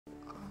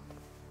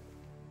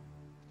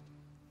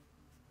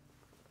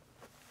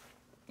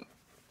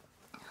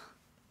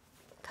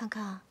康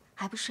康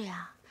还不睡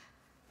啊？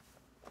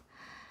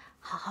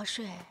好好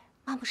睡，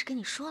妈不是跟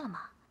你说了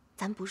吗？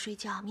咱不睡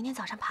觉，明天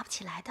早上爬不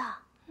起来的。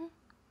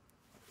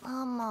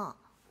妈妈，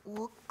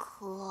我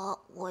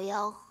渴，我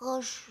要喝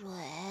水。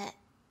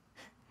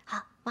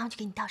好，妈妈去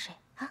给你倒水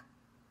啊。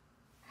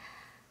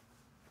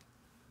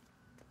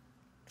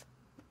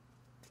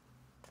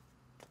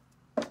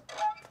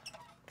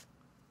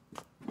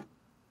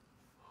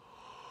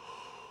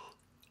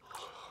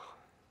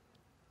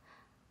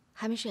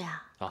还没睡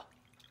啊？啊，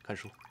看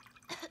书。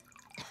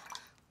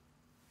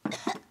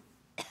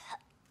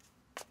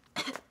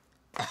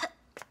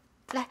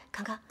来，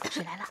康康，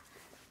水来了，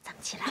咱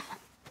们起来。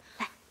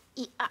来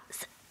，1、2、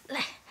3，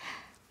来。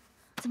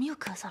怎么又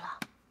咳嗽了？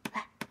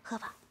来，喝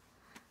吧。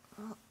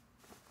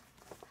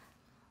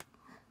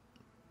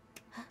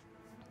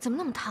怎么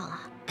那么烫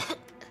啊？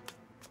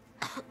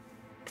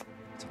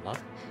怎么了？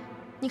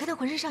你看他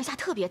浑身上下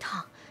特别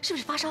烫，是不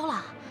是发烧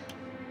了？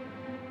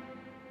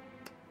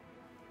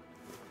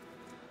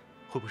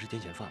会不会是癫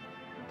痫犯了？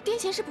癫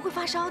痫是不会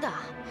发烧的，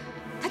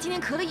他今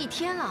天咳了1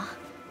天了，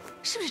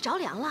是不是着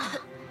凉了？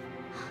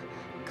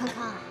康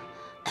康，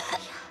哎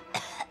呀，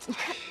你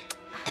看，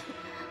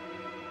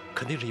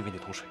肯定是因为那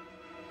桶水。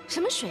什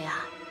么水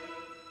啊？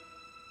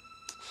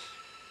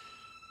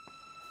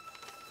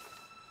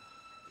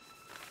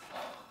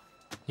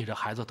你这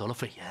孩子得了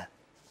肺炎。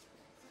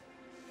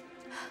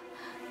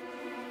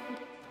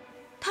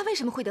他为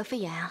什么会得肺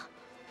炎啊？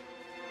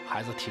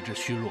孩子体质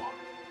虚弱，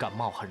感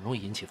冒很容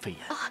易引起肺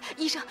炎。啊，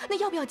医生，那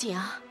要不要紧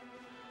啊？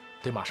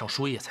得马上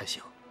输液才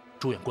行，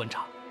住院观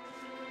察。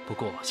不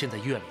过现在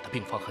医院里的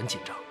病房很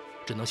紧张，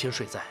只能先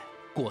睡在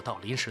过道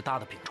临时搭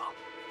的病床。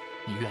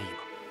你愿意吗？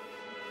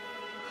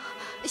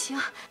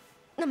行，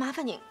那麻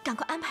烦你赶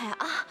快安排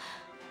啊！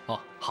哦，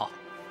好，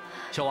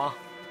小王，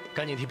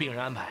赶紧替病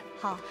人安排。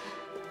好，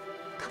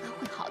康康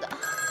会好的。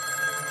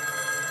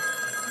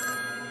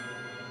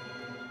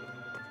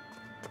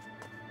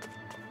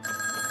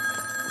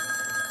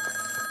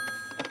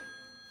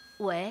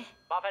喂，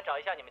麻烦找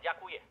一下你们家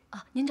姑爷。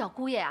啊，您找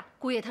姑爷啊？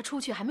姑爷他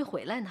出去还没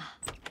回来呢。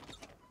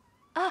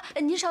啊，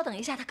您稍等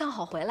一下，他刚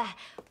好回来。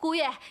姑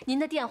爷，您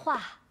的电话。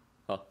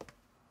好，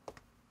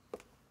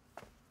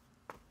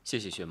谢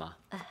谢薛妈。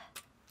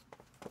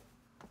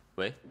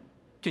喂，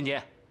俊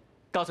杰，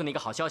告诉你一个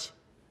好消息，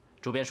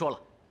主编说了，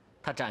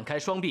他展开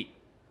双臂，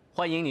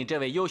欢迎你这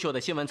位优秀的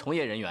新闻从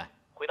业人员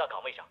回到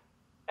岗位上。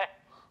哎，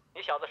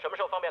你小子什么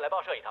时候方便来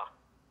报社一趟？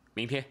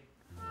明天。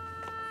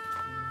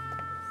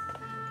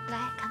来，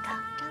康康，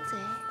张嘴。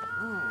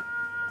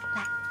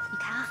来，你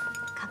看啊，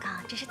康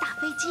康，这是大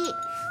飞机，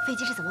飞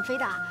机是怎么飞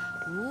的？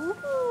呜，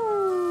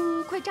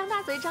快张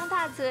大嘴，张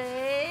大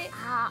嘴。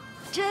好，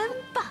真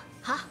棒。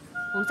好，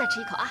我们再吃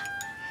一口啊。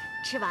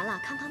吃完了，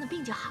康康的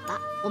病就好了，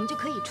我们就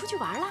可以出去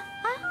玩了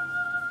啊！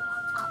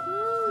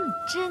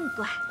真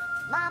乖。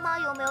妈妈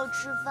有没有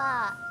吃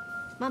饭？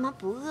妈妈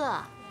不饿，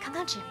康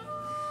康吃。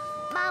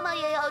妈妈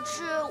也要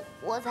吃，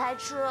我才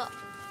吃。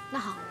那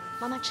好，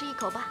妈妈吃一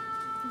口吧。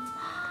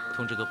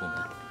通知各部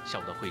门，下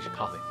午的会议室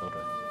开会，等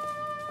准。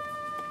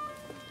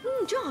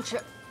真好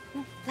吃。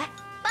来，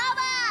爸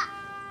爸。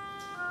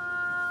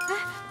哎，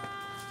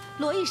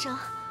罗医生。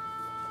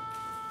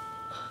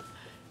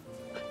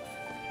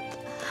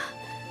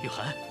雨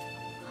涵，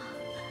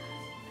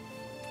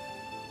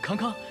康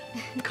康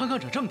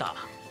长这么大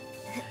了，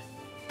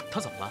他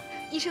怎么了？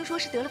医生说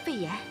是得了肺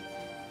炎。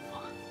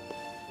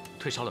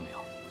退烧了没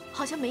有？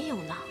好像没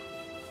有呢。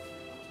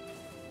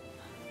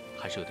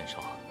还是有点烧。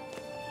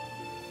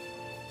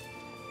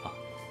啊，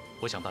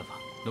我想办法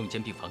弄一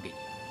间病房给你。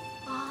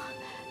啊，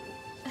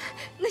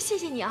那谢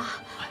谢你啊。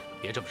哎，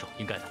别这么说，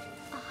应该的。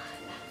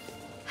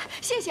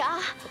谢谢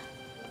啊。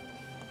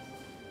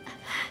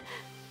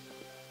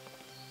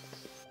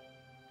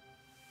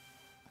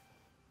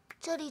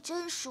这里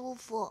真舒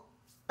服，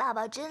爸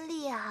爸真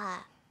厉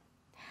害。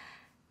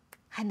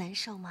还难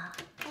受吗？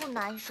不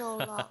难受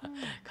了。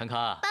康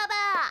康，爸爸。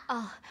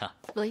哦，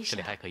罗医生，这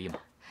里还可以吗？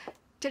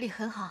这里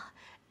很好，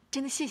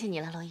真的谢谢你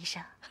了，罗医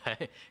生。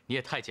嘿，你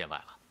也太见外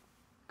了。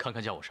康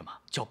康叫我什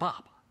么？叫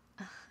爸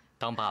爸。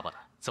当爸爸的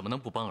怎么能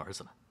不帮儿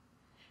子呢？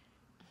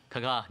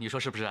康康，你说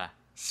是不是？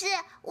是，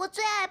我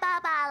最爱爸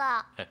爸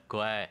了。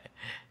乖。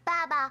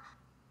爸爸，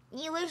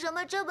你为什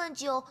么这么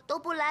久都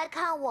不来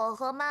看我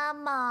和妈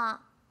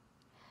妈？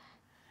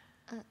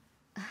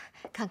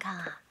康康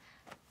啊，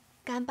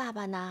干爸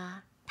爸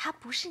呢，他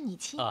不是你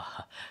亲。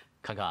啊，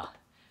康康，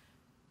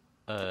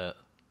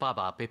爸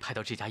爸被派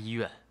到这家医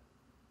院，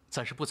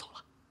暂时不走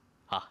了，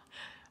啊，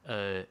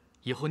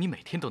以后你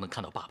每天都能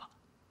看到爸爸，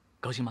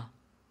高兴吗？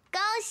高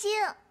兴。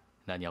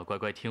那你要乖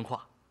乖听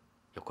话，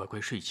要乖乖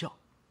睡觉，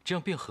这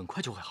样病很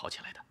快就会好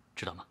起来的，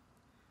知道吗？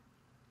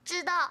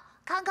知道，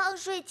康康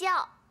睡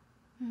觉。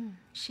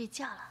睡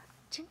觉了，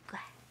真乖。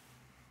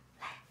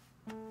来。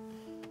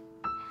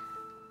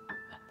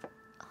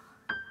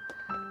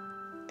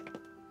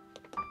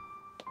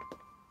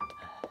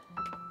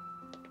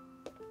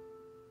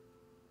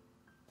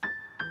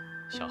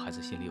小孩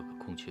子心里有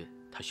个空缺，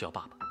他需要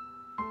爸爸。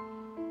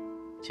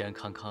既然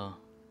康康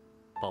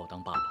把我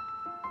当爸爸，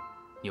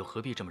你又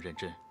何必这么认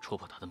真戳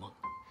破他的梦呢？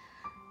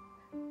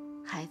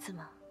孩子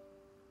嘛，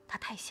他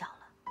太小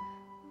了，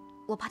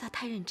我怕他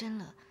太认真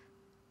了，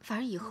反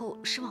而以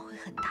后失望会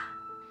很大。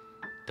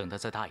等他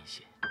再大一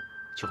些，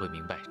就会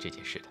明白这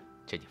件事的，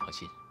这你放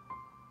心。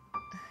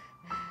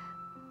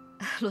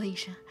罗医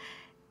生，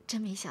真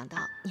没想到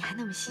你还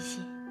那么细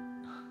心。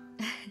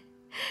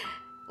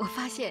我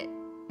发现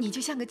你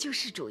就像个救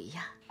世主一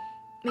样，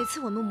每次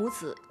我们母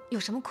子有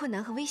什么困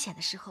难和危险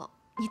的时候，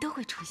你都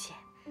会出现。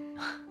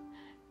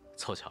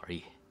凑巧而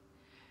已，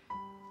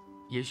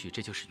也许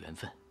这就是缘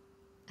分。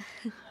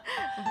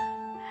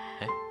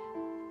哎，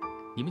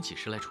你们几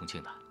时来重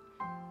庆的？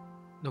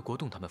那国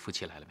栋他们夫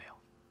妻来了没有？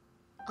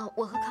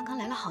我和康康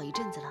来了好一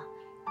阵子了。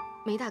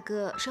梅大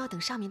哥说要等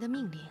上面的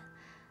命令，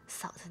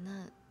嫂子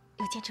呢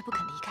又坚持不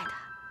肯离开他。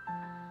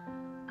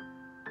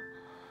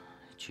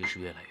局势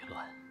越来越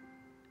乱，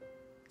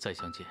再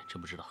相见真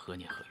不知道何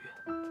年何月。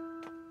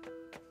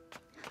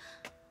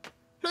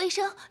罗医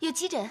生有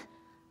急诊。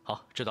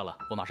好，知道了，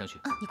我马上去。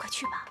你快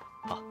去吧。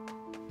好，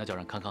那就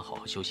让康康好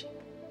好休息，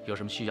有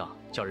什么需要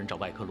叫人找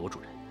外科罗主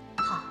任。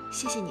好，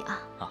谢谢你啊。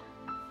啊。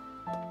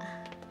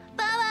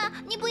爸爸，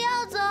你不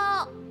要走！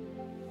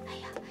哎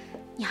呀，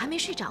你还没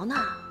睡着呢，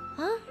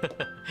啊？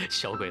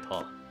小鬼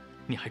头，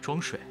你还装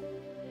睡？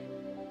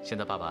现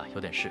在爸爸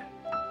有点事，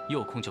一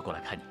有空就过来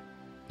看你，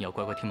你要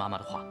乖乖听妈妈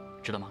的话，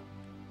知道吗？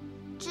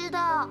知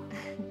道。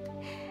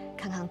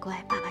康康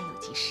乖，爸爸有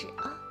急事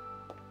啊。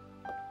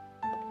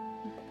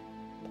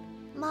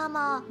妈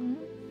妈，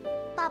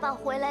爸爸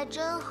回来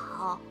真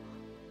好。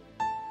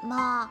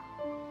妈，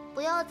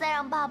不要再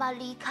让爸爸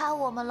离开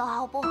我们了，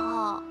好不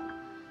好？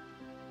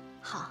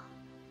好，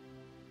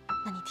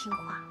那你听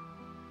话，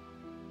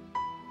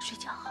睡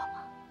觉好吗？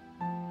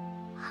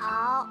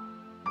好。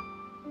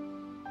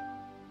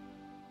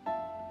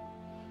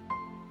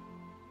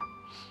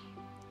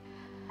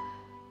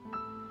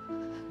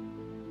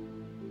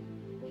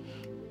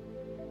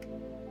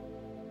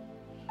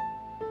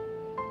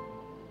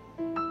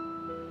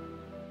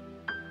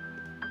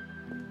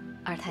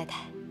二太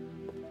太，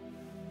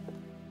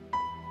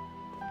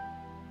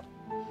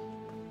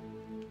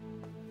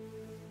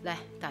来，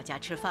大家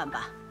吃饭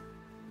吧。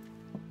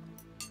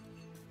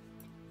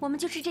我们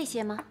就吃这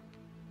些吗？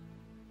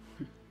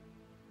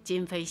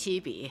今非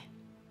昔比，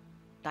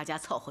大家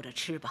凑合着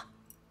吃吧。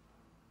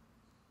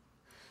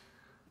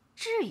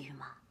至于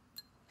吗？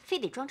非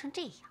得装成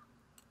这样？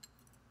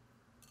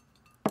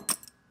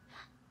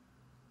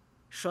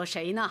说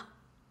谁呢？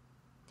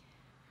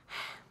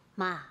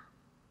妈，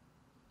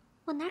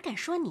我哪敢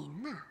说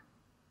您呢？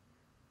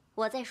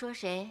我在说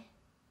谁，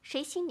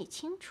谁心里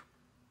清楚。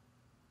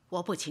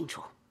我不清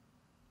楚，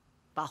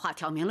把话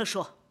挑明了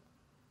说，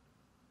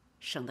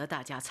省得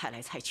大家猜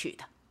来猜去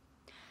的。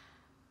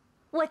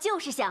我就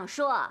是想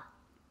说，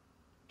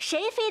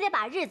谁非得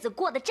把日子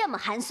过得这么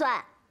寒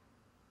酸？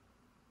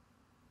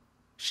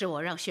是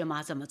我让薛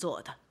妈这么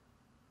做的。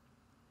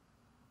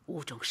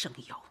无中生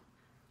有，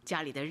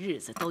家里的日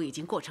子都已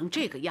经过成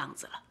这个样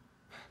子了，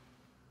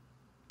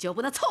就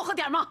不能凑合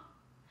点吗？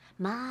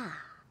妈，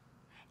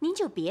您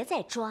就别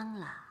再装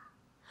了。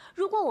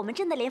如果我们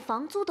真的连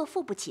房租都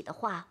付不起的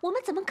话，我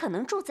们怎么可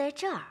能住在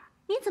这儿？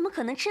您怎么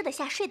可能吃得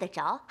下、睡得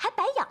着，还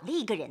白养了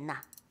一个人呢？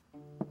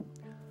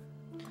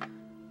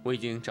我已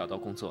经找到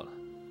工作了。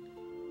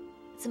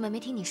怎么没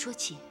听你说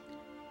起？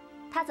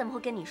他怎么会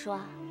跟你说？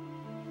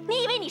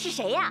你以为你是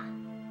谁呀？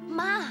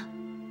妈，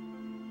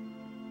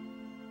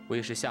我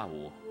也是下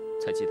午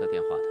才接到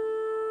电话的，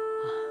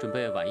准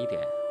备晚一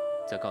点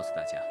再告诉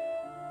大家。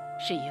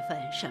是一份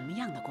什么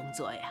样的工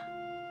作呀？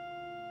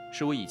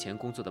是我以前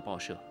工作的报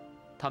社，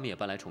他们也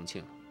搬来重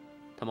庆了，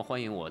他们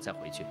欢迎我再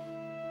回去。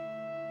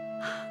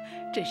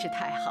真是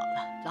太好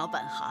了，老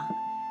本行，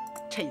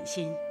称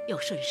心又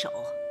顺手。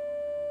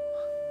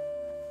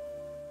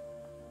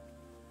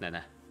奶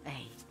奶，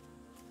哎，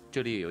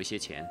这里有一些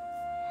钱，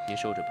您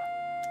收着吧，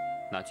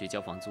拿去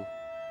交房租。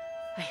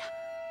哎呀，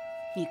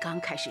你刚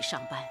开始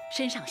上班，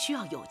身上需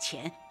要有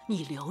钱，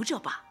你留着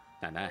吧。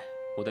奶奶，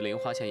我的零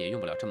花钱也用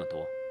不了这么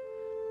多，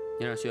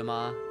您让薛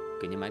妈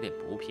给您买点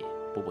补品，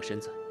补补身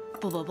子。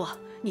不，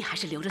你还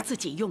是留着自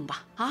己用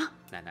吧。啊，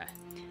奶奶，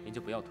您就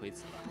不要推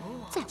辞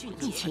了。在我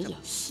面前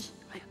演戏，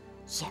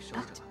演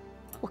吧，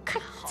我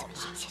看你怎么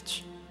演下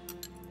去。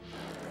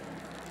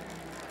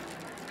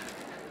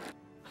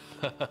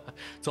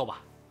坐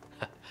吧。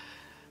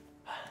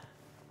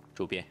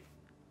主编，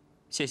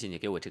谢谢你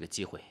给我这个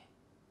机会。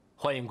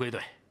欢迎归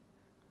队。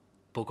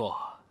不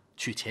过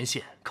去前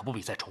线可不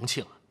比在重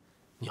庆，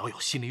你要有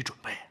心理准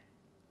备。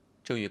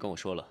郑宇跟我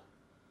说了，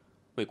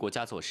为国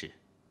家做事，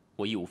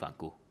我义无反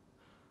顾。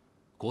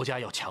国家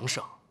要强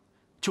盛，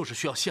就是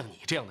需要像你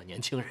这样的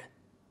年轻人。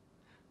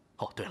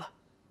哦，对了，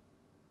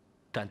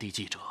战地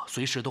记者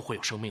随时都会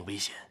有生命危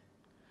险，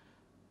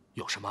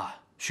有什么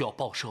需要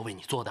报社为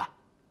你做的？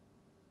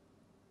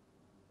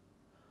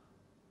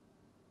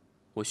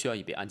我需要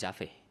一笔安家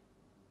费，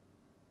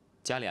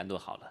家里安顿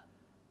好了，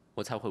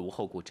我才会无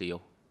后顾之忧。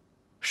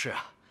是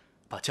啊，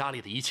把家里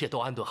的一切都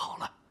安顿好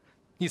了，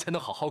你才能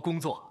好好工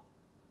作。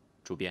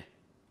主编，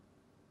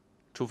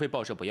除非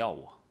报社不要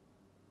我，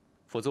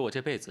否则我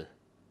这辈子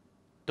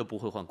都不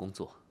会换工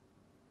作。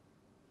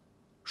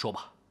说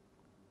吧，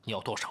你要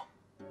多少？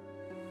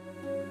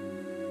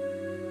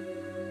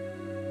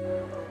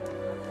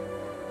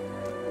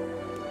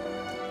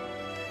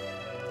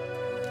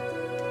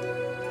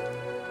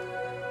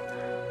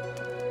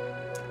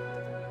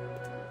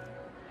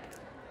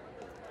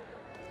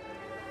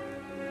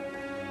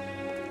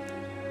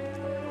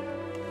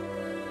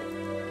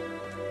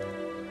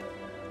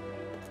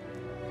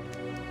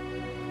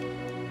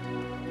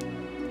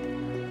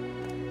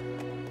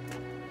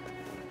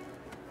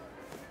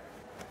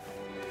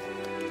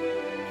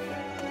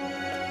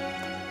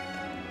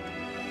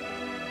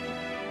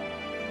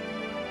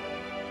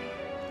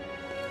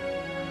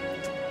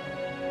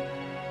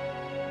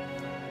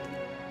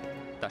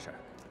大婶儿，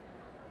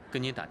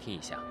跟您打听一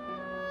下，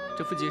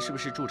这附近是不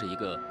是住着一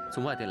个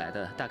从外地来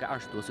的大概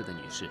20多岁的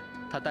女士？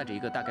她带着一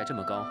个大概这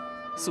么高、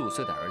4、5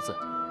岁的儿子。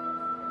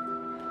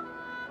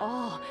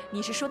哦，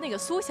你是说那个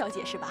苏小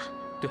姐是吧？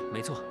对，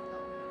没错。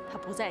她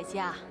不在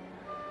家，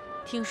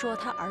听说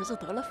她儿子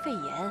得了肺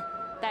炎，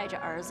带着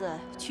儿子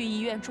去医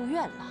院住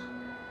院了。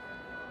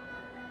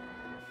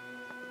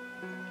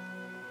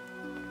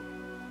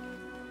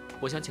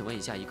我想请问一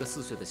下，一个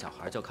4岁的小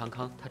孩叫康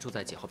康，他住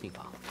在几号病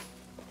房？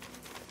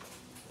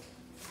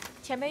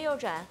前面右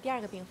转，第2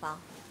个病房。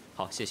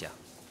好，谢谢啊。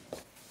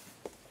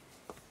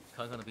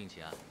康康的病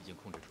情啊，已经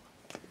控制住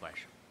了，不碍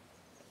事，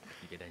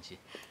你别担心。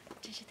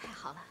真是太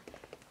好了，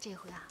这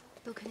回啊，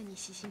多亏了你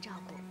细心照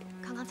顾，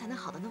康康才能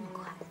好得那么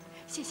快。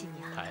谢谢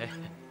你啊。哎，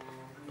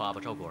爸爸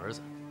照顾儿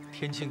子，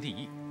天经地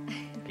义，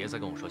别再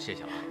跟我说谢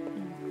谢了啊。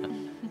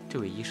这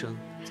位医生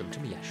怎么这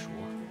么眼熟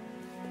啊？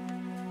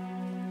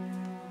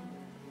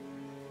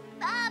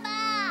爸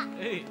爸，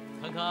哎，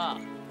康康，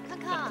康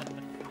康，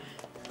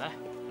来，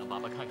让爸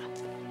爸看看。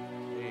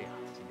哎呀，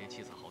今天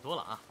气色好多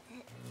了啊！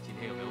今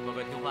天有没有乖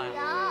乖听话呀？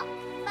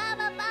有，爸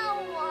爸抱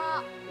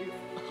我。哎呦，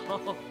好，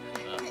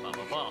爸爸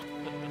抱。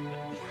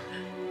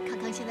康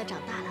康现在长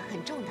大了，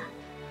很重的，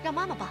让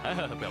妈妈抱。哎，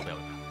不要，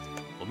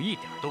我们一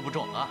点都不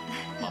重啊！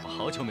爸爸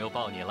好久没有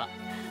抱你了。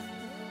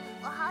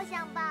我好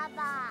想爸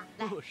爸。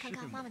来，康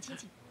康，妈妈亲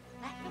亲。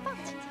来，让爸爸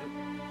亲亲。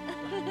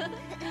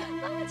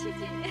妈妈亲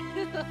亲。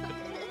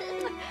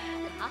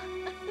好。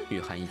雨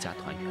涵一家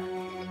团圆，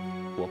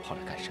我跑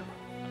来干什么？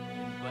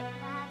爸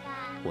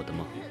爸，我的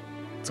梦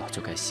早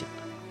就该醒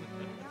了。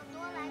要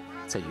多来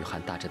看。在雨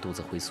涵大着肚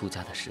子回苏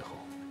家的时候，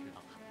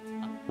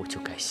我就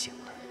该醒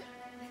了。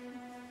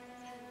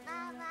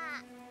妈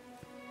妈，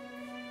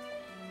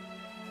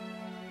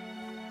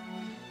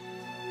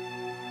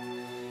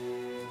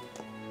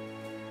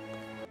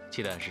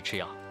记得按时吃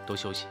药，多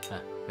休息。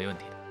嗯，没问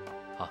题的。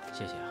好，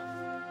谢谢啊。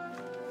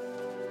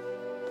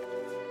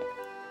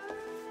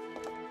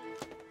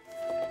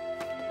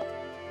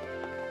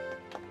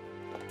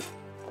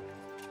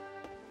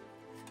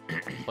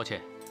抱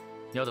歉，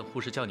你要等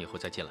护士叫你以后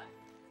再进来。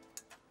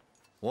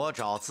我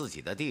找自己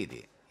的弟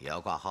弟也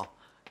要挂号。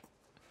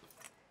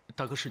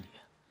大哥是你，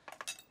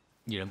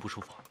你人不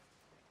舒服？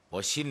我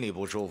心里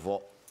不舒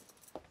服。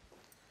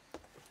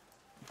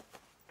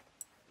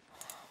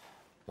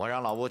我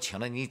让老吴请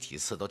了你几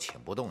次都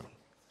请不动你，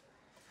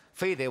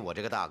非得我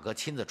这个大哥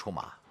亲自出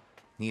马，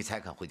你才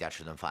肯回家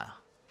吃顿饭啊？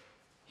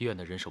医院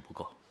的人手不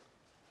够，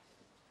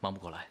忙不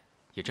过来，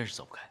也真是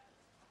走不开。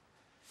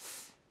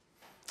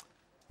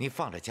你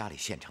放着家里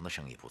现成的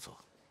生意不做，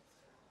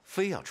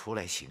非要出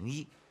来行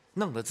医，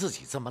弄得自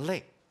己这么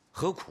累，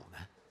何苦呢？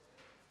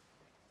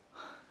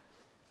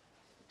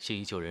行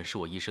医救人是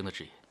我一生的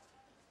志业，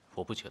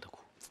我不觉得苦。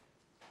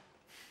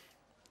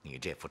你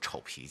这副臭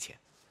脾气！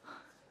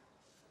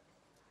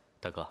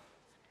大哥，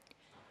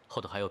后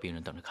头还有病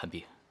人等着看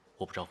病，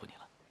我不招呼你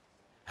了。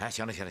哎，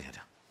行了，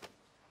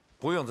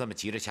不用这么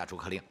急着下逐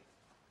客令。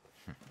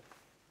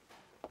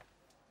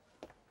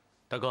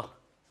大哥，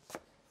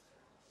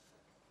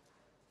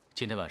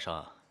今天晚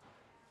上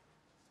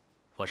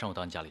我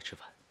到你家里吃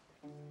饭。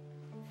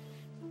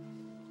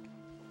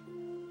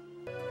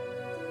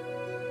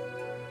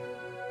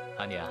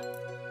安妮啊，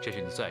这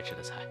是你最爱吃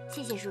的菜。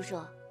谢谢叔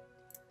叔，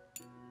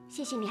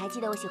谢谢你还记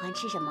得我喜欢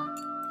吃什么。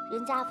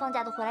人家放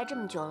假都回来这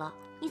么久了，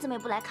你怎么也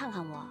不来看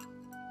看我？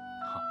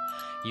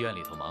医院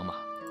里头忙嘛，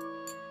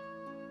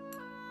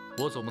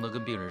我总不能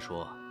跟病人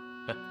说，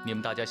你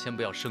们大家先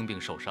不要生病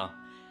受伤，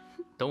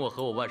等我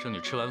和我外甥女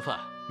吃完饭，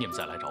你们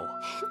再来找我。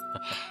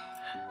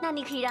那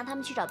你可以让他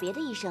们去找别的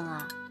医生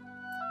啊。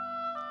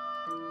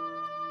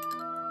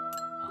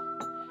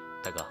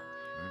大哥，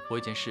我有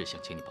件事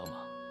想请你帮忙。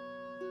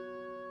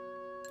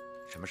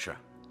什么事？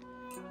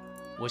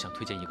我想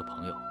推荐一个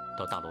朋友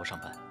到大罗上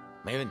班。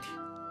没问题。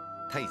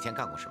他以前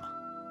干过什么？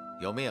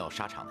有没有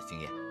沙场的经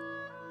验？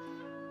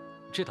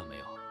这倒没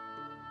有。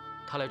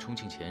他来重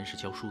庆前是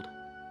教书的。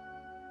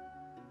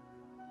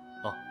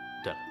哦，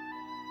对了，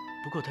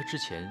不过他之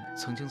前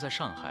曾经在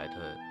上海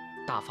的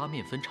大发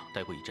面粉厂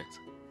待过一阵子。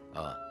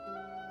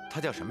他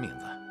叫什么名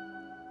字？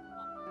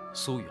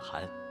苏雨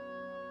涵。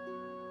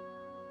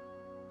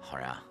好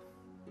人啊，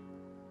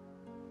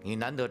你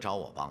难得找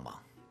我帮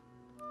忙，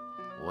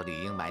我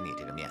理应买你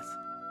这个面子。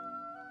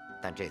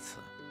但这次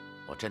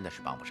我真的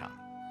是帮不上你。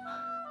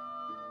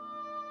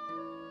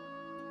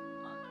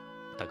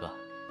大哥，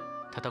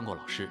他当过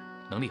老师，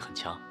能力很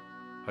强，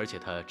而且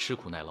他吃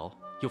苦耐劳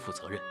又负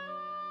责任。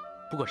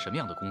不管什么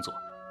样的工作，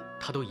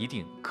他都一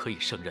定可以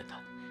胜任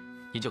的。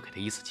您就给他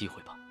一次机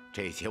会吧。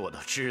这些我都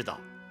知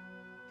道，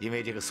因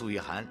为这个苏玉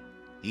涵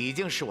已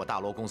经是我大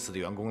罗公司的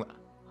员工了。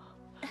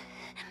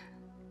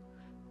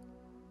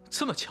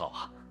这么巧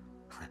啊！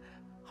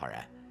浩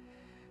然，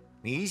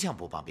你一向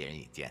不帮别人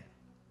引荐，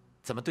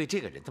怎么对这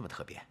个人这么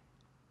特别？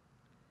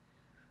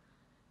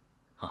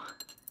啊，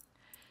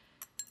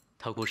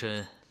他孤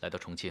身来到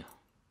重庆，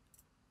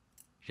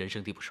人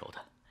生地不熟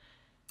的，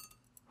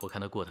我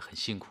看他过得很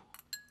辛苦，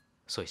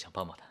所以想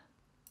帮帮他。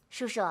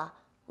叔叔，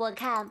我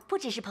看不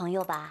只是朋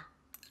友吧？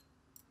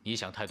你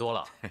想太多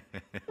了。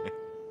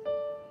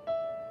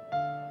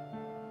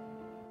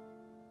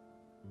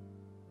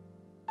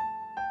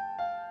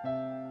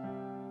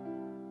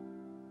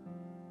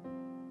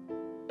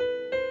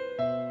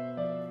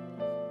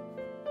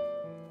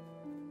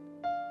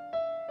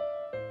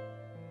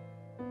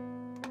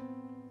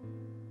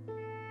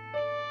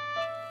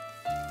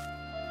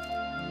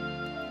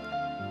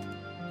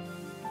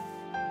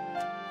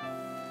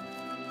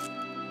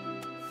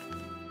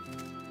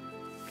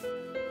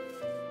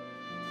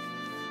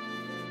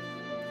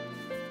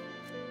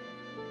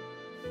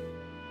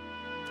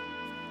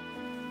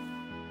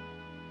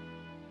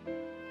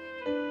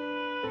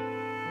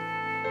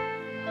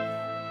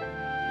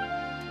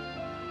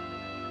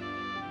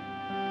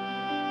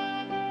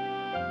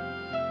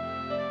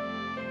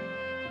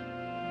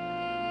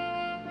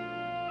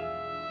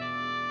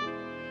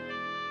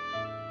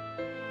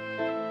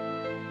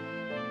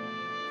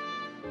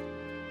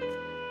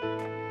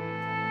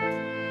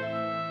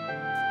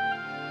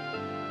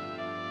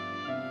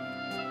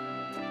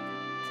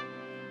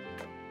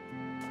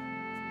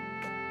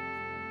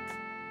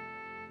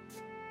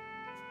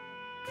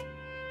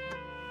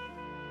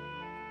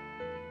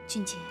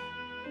俊杰，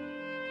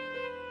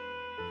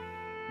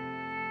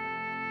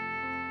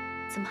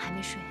怎么还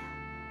没睡啊？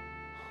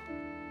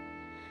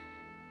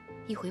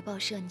一回报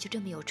社你就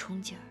这么有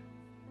冲劲儿，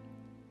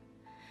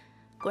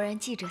果然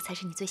记者才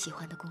是你最喜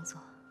欢的工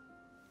作。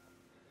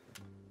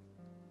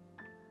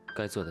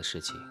该做的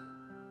事情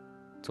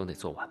总得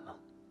做完嘛。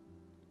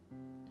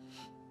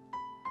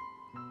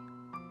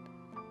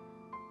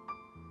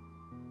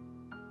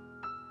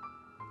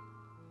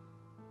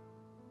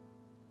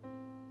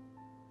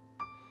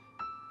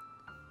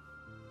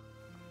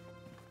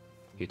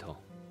雨桐，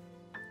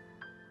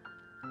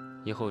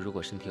以后如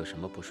果身体有什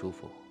么不舒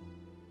服，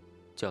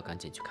就要赶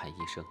紧去看医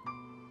生，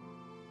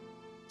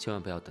千万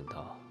不要等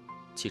到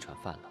气喘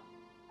犯了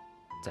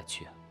再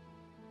去啊。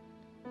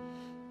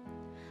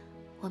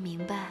我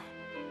明白，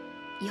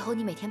以后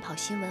你每天跑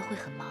新闻会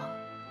很忙，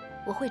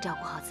我会照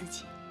顾好自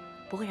己，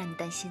不会让你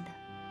担心的。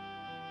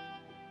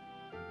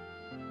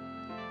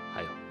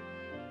还有，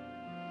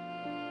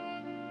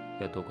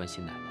要多关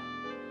心奶奶。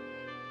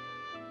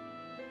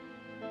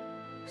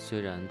虽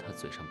然她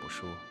嘴上不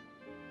说，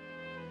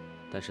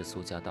但是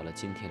苏家到了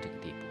今天这个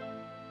地步，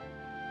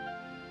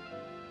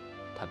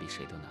她比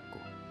谁都难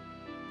过。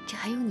这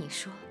还用你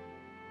说？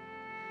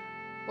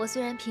我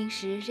虽然平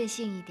时任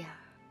性一点儿，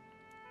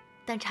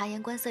但察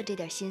言观色这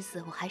点心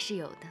思我还是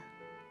有的。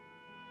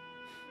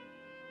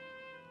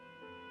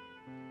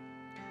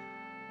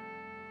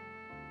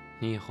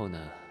你以后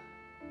呢，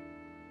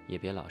也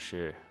别老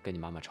是跟你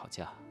妈妈吵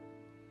架。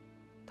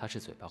她是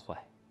嘴巴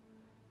坏，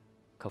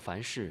可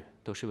凡事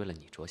都是为了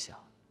你着想。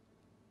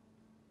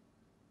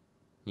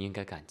你应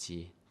该感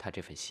激她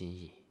这份心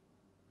意，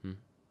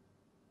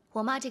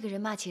我妈这个人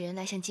骂起人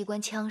来像机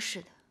关枪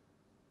似的，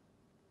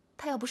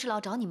她要不是老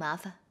找你麻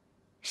烦，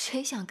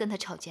谁想跟她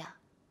吵架？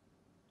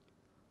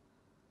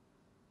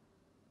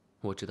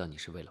我知道你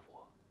是为了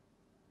我，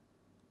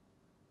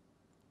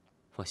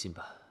放心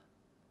吧，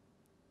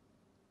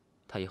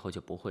她以后就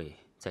不会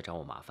再找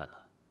我麻烦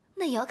了。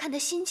那也要看她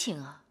心情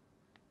啊，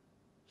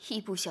一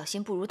不小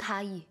心不如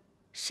她意，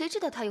谁知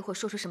道她又会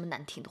说出什么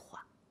难听的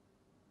话？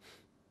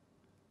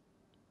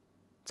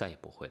再也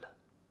不会了。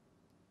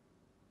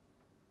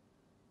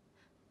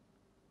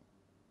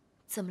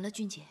怎么了，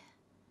俊杰？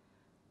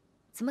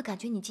怎么感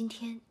觉你今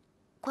天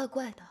怪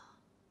怪的？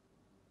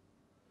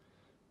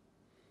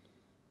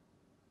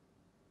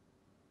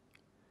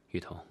雨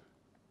桐，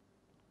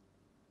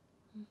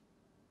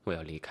我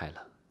要离开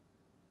了。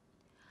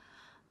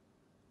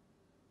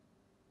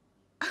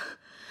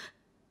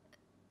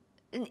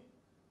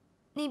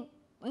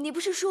你不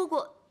是说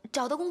过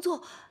找到工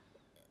作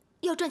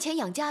要赚钱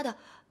养家的？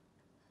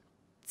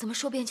怎么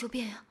说变就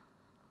变呀？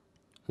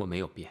我没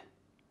有变，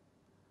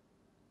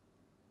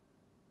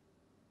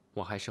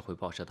我还是回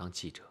报社当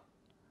记者，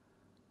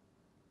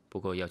不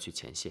过要去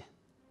前线。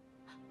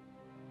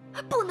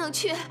不能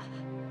去，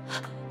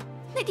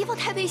那地方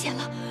太危险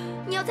了。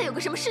你要再有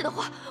个什么事的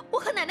话，我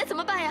和奶奶怎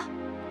么办呀？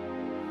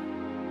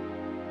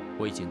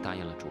我已经答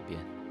应了主编，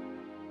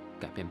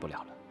改变不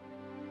了了。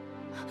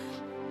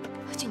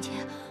俊杰，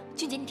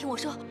你听我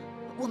说，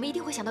我们一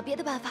定会想到别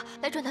的办法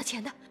来赚到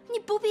钱的。你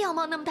不必要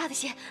冒那么大的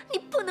险，你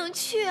不能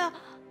去啊！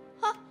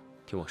啊！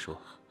听我说，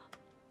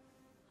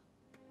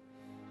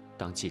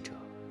当记者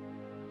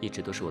一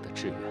直都是我的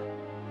志愿。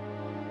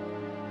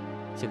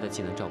现在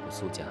既能照顾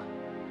苏家，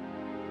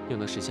又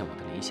能实现我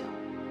的理想，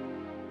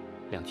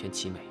两全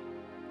其美。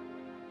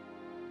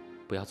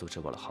不要阻止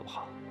我了，好不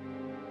好？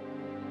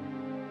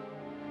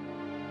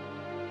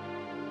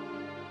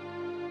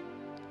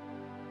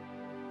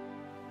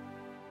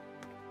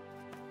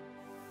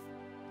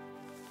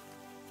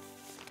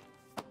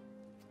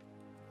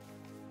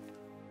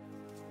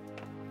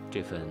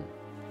这份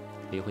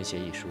离婚协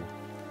议书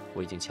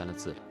我已经签了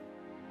字了，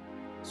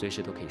随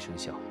时都可以生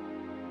效。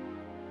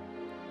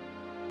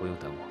不用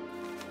等我，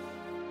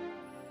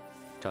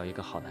找一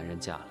个好男人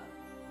嫁了。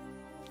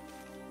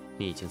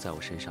你已经在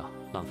我身上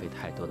浪费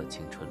太多的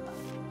青春了。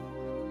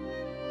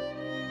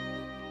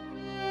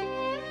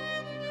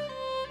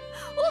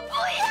我不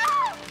要！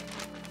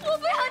我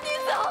不要你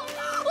走！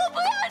我不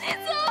要你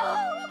走！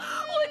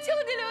我求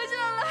你留下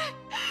来！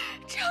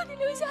只要你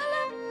留下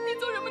来，你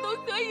做什么都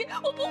可以，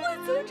我不会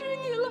阻止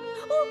你了，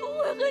我不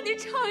会和你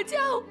吵架，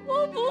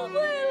我不会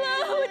了，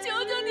我求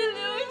求你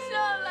留下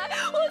来！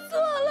我错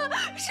了，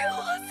是我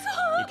错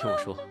了。你听我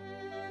说，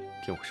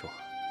听我说，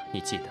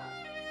你记得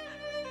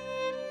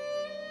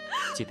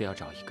要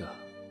找一个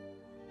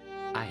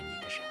爱你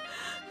的人，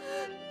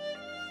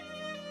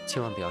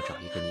千万不要找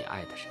一个你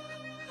爱的人，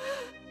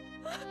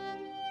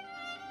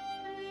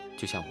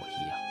就像我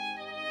一样，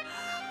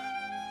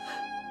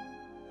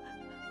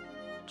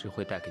只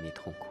会带给你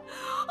痛苦。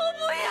我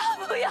不要，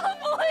不要，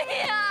不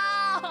要！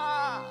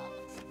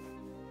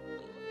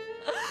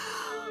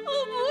我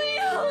不要！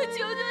我求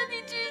求你，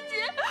君姐，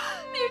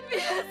你别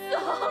走！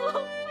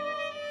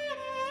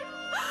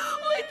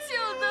我就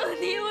等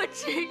你，我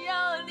只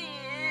要你。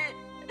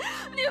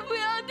你不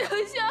要丢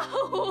下我，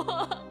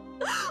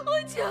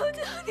我求求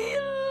你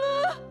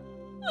了，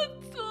我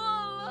错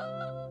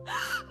了，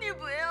你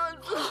不要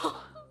走。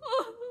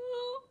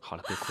好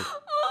了，别哭了。我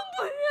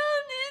不让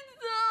你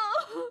走。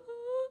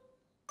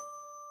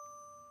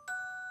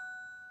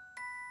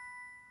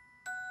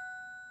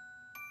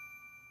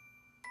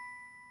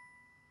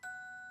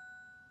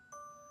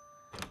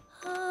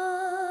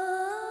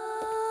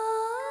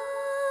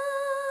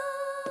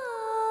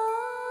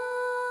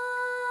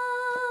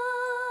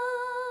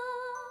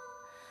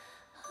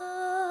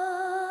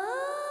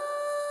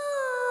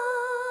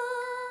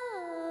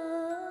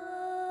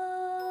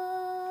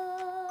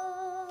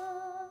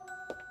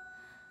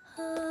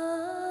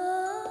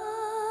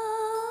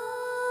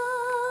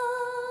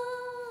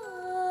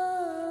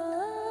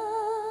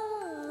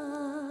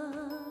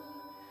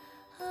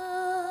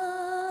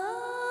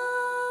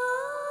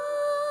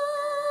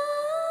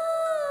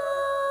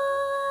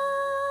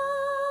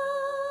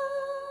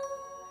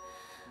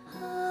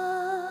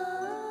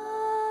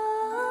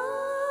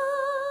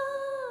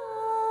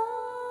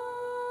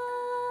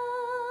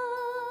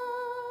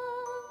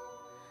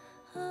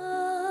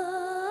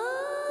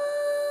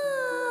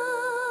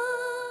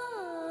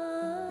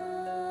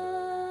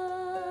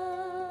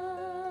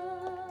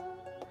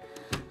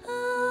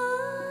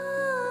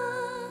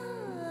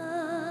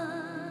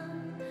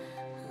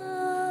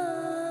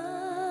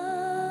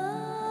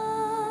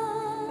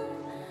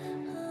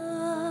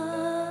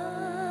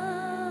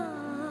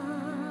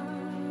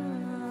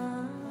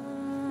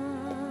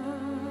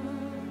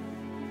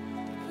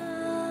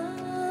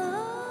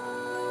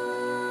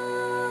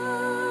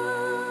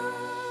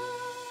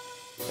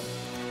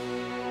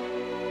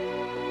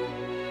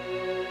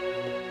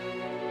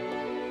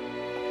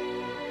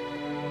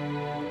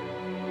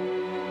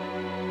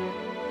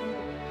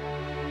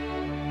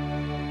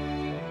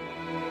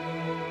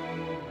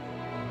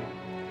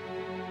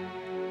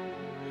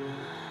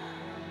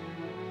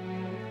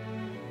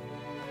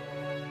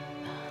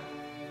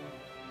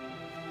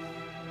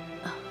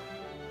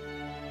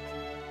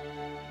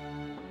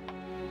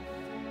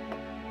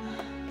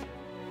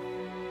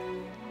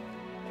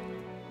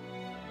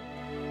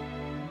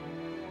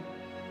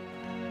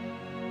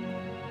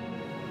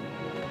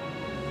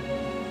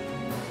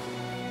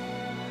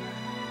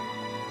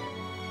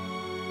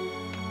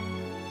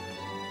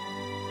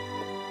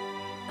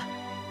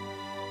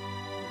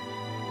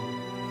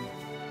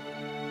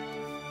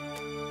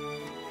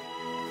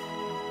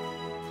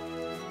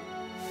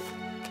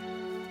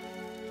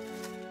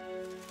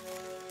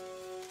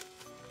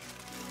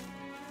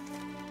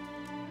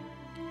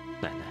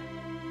奶奶，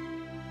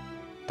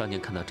当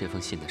年看到这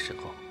封信的时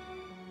候，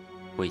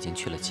我已经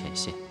去了前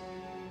线。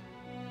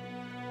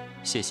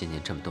谢谢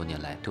您这么多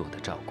年来对我的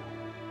照顾，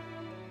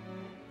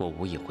我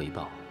无以回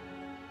报，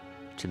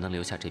只能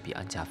留下这笔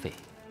安家费，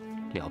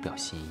聊表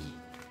心意。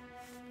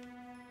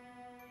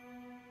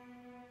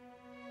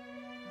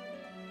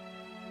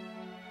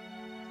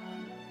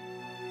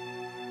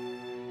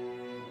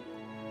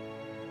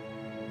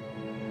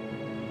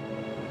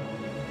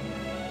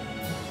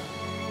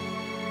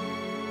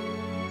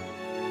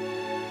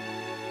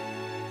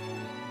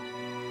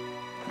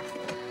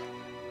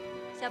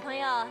小朋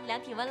友，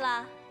量体温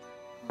啦！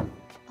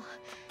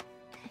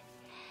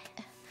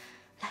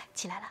来，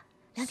起来了，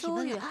量体温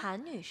了。苏雨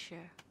涵女士。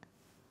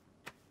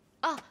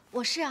哦，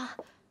我是啊。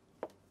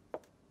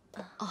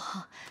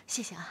哦，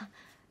谢谢啊。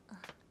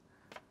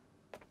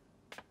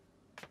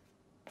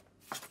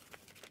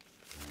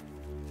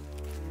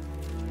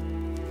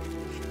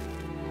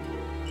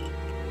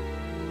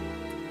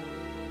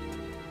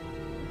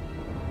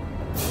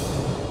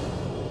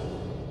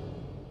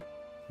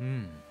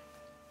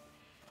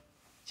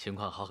情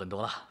况好很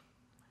多了，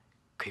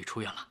可以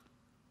出院了。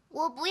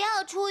我不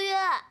要出院。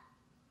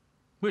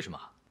为什么？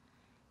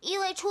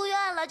因为出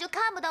院了就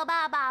看不到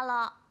爸爸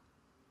了。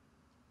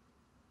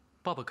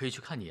爸爸可以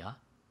去看你啊。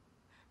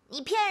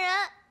你骗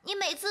人！你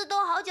每次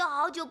都好久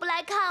好久不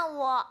来看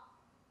我。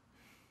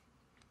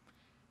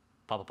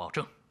爸爸保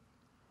证，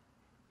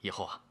以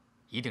后啊，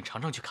一定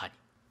常常去看你。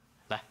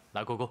来，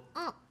拉勾勾。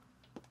嗯。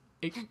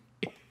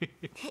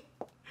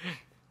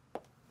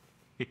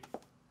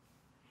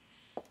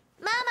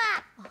妈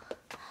妈，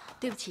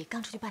对不起，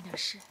刚出去办点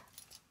事。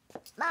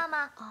妈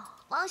妈，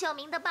王小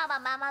明的爸爸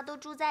妈妈都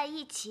住在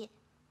一起，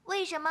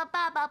为什么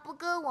爸爸不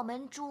跟我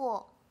们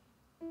住？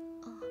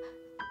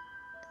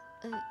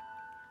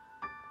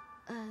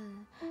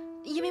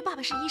因为爸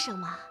爸是医生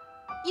嘛，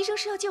医生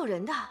是要救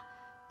人的，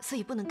所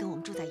以不能跟我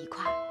们住在一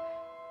块儿。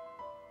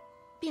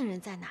病人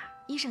在哪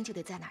儿，医生就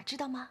得在哪儿，知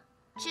道吗？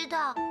知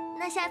道。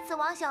那下次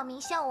王小明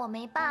笑我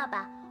没爸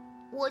爸，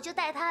我就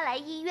带他来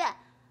医院，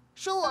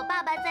说我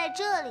爸爸在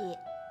这里。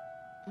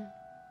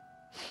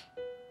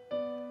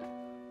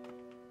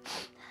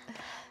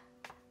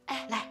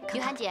哎，来，于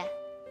涵姐，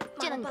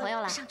见到女朋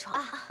友了。上床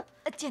啊！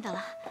见到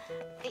了。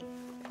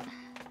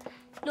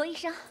罗医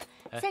生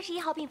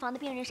，31号病房的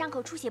病人伤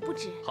口出血不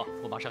止。好，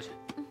我马上去。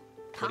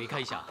我离开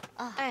一下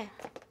啊。哎，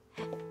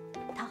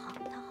躺好，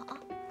躺好啊。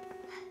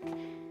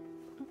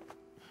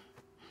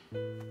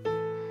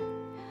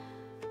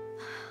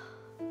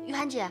于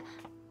涵姐，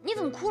你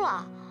怎么哭了？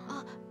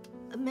啊，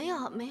没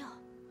有，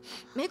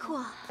没哭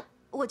啊，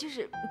我就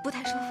是不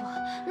太舒服。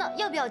那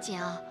要不要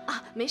紧啊？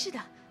啊，没事的。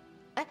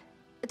哎，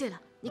对了，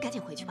你赶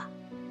紧回去吧，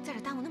在这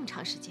耽误那么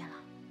长时间了。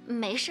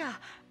没事儿。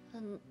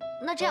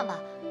那这样吧，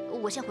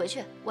我先回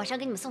去，晚上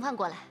给你们送饭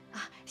过来。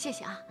啊，谢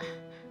谢啊。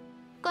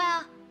乖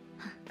啊。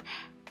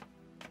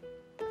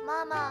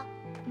妈妈，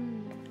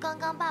刚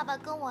刚爸爸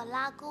跟我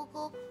拉勾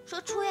勾，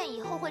说出院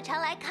以后会常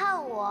来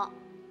看我。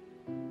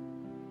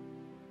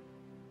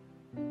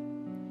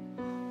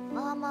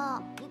妈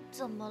妈，你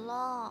怎么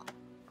了？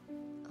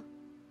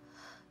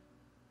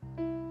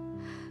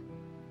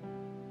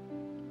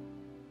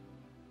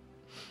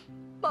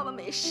爸爸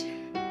没事，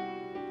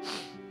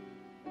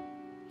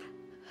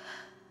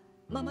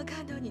妈妈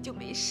看到你就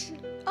没事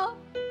啊。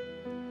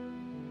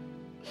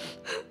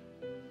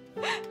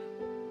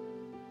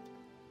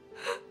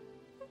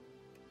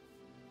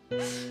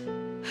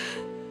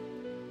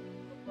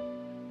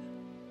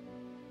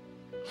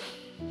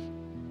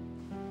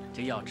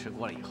这药吃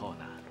过了以后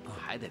呢，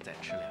还得再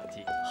吃2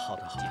剂。好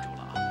的，好的，记住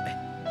了啊。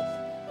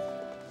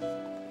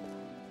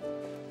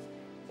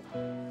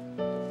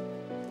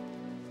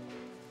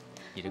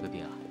你这个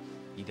病啊，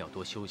一定要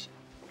多休息，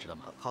知道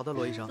吗？好的，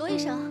罗医生。罗医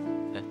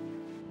生，哎，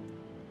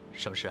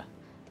什么事？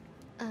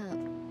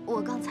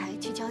我刚才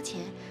去交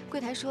钱，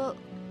柜台说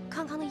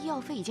康康的医药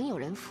费已经有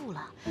人付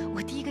了，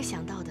我第一个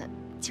想到的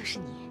就是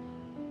你。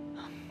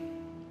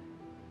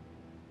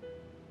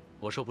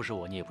我说不是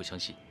我，你也不相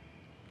信，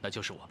那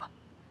就是我吧。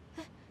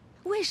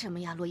为什么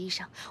呀，罗医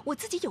生？我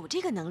自己有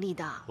这个能力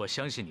的。我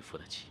相信你付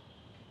得起，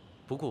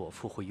不过我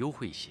付会优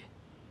惠一些。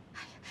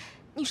哎呀，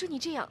你说你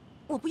这样，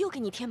我不又给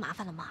你添麻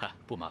烦了吗？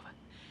不麻烦，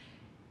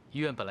医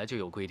院本来就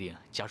有规定，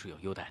家属有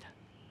优待的。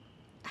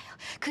哎呀，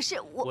可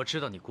是我知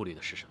道你顾虑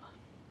的是什么。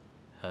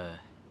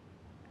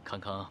康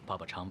康爸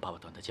爸长爸爸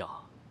短的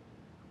叫，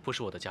不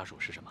是我的家属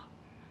是什么？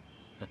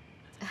哎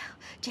呀，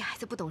这孩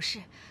子不懂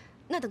事。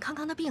那等康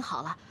康的病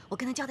好了，我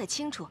跟他交代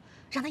清楚，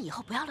让他以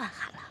后不要乱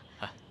喊了。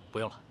哎，不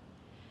用了。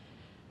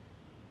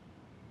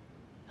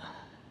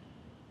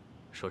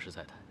说实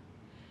在的，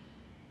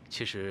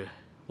其实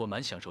我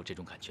蛮享受这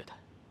种感觉的。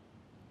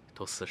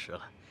都40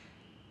了，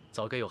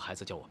早该有孩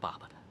子叫我爸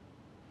爸的。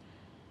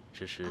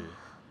只是，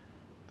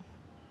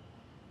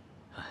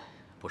哎，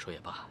不说也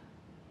罢。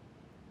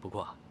不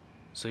过，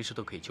随时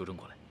都可以纠正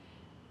过来。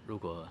如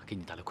果给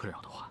你带来困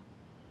扰的话。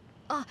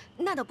哦，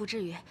那倒不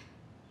至于。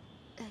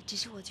只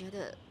是我觉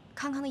得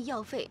康康的医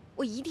药费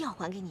我一定要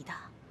还给你的。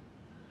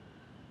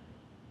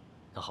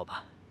那好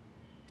吧，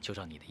就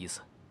照你的意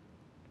思。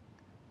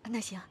那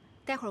行，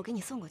待会儿我给你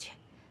送过去。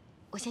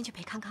我先去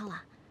陪康康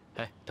了。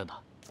哎，等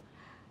等，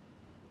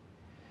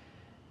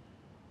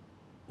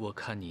我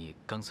看你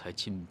刚才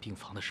进病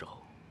房的时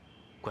候，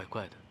怪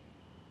怪的，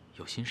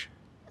有心事。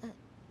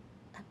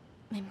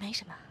没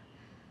什么。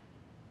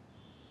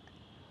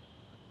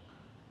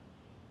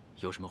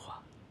有什么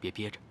话别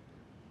憋着，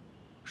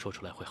说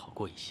出来会好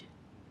过一些。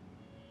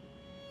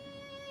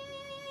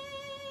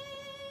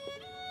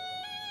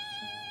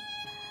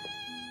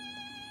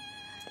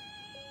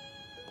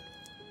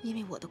因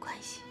为我的关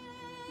系，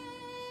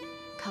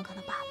康康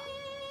的爸爸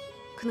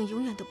可能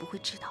永远都不会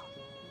知道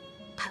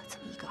他有这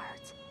么一个儿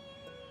子，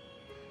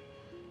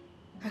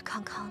而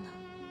康康呢，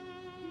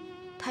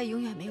他也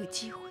永远没有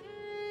机会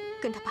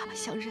跟他爸爸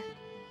相认。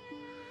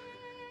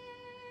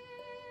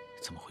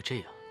怎么会这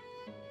样？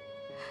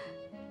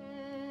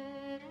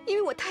因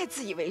为我太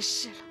自以为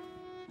是了，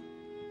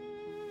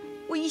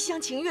我一厢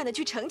情愿的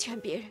去成全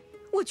别人，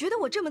我觉得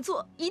我这么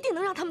做一定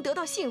能让他们得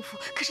到幸福，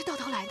可是到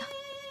头来呢，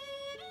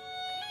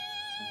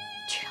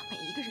却让每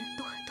一个人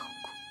都很痛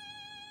苦，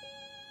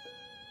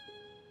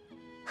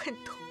很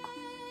痛苦。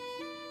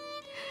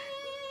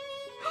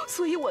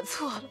所以我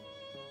错了，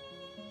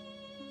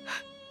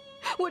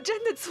我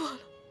真的错了，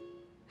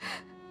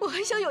我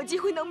很想有机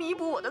会能弥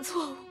补我的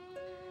错误，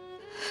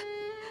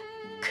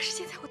可是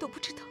现在我都不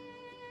知道。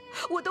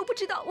我都不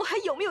知道我还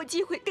有没有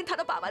机会跟他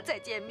的爸爸再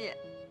见面。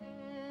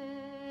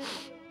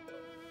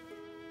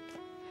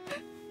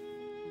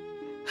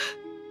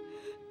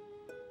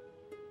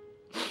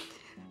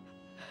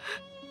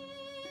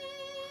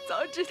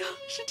早知道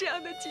是这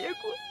样的结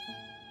果，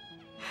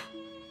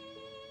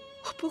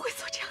我不会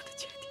做这样的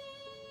决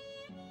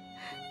定，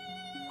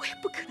我也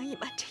不可能隐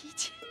瞒这一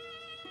切，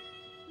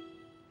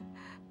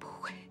不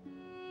会。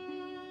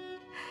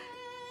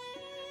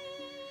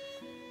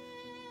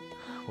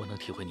我能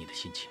体会你的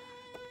心情，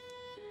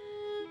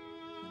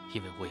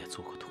因为我也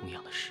做过同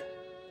样的事，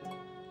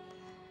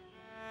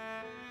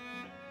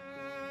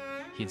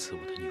因此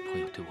我的女朋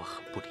友对我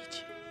很不理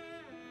解。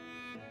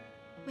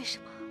为什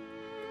么？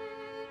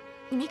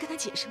你没跟她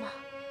解释吗？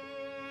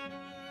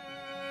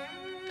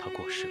她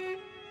过世了。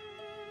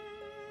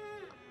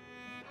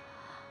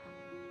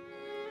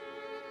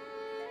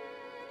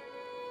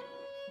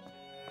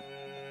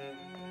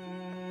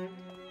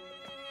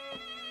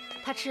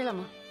他吃了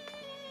吗？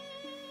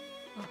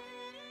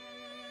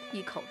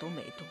一口都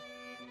没动。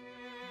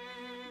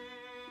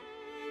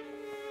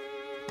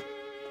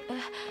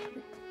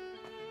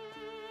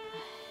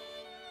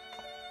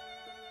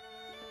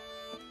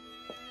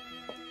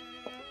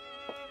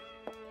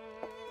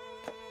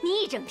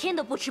你一整天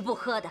都不吃不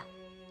喝的，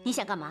你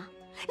想干嘛？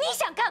你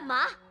想干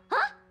嘛啊？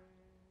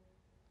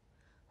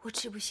我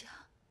吃不下，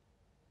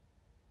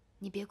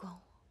你别管我，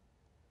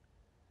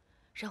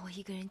让我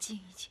一个人静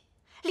一静。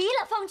离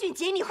了方俊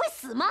杰，你会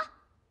死吗？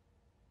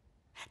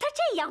他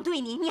这样对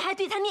你，你还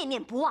对他念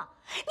念不忘，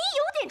你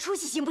有点出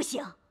息行不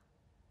行？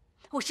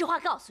我实话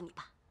告诉你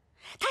吧，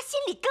他心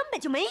里根本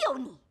就没有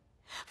你，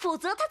否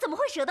则他怎么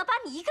会舍得把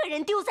你一个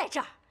人丢在这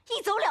儿，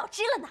一走了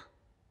之了呢？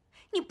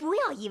你不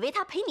要以为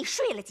他陪你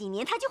睡了几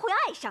年，他就会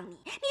爱上你，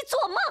你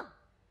做梦！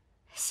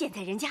现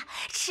在人家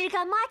吃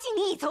干抹净，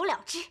你一走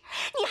了之，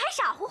你还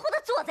傻乎乎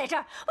的坐在这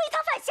儿为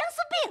他犯相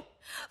思病。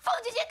方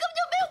俊杰根本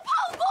就没有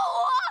碰过我。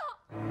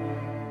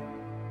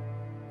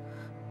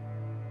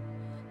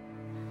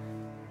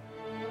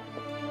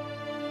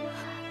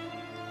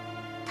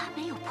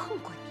没有碰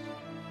过你，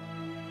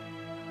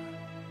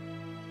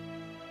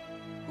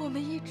我们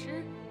一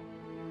直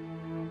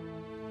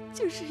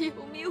就是有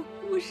名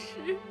无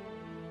实。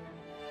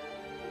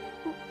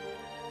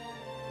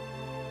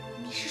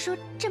你是说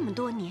这么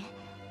多年，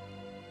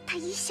他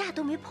一下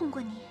都没碰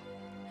过你？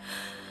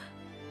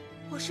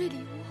我睡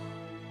里屋，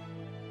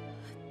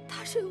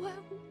他睡外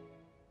屋。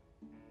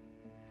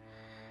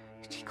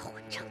这个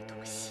混账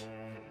东西，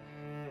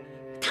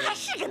他还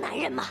是个男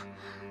人吗？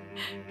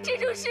这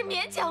种事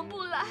勉强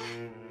不来，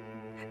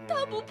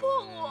他不碰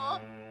我，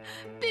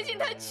毕竟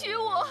他娶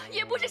我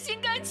也不是心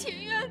甘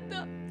情愿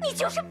的。你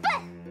就是笨，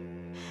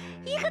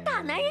一个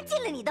大男人进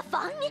了你的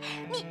房，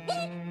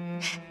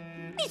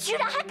你居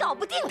然还搞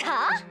不定他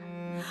啊！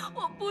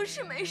我不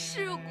是没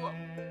试过，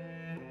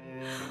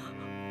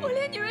我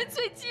连女人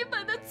最基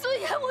本的尊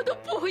严我都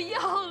不要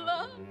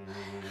了，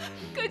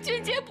可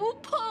俊杰不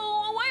碰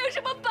我，我有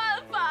什么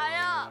办法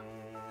呀？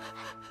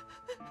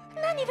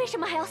那你为什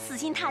么还要死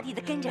心塌地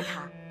地跟着他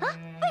啊？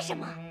为什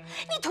么？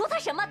你图他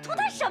什么？图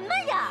他什么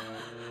呀？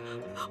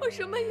我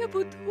什么也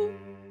不图，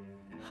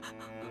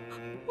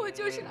我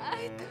就是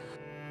爱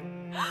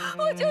他，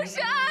我就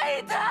是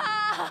爱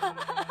他。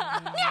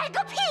你爱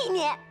个屁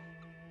你！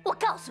我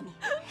告诉你，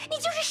你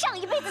就是上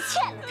一辈子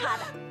欠了他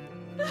的。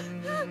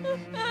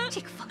这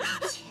个方俊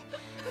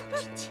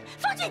杰，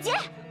方俊杰，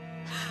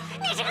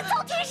你这个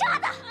遭天杀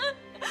的！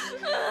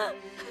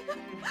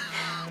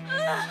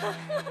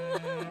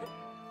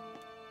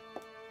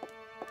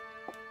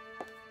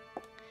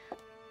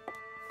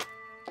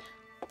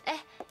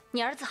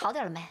你儿子好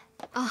点了没？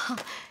啊，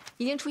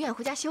已经出院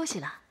回家休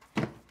息了，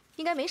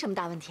应该没什么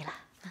大问题了。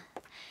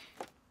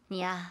你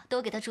呀，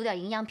多给他煮点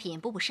营养品，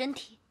补补身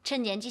体，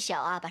趁年纪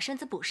小啊，把身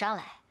子补上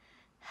来。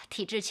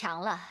体质强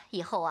了，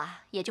以后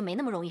啊，也就没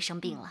那么容易生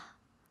病了。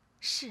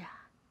是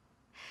啊，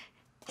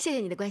谢谢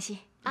你的关心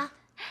啊。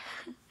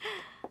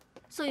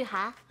苏雨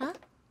涵，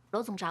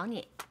罗总找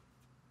你。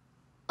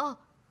哦，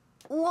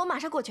我马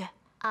上过去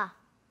啊。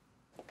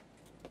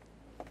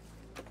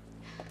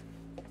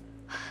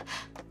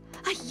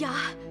哎呀，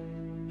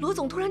罗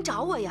总突然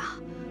找我呀，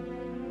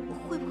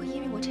会不会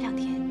因为我这2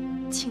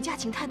天请假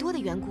请太多的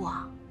缘故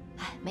啊？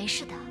哎，没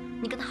事的，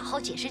你跟他好好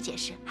解释解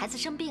释，孩子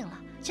生病了，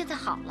现在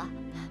好了，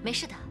没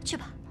事的，去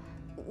吧。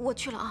我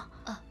去了啊。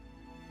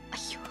哎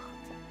呦，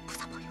菩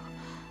萨保佑！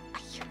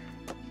哎呀。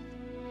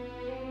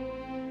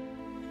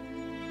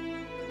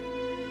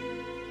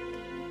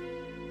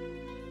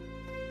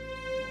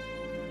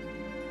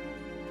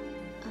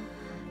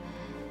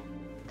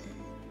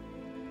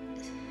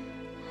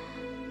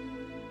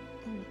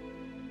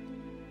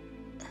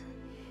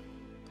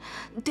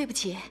对不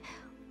起，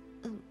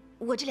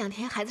我这2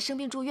天孩子生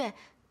病住院，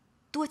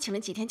多请了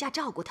几天假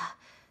照顾他。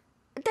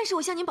但是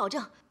我向您保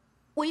证，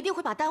我一定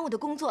会把耽误的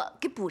工作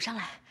给补上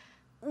来，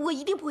我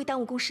一定不会耽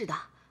误公事的。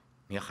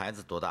你孩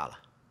子多大了？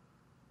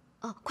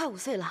哦，快5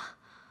岁了。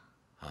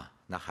啊，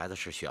那孩子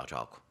是需要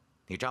照顾。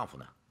你丈夫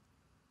呢？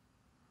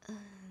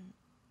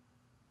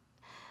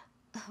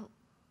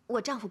我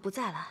丈夫不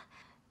在了，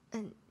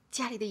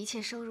家里的一切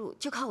收入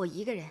就靠我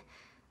一个人，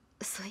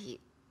所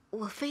以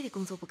我非得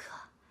工作不可。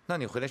那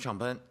你回来上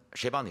班，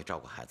谁帮你照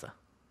顾孩子？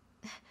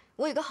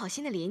我有个好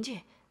心的邻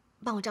居，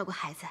帮我照顾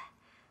孩子。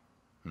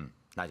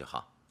那就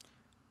好。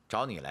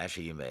找你来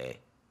是因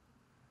为，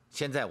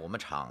现在我们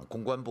厂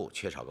公关部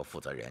缺少个负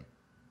责人，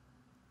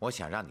我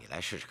想让你来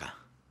试试看。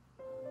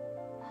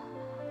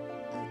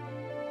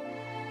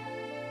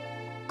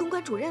公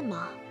关主任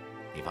吗？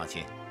你放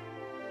心，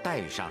待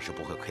遇上是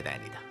不会亏待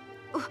你的。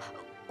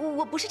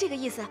我不是这个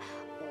意思，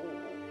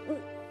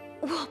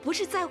我不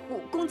是在乎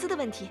工资的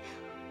问题，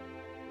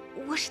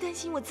我是担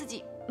心我自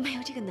己没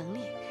有这个能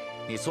力。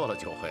你做了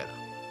酒会了，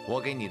我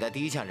给你的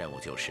第1项任务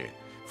就是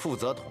负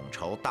责统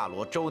筹大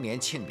罗周年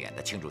庆典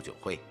的庆祝酒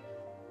会，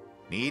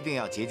你一定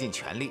要竭尽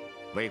全力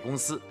为公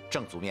司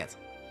挣足面子。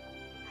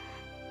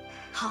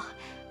好，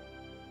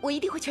我一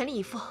定会全力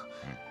以赴。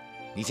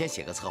你先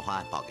写个策划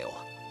案报给我。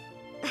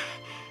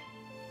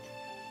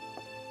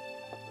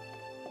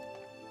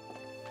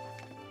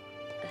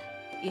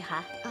雨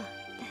涵，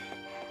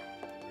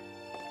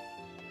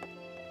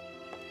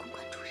公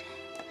关主任，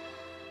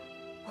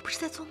我不是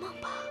在做梦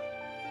吧？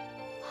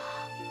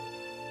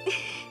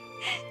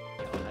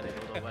还得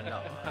多多关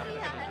照。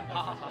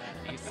好，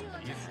意思，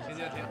行。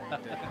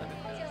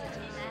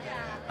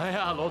哎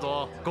呀，罗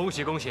总，恭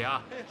喜恭喜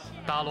啊！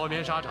大罗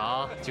棉纱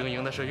厂经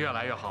营的是越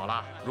来越好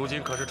了，如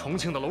今可是重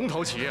庆的龙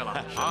头企业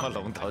了。什么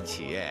龙头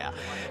企业呀？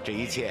这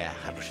一切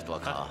还不是多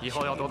靠。以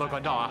后要多多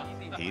关照啊！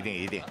一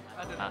定。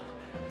啊。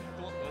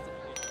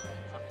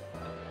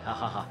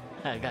好，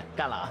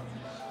干了啊！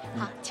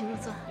好，请入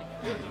座。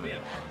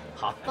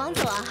好，王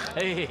总啊！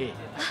哎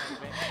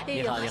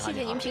呦，谢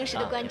谢您平时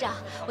的关照，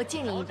我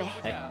敬您一杯。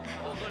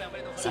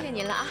谢谢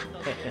您了啊！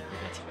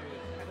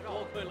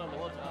多亏了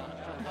罗总。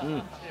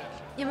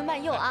你们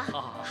慢用啊！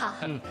好。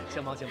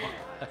先忙。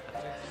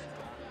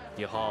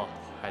以后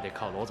还得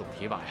靠罗总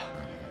提拔呀！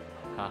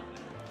啊。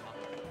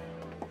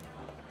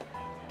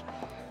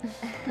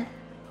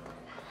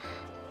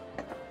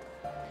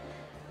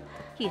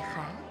雨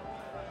涵，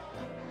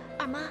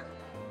二妈，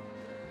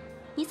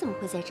你怎么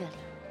会在这里？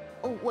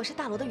我是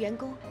大罗的员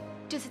工，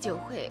这次酒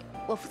会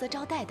我负责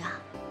招待的。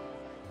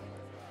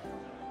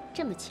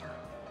这么巧？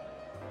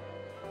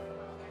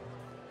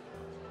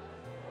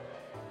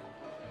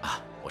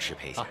我适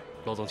配一下。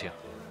罗总请。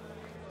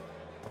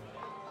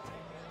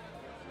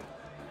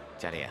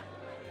佳丽，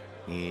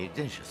你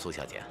认识苏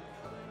小姐？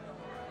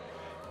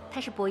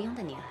她是伯庸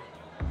的女儿。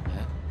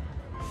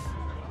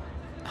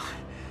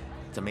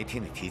怎么没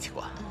听你提起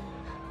过？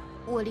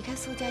我离开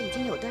苏家已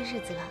经有段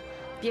日子了，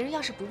别人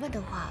要是不问的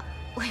话，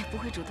我也不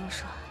会主动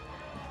说。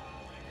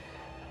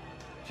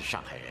是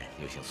上海人，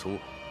又姓苏。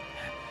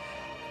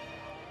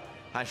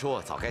按说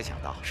我早该想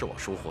到，是我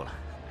疏忽了。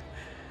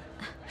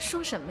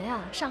说什么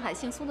呀？上海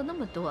姓苏的那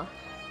么多，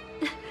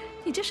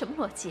你这什么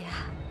逻辑啊？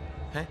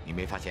哎，你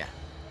没发现？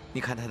你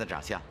看他的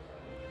长相，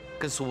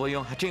跟苏伯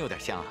庸还真有点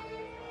像啊。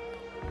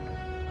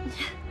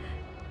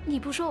你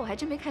不说我还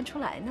真没看出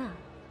来呢。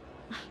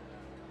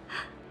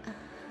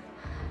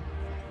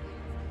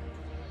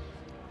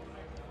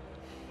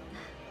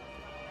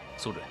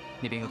苏主任，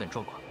那边有点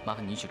状况，麻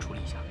烦您去处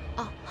理一下。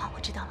哦，好，我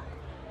知道了。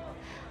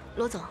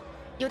罗总，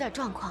有点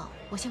状况，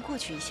我先过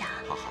去一下。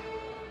好。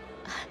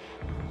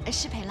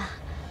失陪了。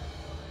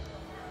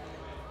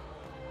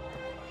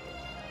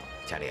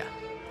佳丽啊，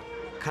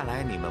看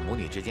来你们母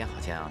女之间好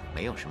像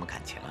没有什么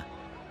感情啊。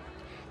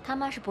他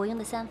妈是伯庸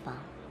的3房。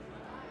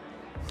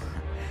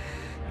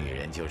女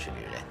人就是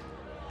女人，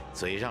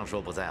嘴上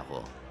说不在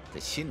乎，这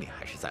心里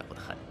还是在乎的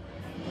很。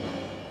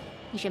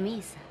你什么意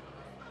思？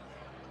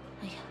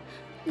哎呀，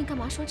你干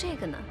嘛说这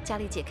个呢？佳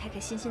丽姐开开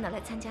心心的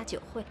来参加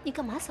酒会，你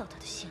干嘛扫她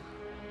的兴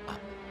啊？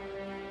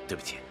对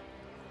不起，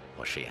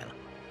我食言了，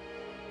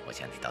我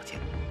向你道歉。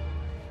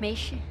没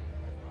事，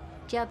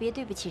只要别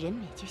对不起人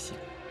美就行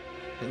了。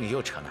你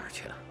又扯哪儿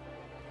去了？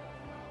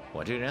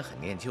我这个人很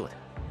念旧的，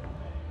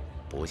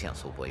不像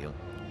苏伯庸。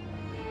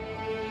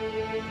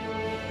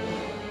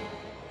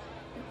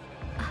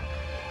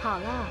好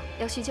了，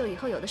要叙旧以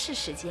后有的是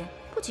时间，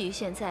不急于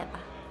现在吧。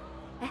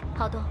哎，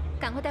郝东，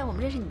赶快带我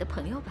们认识你的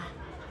朋友吧。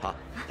好，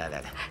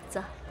来，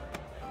走。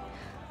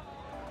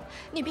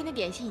那边的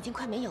点心已经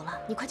快没有了，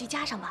你快去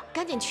加上吧，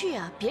赶紧去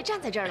啊，别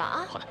站在这儿了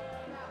啊。好的。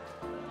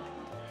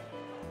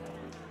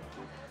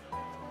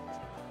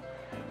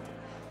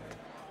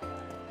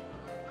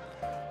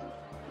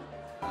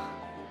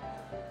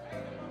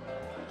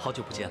好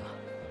久不见了。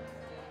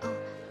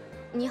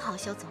你好，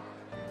肖总。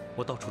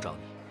我到处找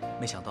你，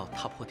没想到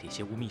踏破铁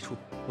鞋无觅处，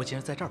我竟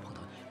然在这儿碰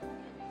到你。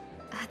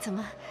怎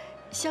么，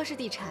肖氏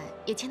地产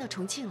也迁到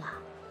重庆了？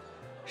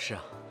是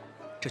啊，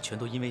这全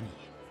都因为你。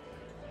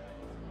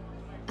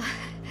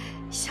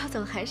肖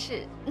总还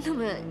是那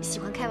么喜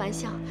欢开玩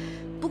笑，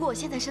不过我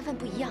现在身份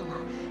不一样了，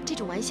这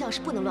种玩笑是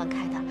不能乱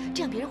开的，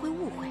这样别人会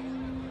误会。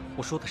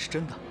我说的是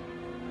真的。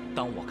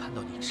当我看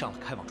到你上了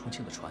开往重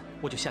庆的船，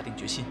我就下定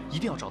决心，一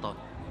定要找到你，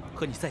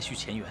和你再续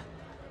前缘。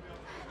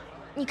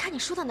你看你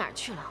说到哪儿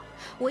去了？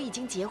我已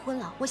经结婚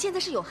了，我现在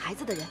是有孩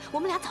子的人，我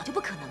们俩早就不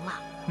可能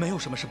了。没有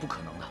什么是不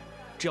可能的，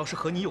只要是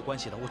和你有关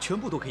系的，我全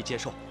部都可以接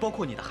受，包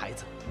括你的孩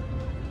子。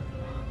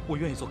我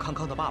愿意做康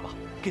康的爸爸，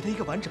给他一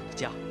个完整的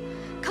家。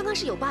康康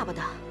是有爸爸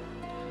的。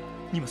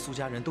你们苏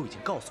家人都已经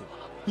告诉我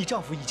了，你丈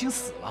夫已经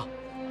死了。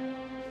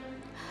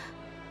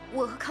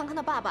我和康康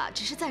的爸爸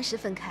只是暂时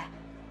分开，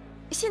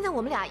现在我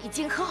们俩已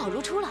经和好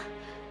如初了。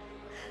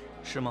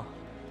是吗？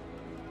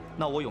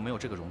那我有没有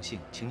这个荣幸，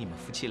请你们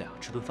夫妻俩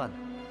吃顿饭呢？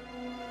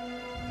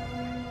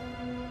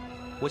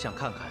我想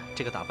看看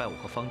这个打败我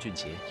和方俊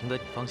杰、赢得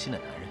你芳心的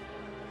男人，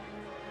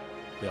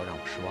不要让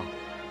我失望。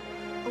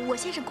我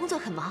先生工作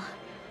很忙。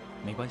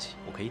没关系，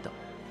我可以等。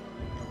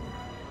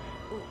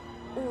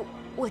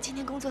我今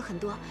天工作很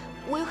多，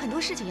我有很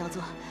多事情要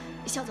做。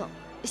肖总，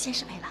先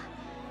失陪了。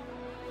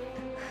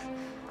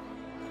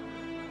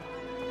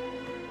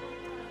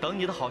等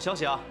你的好消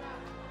息啊！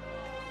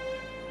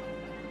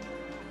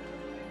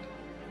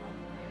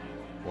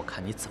我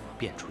看你怎么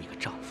变出一个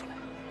丈夫来。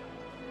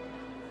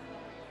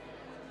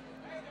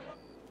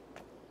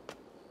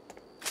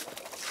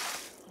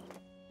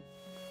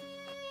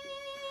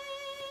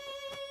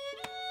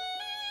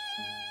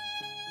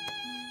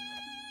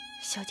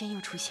肖剑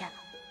又出现了，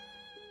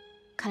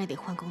看来得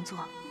换工作，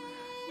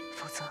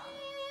否则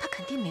他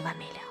肯定没完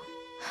没了。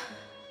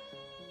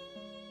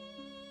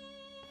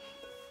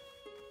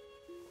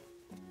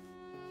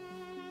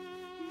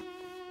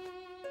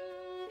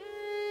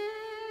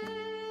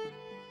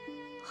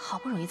好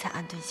不容易才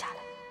安顿下来，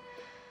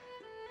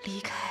离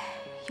开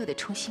又得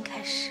重新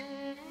开始。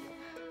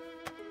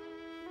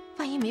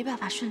万一没办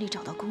法顺利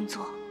找到工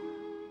作，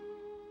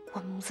我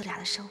们母子俩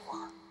的生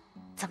活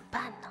怎么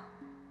办呢？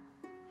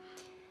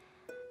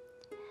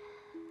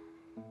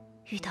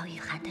遇到雨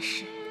涵的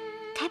事，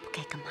该不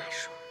该跟妈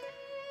说？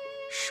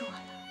说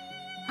了，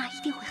妈一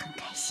定会很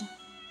开心，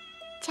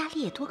家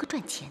里也多个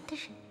赚钱的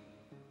人。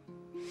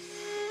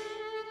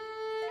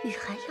雨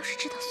涵要是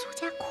知道苏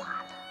家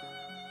垮了，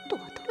躲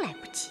都来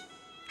不及，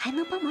还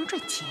能帮忙赚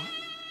钱，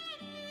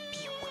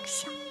别妄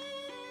想了。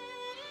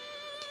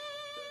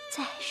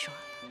再说了，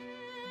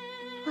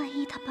万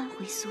一他搬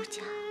回苏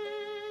家，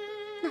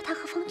那他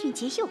和方俊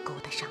杰又勾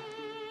搭上了，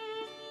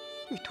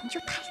雨桐就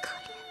太可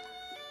怜了。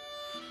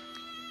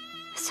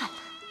算了，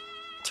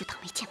就当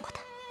没见过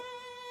他。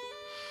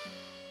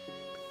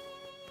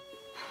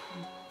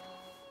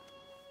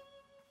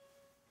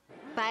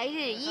白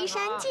日依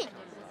山尽，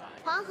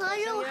黄河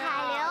入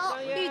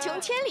海流，欲穷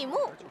千里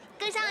目，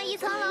更上一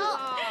层楼。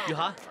雨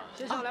涵，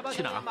去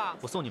哪儿啊？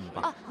我送你们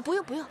吧。啊，不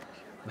用不用，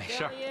没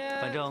事儿，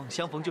反正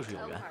相逢就是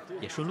有缘，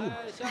也顺路嘛。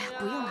哎呀，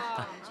不用了。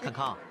哎，康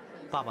康，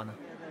爸爸呢？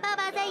爸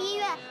爸在医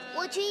院，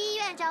我去医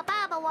院找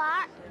爸爸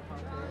玩。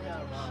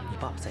你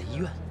爸爸在医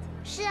院？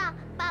是啊，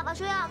爸爸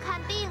说要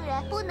看病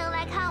人，不能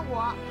来看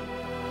我。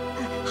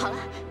好了，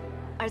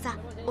儿子，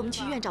我们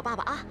去医院找爸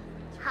爸啊。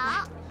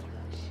好。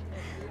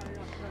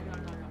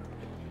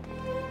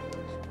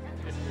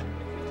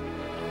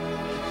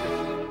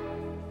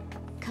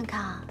康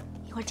康，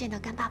一会儿见到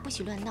干爸不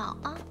许乱闹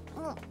啊。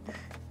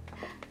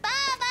爸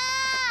爸。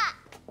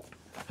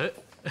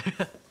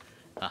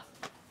啊，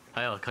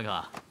还有康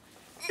康，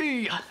哎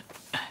呀，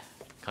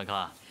康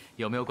康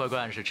有没有乖乖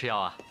按时吃药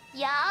啊？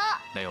有。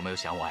那有没有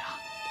想我呀？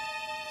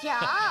有。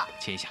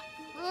亲一下。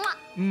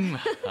嗯。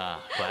啊，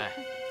乖。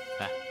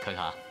哎，康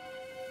康，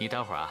你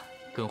待会儿啊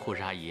跟护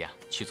士阿姨呀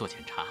去做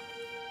检查，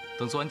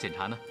等做完检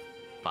查呢，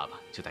爸爸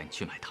就带你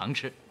去买糖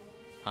吃，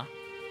啊？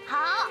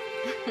好。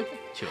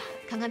去吧。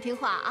康康听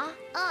话啊。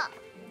嗯。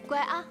乖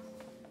啊。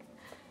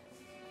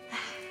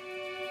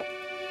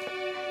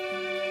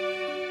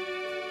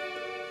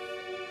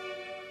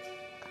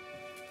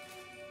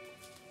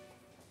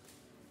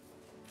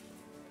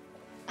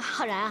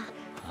浩然啊，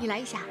你来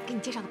一下，给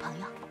你介绍个朋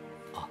友。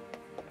哦。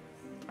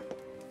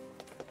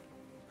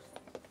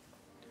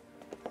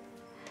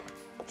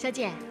肖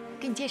剑，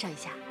给你介绍一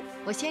下，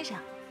我先生，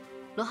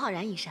罗浩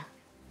然医生，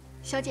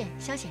肖剑，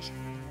肖先生。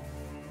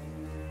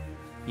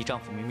你丈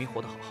夫明明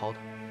活得好好的，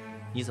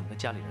你怎么跟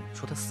家里人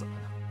说他死了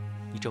呢？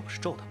你这不是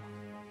咒他吗？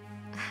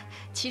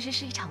其实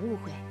是一场误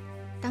会。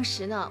当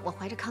时呢，我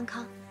怀着康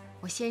康，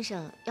我先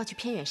生要去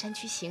偏远山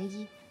区行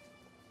医，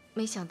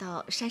没想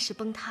到山势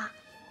崩塌，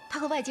他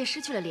和外界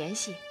失去了联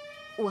系，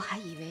我还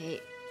以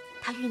为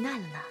他遇难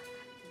了呢。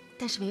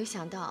但是没有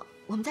想到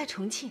我们在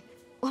重庆，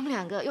我们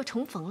两个又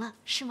重逢了，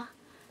是吗？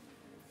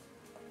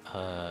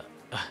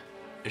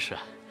是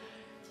啊，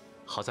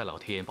好在老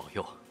天爷保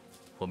佑，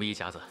我们一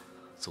家子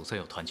总算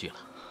又团聚了，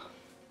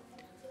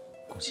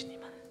恭喜你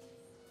们。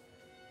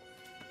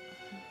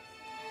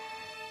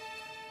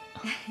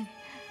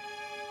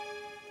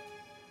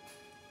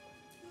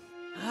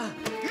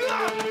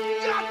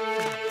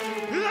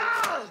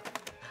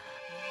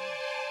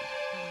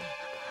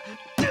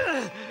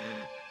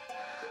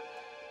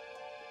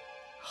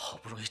好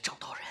不容易找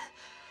到人，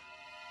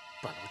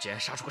半路竟然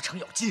杀出个程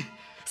咬金，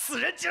死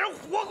人竟然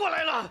活过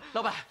来了！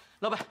老板，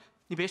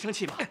你别生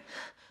气嘛。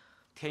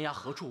天涯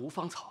何处无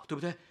芳草，对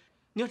不对？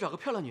你要找个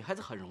漂亮女孩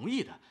子很容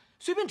易的，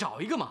随便找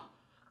一个嘛。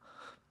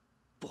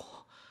不，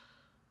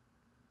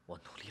我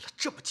努力了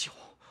这么久，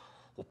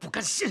我不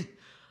甘心，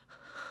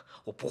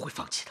我不会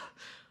放弃的，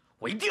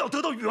我一定要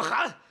得到雨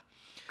涵。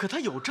可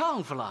她有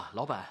丈夫了，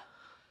老板。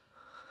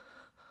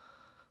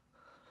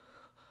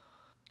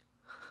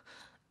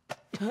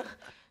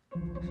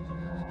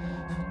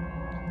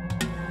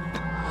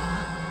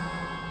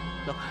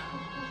老板，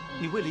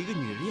你为了一个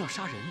女人要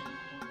杀人，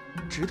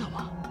值得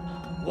吗？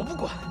我不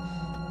管，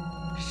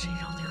谁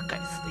让那个该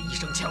死的医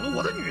生抢了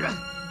我的女人？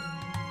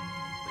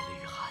为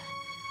了雨涵，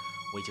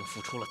我已经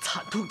付出了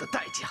惨痛的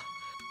代价，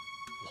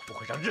我不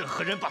会让任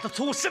何人把她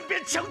从我身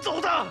边抢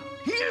走的。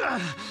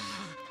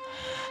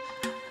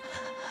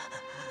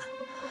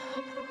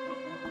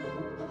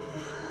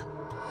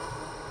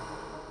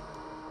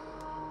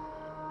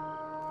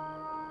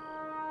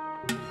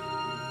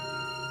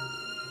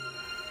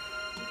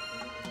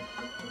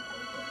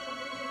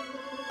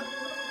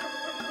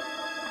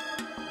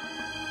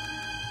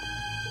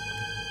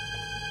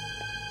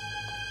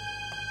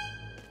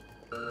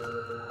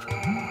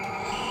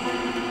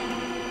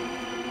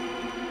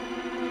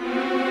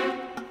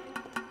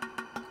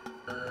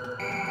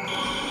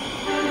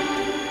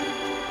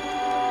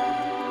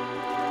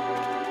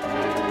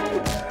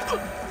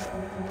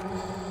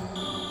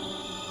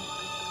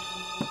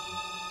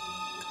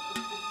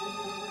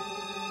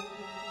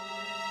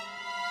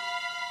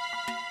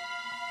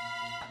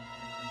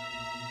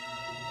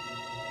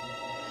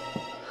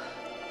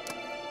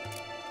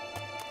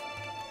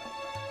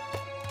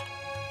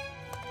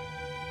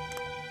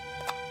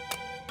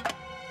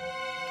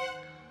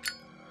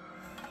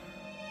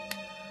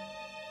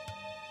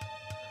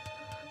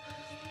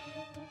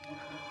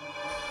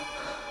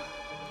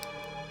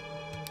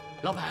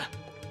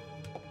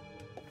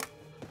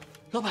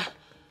老板，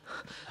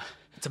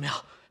怎么样？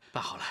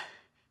办好了，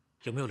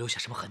有没有留下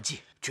什么痕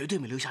迹？绝对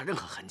没留下任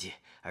何痕迹，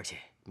而且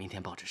明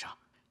天报纸上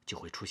就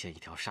会出现一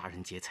条杀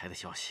人劫财的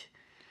消息。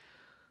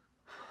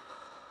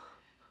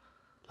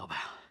老板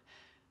啊，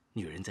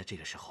女人在这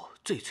个时候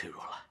最脆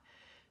弱了，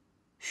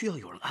需要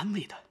有人安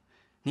慰的。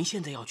您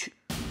现在要去。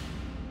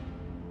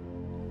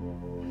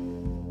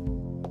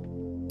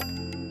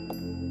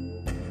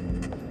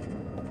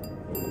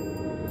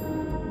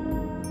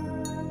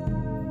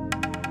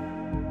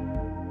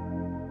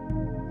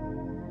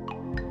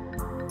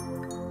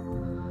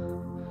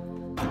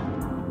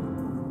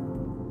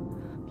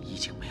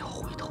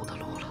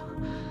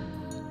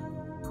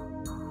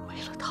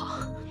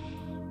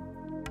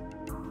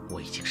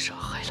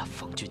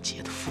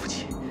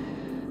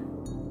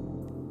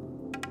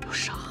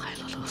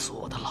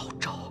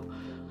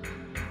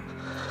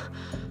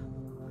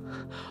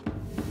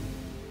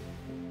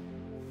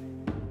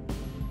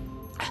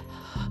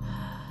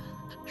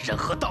任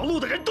何挡路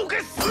的人都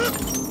该死！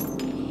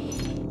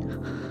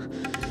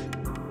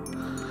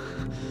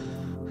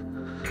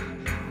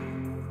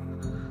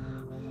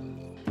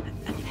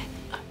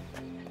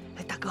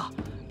哎，大哥，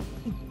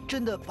你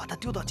真的把他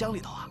丢到江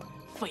里头啊？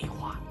废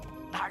话，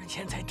拿人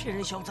钱财替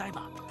人消灾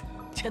嘛，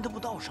钱都不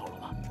到手了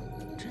吗？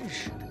真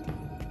是的。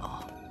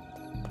哦，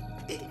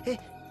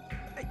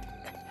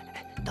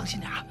当心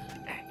点啊！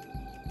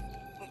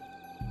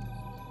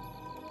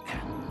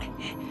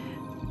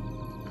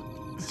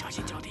小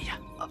心脚底下。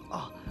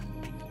哦。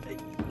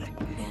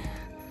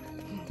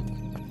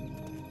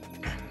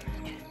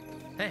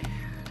哎，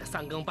这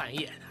三更半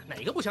夜的，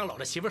哪个不想搂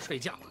着媳妇睡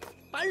觉啊？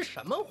搬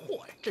什么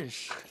货呀？真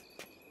是。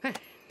哎，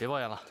别抱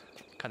怨了，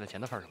看在钱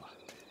的份上吧。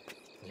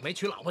你没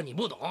娶老婆，你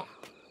不懂。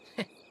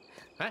嘿，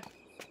哎，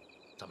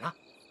怎么了？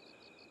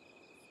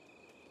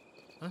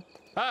嗯，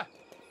哎，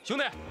兄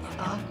弟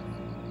啊，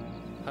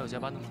还有加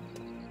班的吗？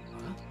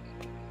啊，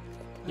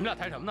你们俩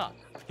谈什么呢？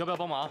要不要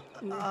帮忙？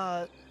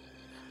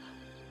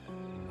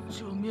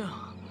救命！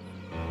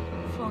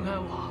放开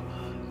我！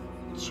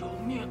救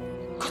命！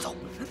快走！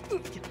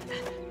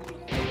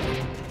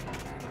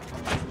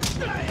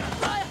哎呀！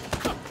哎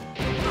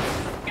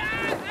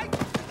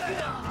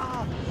呀！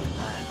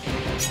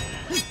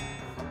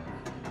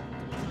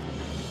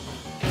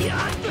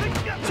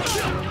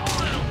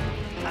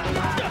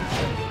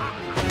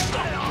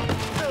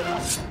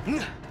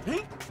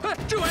哎，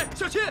志伟，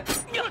小心！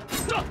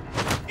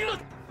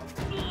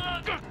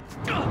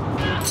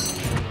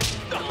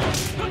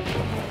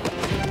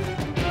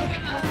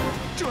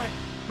志伟，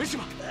没事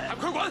吧？还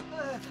不快滚！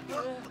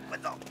快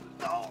走，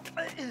走！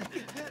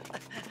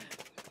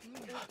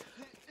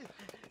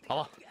好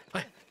吧，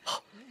哎，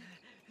好。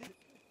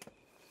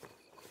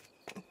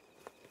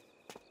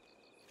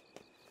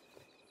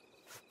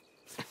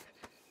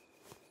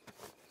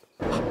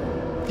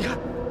你看，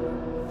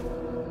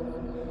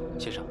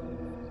先生，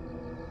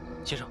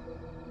先生，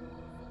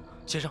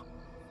先生。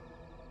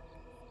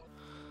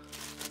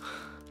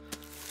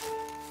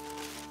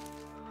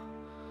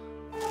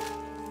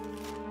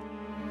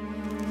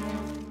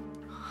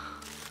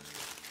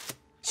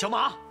小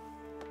马，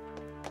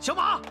小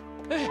马，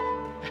哎，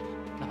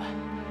老板，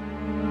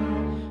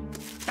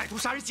歹徒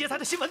杀人劫财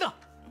的新闻呢？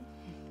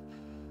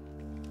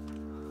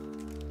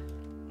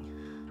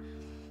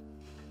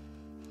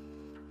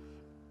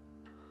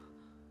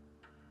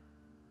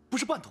不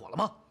是办妥了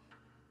吗？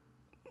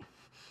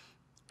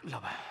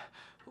老板，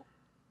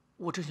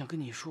我正想跟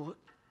你说，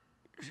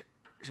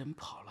人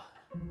跑了，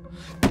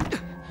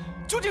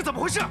究竟怎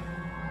么回事？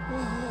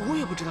我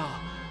也不知道，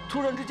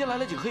突然之间来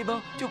了几个黑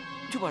帮，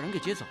就把人给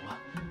劫走了。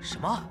什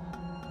么？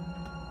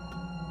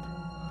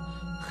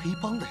黑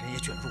帮的人也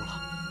卷入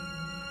了？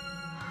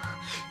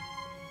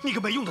你个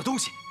没用的东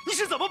西，你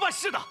是怎么办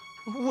事的？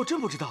我真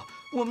不知道，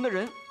我们的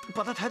人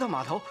把他抬到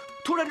码头，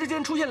突然之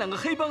间出现2个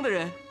黑帮的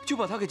人，就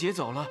把他给劫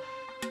走了。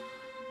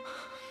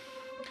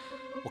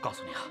我告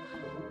诉你啊，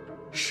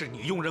是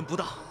你用人不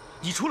当，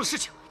你出了事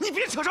情，你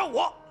别扯上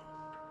我。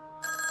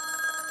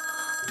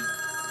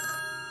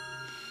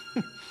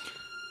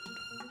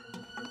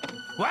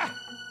喂，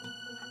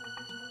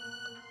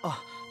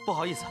啊，不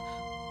好意思，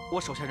我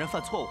手下人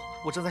犯错误，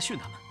我正在训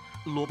他们。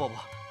罗伯伯，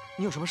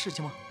你有什么事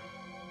情吗？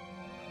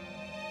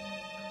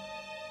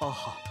哦，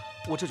好，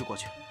我这就过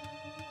去。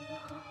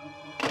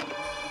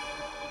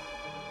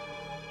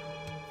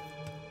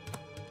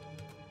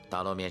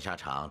大罗面纱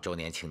厂周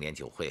年庆典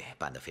酒会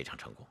办得非常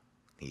成功，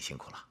你辛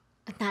苦了。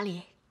哪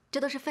里，这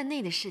都是分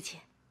内的事情，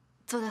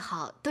做得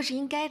好都是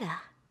应该的。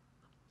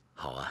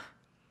好啊，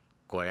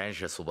果然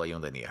是苏伯庸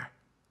的女儿，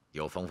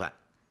有风范。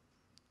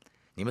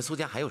你们苏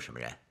家还有什么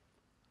人？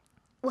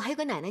我还有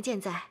个奶奶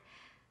健在，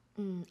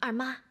二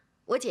妈，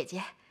我姐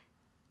姐，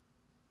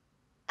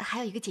还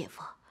有一个姐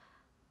夫。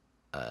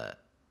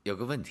有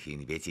个问题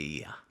你别介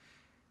意啊，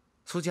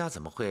苏家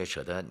怎么会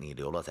舍得你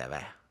流落在外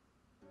啊？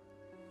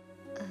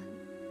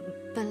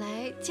本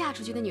来嫁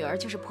出去的女儿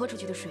就是泼出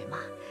去的水嘛，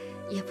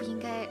也不应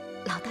该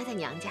老待在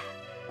娘家。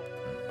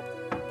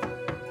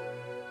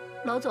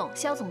娄总，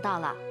肖总到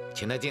了，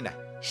请他进来。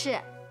是。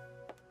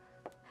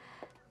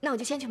那我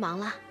就先去忙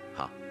了。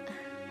好。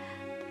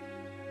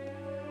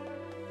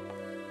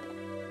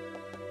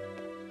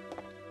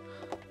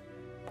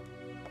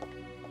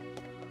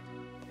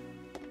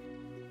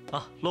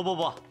啊，罗伯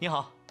伯，你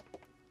好。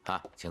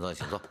啊，请坐，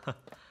请坐。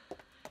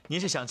您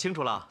是想清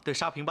楚了，对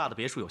沙坪坝的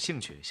别墅有兴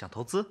趣，想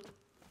投资？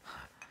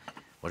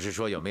我是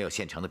说有没有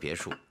现成的别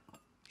墅，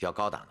要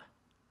高档的，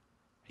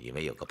因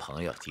为有个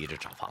朋友急着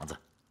找房子。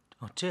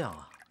哦，这样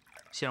啊，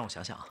先让我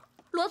想想啊。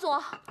罗总，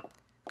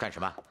干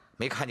什么？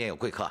没看见有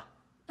贵客？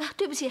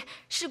对不起，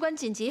事关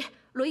紧急，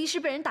罗医师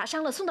被人打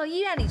伤了，送到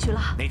医院里去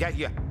了。哪家医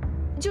院？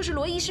就是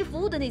罗医师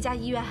服务的那家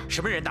医院。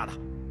什么人打的？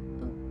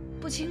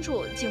不清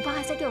楚，警方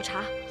还在调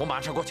查。我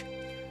马上过去。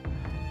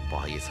不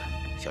好意思，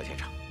肖先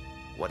生，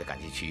我得赶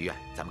紧去医院，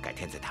咱们改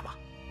天再谈吧。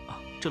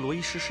啊，这罗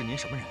医师是您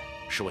什么人？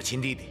是我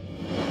亲弟弟。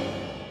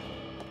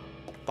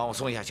帮我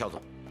送一下肖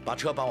总，把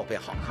车帮我备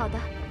好。好的，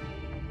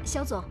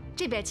肖总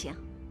这边请。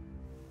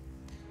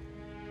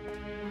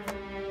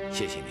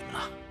谢谢你们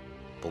了，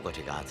不过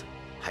这个案子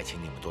还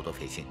请你们多多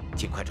费心，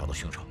尽快找到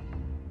凶手。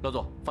娄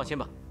总，放心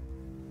吧。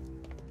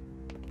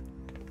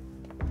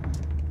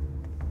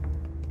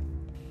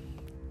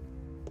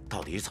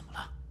到底怎么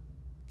了？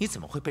你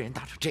怎么会被人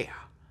打成这样？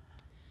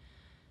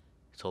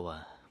昨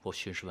晚我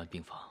巡视完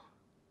病房，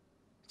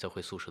在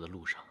回宿舍的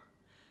路上，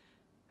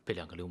被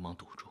2个流氓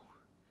堵住，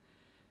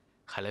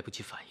还来不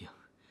及反应，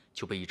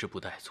就被一只布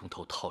袋从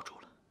头套住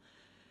了。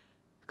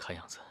看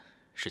样子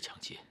是抢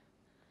劫。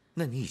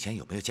那你以前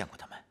有没有见过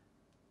他们？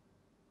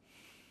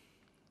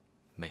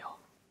没有。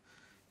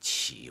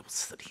岂有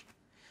此理！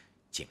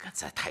竟敢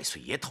在太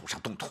岁爷头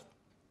上动土，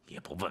也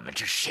不问问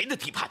这是谁的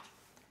地盘！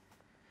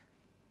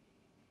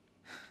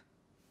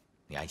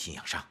你安心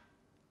养伤，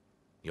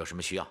有什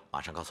么需要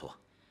马上告诉我。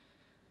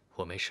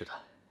我没事的，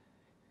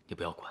你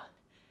不要管，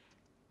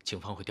警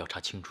方会调查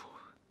清楚。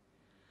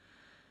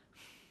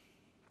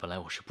本来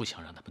我是不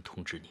想让他们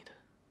通知你的。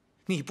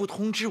你不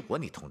通知我，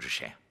你通知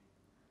谁啊？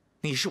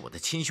你是我的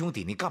亲兄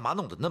弟，你干嘛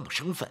弄得那么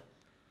生分？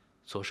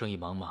做生意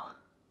忙嘛。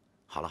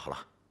好了好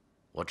了，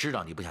我知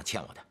道你不想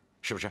欠我的，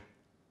是不是？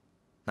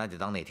那就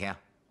当哪天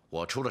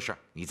我出了事，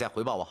你再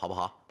回报我，好不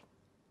好？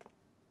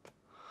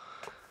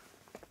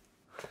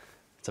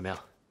怎么样，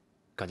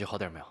感觉好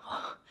点没有？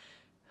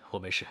我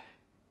没事，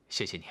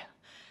谢谢你。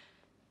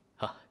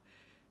啊，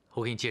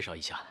我给你介绍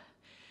一下，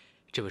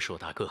这位是我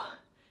大哥。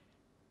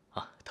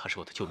啊，他是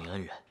我的救命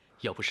恩人，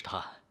要不是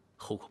他，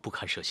后果不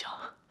堪设想。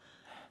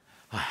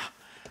哎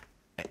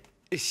呀，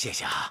谢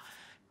谢啊，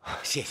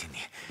谢谢你，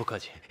不客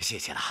气，谢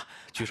谢了，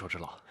举手之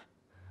劳。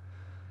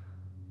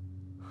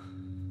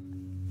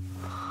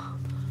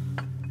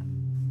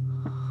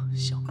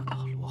想不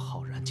到罗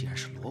浩然竟然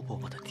是罗伯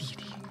伯的弟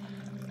弟，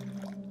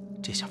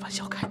这下玩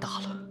笑开大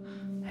了。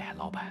哎呀，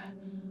老板，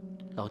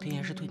老天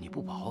爷是对你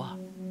不薄啊，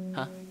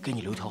啊，给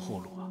你留条后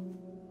路啊。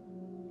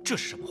这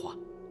是什么话？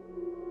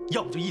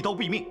要么就一刀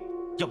毙命，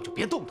要么就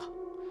别动他。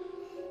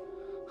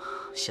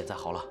现在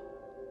好了，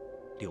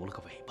留了个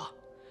尾巴。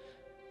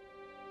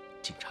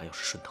警察要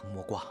是顺藤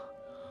摸瓜，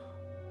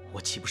我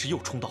岂不是又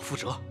重蹈覆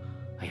辙？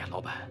哎呀，老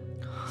板，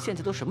现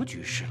在都什么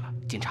局势了，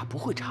警察不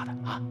会查的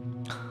啊。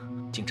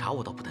警察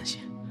我倒不担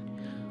心，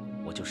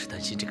我就是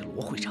担心这个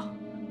罗会长，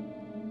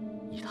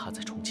以他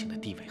在重庆的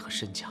地位和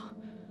身价，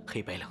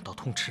黑白两道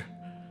通吃，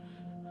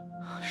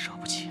惹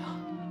不起啊！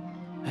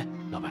哎，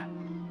老白，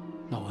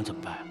那我们怎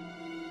么办啊？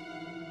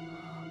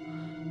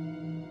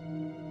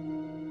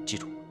记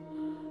住，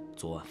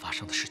昨晚发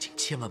生的事情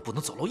千万不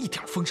能走漏一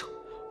点风声，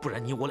不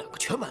然你我两个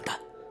全完蛋。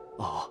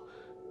哦。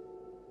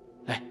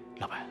哎，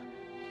老白，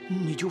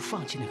你就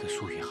放弃那个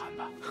苏雨涵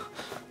吧。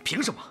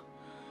凭什么？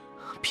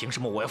凭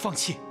什么我要放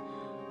弃？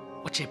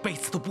我这辈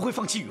子都不会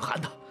放弃雨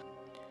涵的。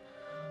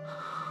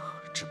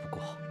只不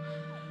过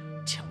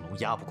强龙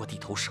压不过地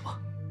头蛇，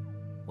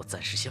我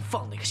暂时先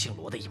放那个姓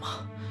罗的一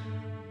马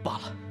罢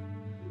了。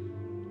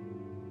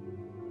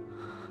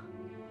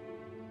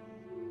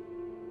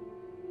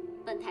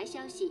本台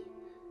消息：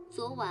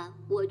昨晚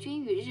我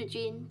军与日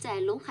军在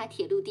陇海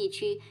铁路地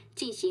区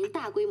进行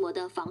大规模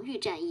的防御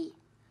战役，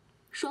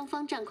双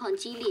方战况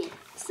激烈，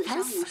死伤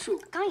无数。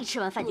刚一吃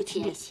完饭就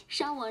听这些，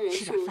伤亡人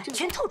数正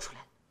全吐出来。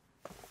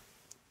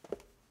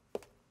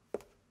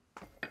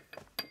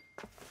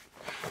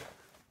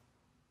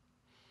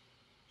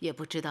也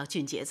不知道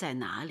俊杰在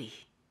哪里，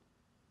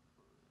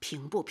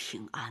平不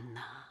平安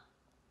呢？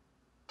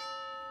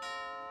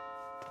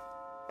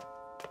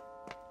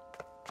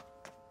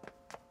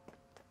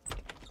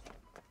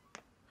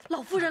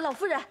老夫人，老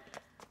夫人，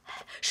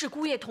是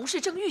姑爷同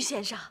事郑玉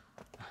先生。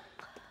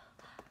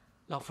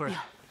老夫人，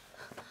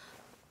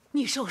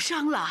你受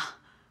伤了？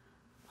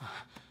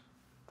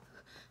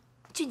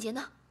俊杰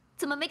呢？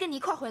怎么没跟你一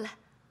块回来？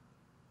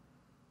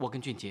我跟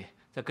俊杰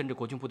在跟着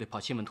国军部队跑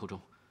新闻途中，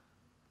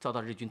遭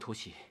到日军突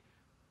袭，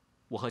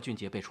我和俊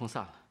杰被冲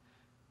散了。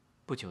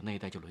不久那一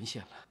带就沦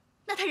陷了。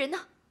那他人呢？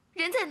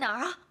人在哪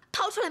儿啊？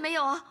逃出来没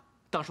有啊？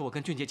当时我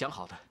跟俊杰讲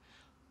好的，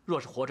若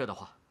是活着的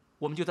话，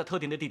我们就在特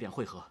定的地点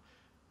汇合。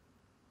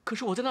可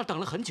是我在那儿等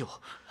了很久，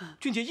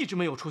俊杰一直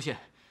没有出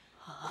现，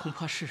恐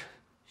怕是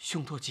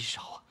凶多吉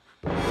少啊。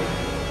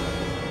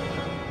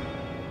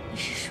你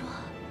是说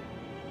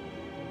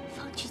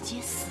方俊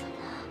杰死了？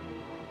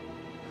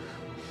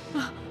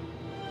妈，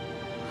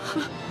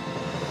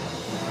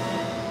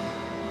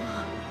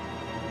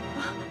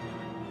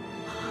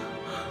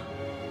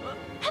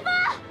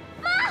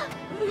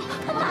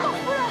老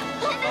夫人，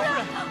奶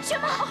奶，雪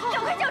妈，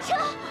赶快叫车！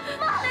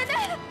妈，奶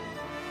奶。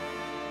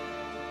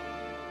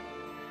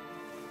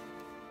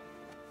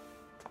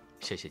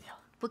谢谢你啊。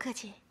不客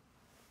气。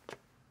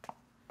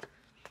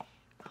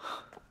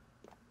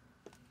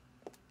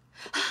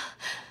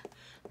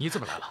你怎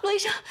么来了？罗医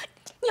生，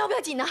你要不要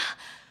紧呢？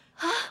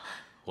啊？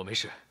我没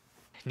事，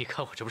你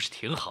看我这不是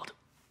挺好的？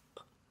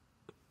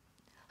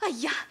哎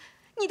呀，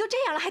你都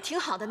这样了，还挺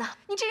好的呢。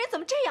你这人怎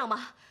么这样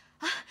嘛？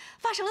啊，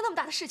发生了那么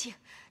大的事情，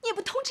你也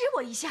不通知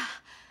我一下。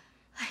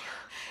哎呀，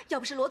要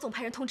不是罗总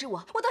派人通知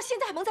我，我到现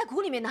在还蒙在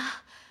鼓里面呢。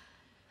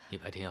你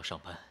白天要上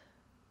班，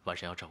晚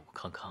上要照顾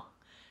康康，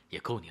也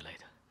够你累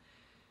的。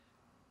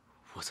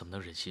我怎么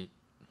能忍心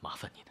麻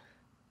烦你呢？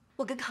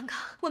我跟康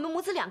康，我们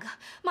母子两个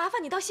麻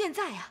烦你到现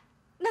在呀，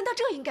难道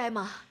这应该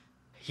吗？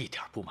一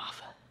点不麻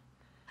烦。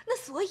那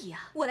所以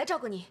啊，我来照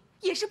顾你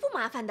也是不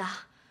麻烦的。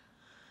啊，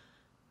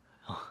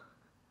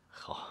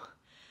好，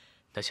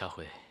那下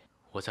回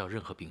我再有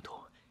任何病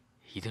痛，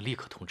一定立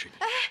刻通知你。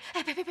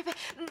哎，别，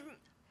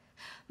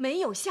没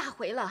有下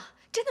回了，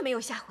真的没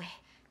有下回。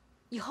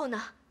以后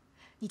呢，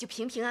你就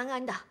平平安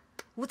安的，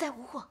无灾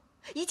无祸，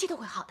一切都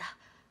会好的，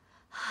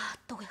啊，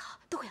都会好，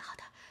都会好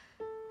的。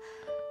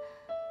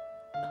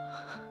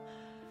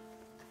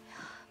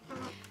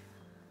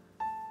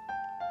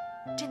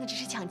真的只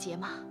是抢劫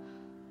吗？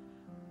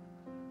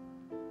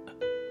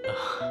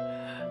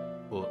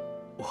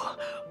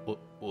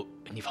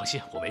你放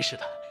心，我没事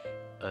的。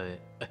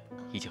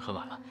已经很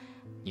晚了，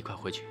你快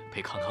回去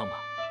陪康康吧。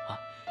啊，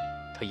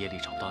他夜里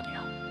找不到你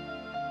啊，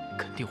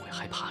肯定会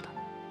害怕的。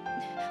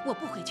我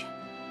不回去，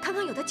康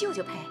康有他舅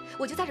舅陪，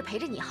我就在这陪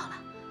着你好了。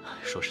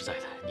说实在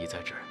的，你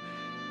在这儿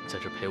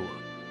陪我，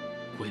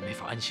我也没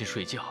法安心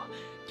睡觉。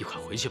你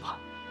快回去吧。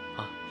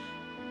啊，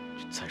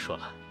再说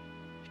了，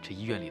这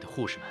医院里的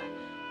护士们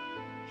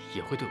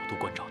也会对我多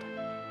关照的，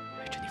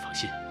这你放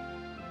心。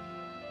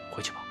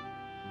回去吧，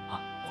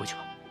啊，回去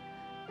吧。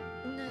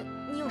那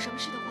你有什么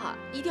事的话，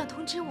一定要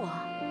通知我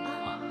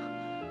啊！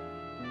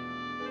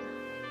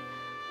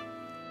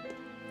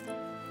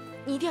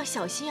你一定要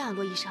小心啊，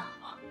罗医生。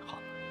好。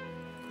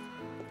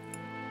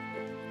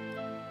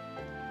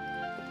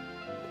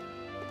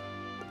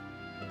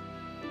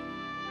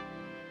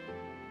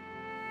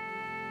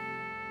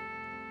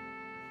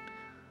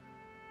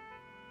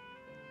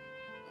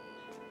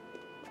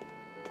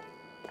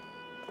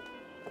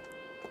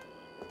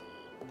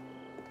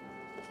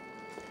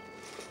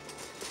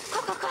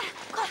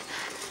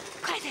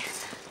快点！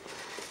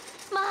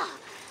妈，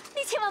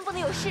你千万不能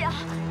有事啊！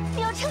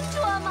你要撑住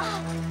啊，妈！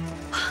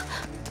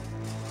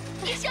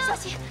医生，小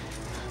心，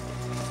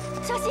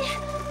小心！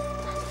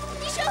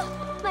医生，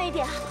慢一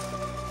点啊！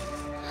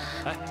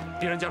哎，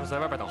敌人家属在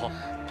外边等候。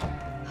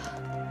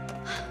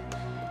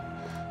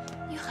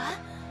雨涵，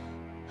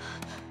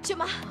雪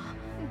妈，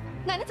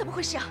奶奶怎么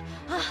回事啊？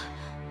啊！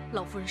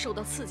老夫人受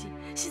到刺激，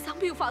心脏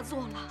病发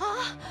作了。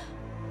啊！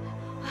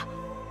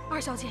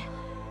小姐，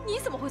你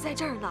怎么会在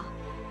这儿呢？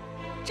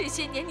这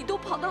些年你都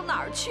跑到哪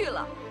儿去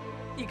了？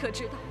你可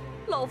知道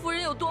老夫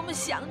人有多么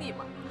想你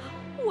吗？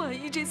万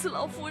一这次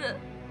老夫人，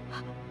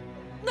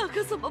那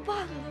可怎么办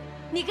呢？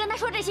你跟她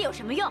说这些有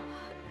什么用？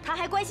她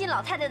还关心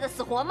老太太的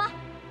死活吗？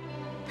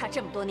她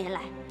这么多年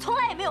来从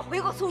来也没有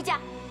回过苏家。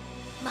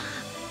妈，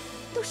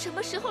都什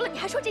么时候了，你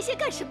还说这些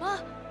干什么？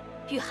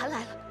雨涵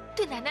来了，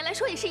对奶奶来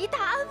说也是一大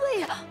安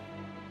慰啊。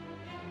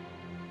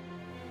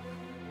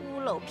屋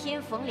漏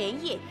偏逢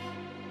连夜雨，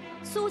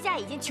苏家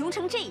已经穷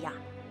成这样，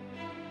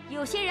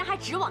有些人还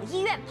直往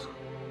医院跑。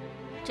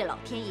这老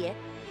天爷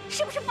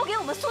是不是不给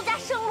我们苏家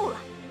生路了？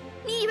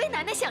你以为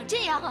奶奶想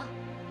这样啊？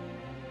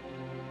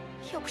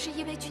要不是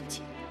因为俊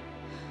杰，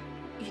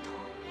雨桐，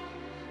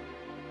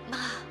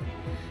妈，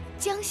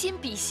将心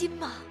比心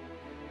嘛，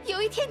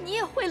有一天你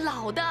也会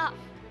老的。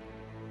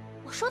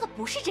我说的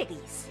不是这个意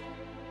思，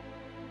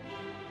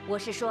我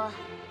是说，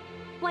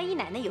万一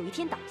奶奶有一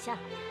天倒下了，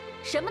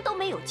什么都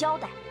没有交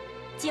代，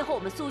今后我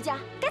们苏家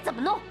该怎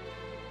么弄？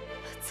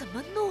怎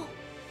么弄？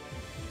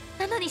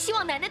难道你希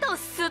望奶奶到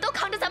死都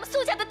扛着咱们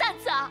苏家的担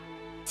子啊？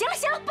行了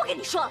行了，不跟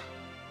你说了，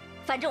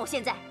反正我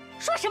现在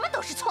说什么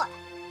都是错的。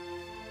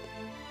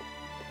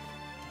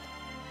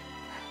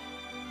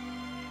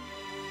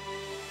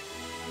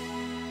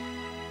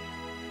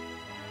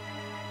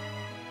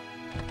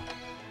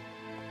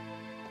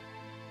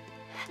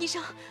医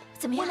生，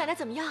怎么样？我奶奶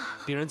怎么样？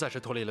病人暂时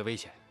脱离了危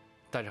险，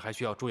但是还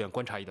需要住院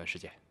观察一段时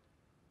间。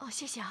哦，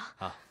谢谢啊。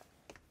啊。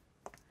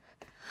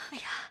哎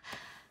呀，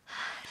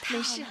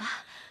没事了。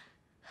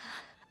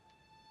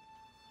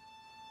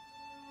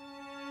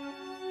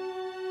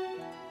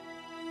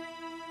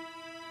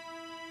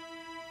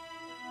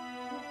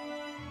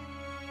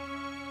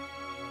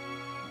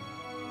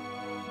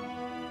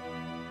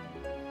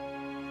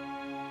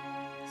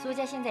苏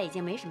家现在已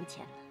经没什么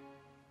钱了，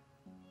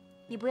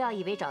你不要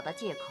以为找到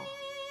借口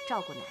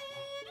照顾奶奶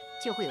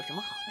就会有什么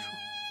好处。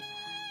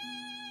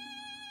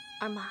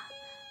二妈，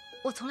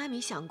我从来没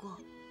想过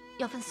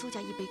要分苏家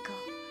一杯羹，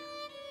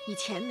以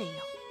前没有，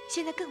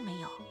现在更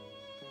没有。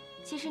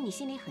其实你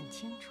心里很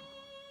清楚，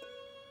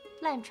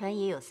烂船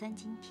也有3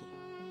斤铁，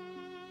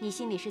你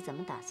心里是怎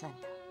么打算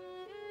的？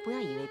不要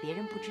以为别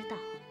人不知道。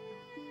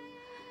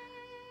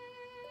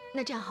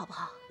那这样好不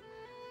好？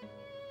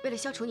为了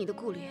消除你的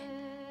顾虑，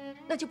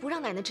那就不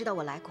让奶奶知道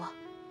我来过，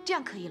这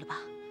样可以了吧？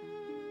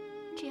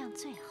这样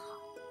最好。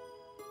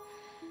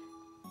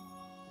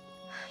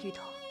雨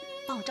桐，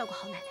帮我照顾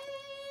好奶奶，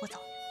我走。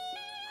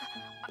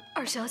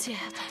二小姐，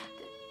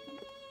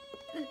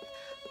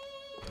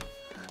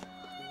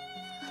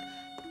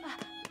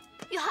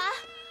雨涵，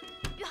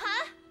雨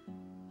涵，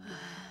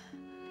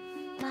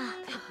妈，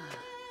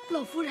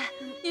老夫人，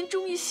您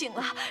终于醒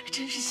了，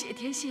真是谢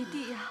天谢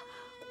地呀！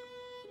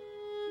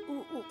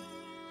我，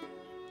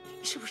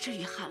是不是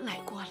雨涵来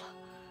过了？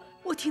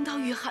我听到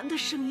雨涵的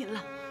声音了。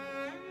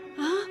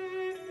啊，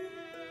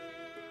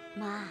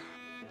妈，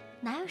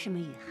哪有什么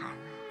雨涵啊？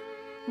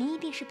你一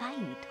定是把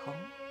雨桐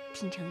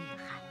听成雨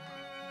涵了。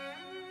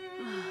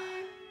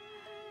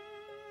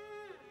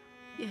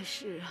也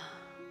是啊，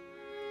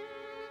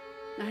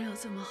哪有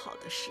这么好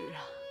的事啊？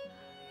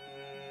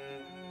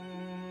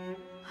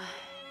唉，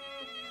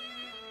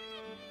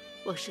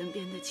我身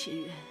边的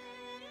亲人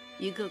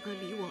一个个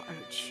离我而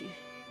去，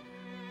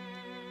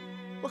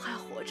我还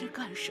活着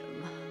干什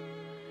么？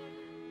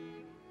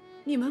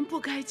你们不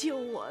该救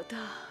我的。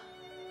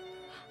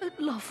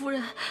老夫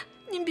人，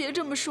您别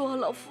这么说，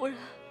老夫人。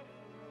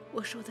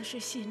我说的是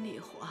心里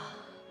话。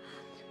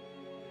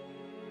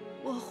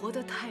我活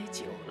得太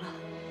久了，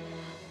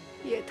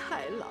也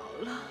太老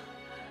了，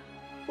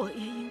我也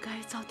应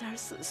该早点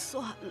死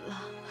算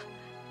了。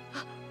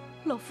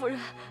老夫人，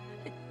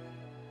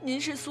您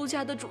是苏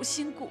家的主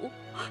心骨，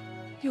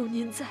有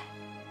您在，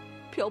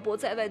漂泊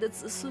在外的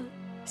子孙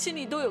心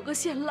里都有个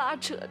线拉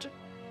扯着。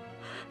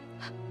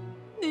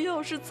您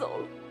要是走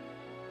了，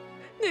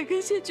那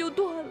根线就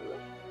断了，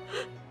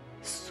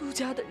苏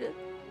家的人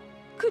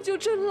可就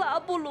真拉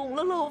不拢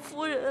了。老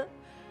夫人，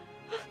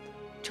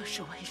这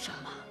是为什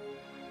么？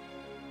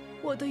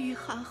我的雨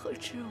涵和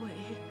知伟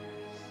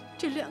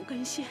这2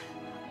根线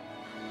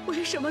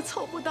为什么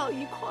凑不到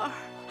一块儿？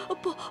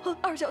不，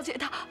二小姐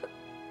她，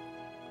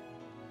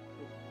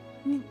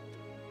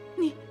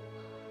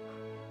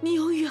你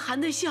有雨涵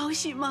的消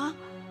息吗？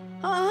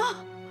啊？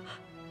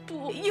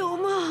不，有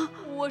吗？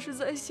我是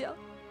在想，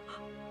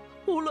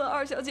无论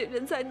二小姐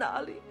人在哪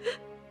里，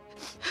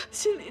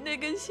心里那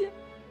根线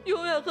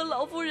永远和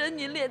老夫人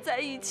您连在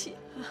一起。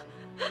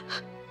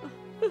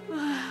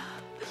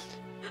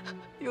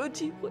有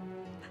机会，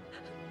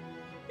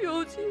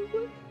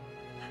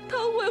他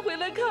会回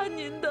来看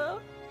您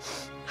的。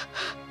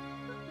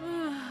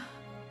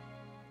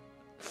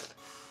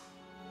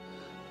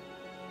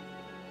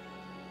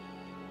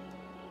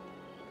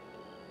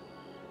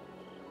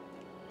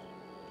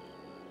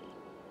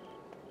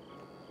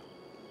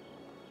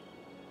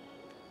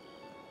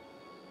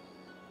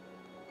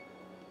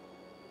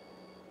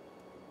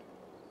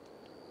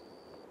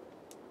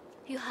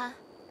雨涵，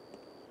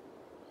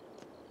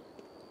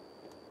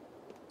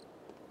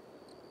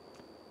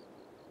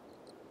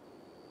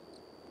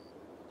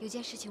有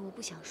件事情我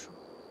不想说，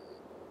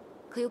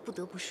可又不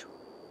得不说。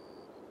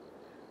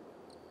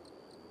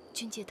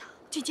俊杰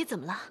俊杰怎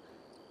么了？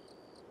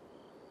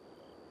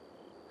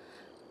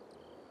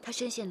他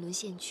身陷沦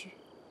陷区，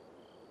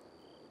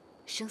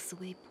生死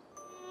未卜。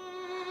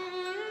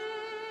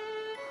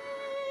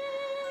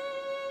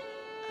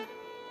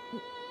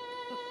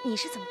你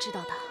是怎么知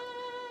道的？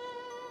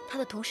他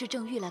的同事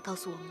郑玉来告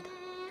诉我们的。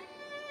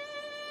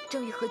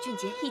郑玉和俊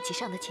杰一起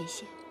上的前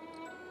线。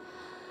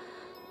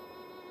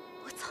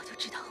我早就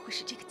知道会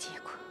是这个结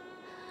果。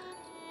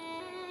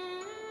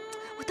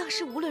我当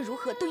时无论如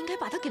何都应该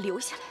把他给留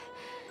下来。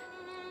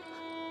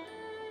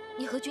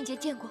你和俊杰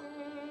见过？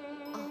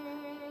哦，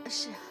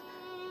是啊。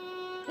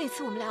那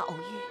次我们俩偶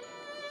遇，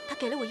他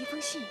给了我一封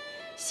信，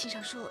信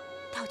上说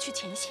他要去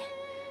前线。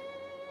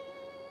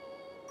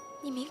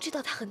你明知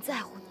道他很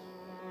在乎你，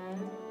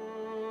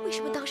为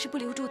什么当时不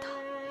留住他？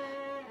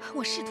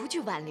我试图去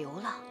挽留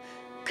了，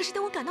可是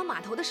等我赶到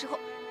码头的时候，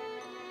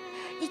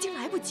已经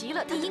来不及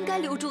了。你应该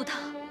留住他，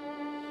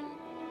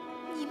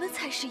你们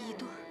才是一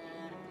对儿。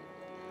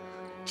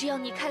只要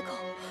你开口，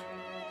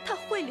他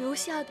会留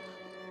下的。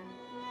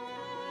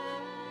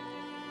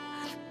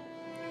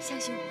相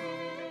信我，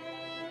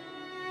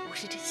我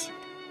是真心的。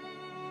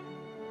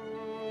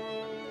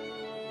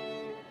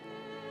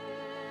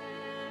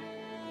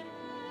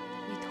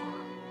玉彤，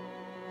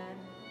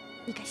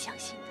你该相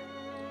信的。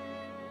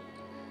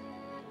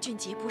俊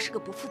杰不是个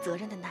不负责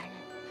任的男人，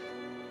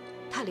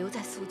他留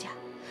在苏家，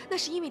那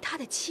是因为他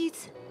的妻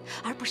子，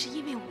而不是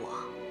因为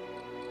我。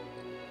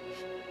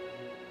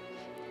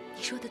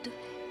你说的对，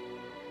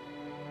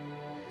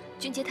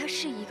俊杰他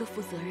是一个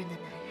负责任的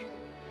男人，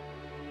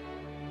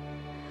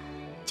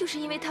就是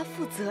因为他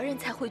负责任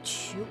才会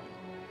娶我。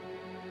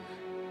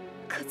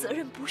可责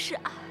任不是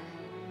爱。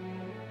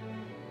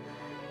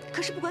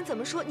可是不管怎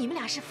么说，你们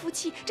俩是夫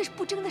妻，这是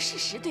不争的事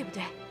实，对不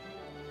对？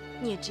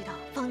你也知道，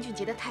方俊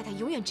杰的太太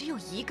永远只有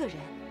一个人，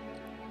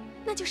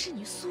那就是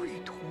你苏雨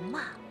桐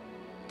嘛，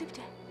对不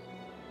对？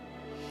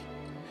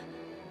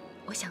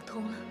我想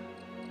通了，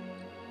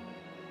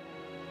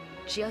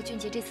只要俊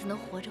杰这次能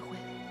活着回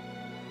来，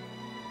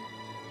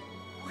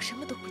我什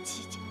么都不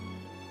计较，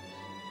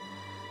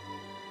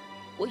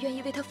我愿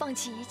意为他放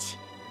弃一切，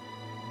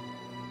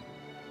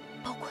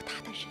包括他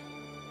的人。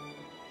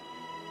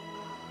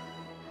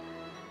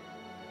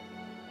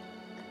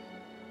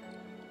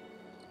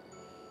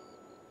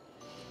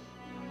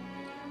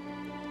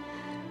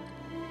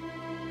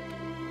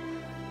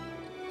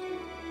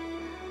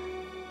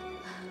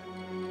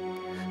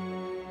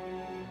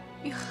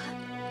雨涵，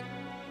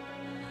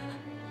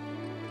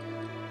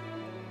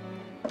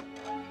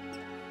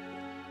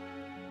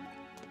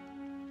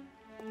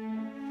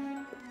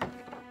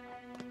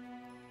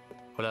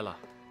回来了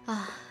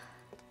啊？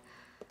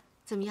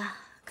怎么样？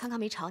康康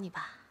没吵你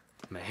吧？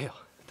没有，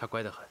他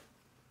乖得很。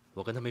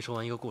我跟他没说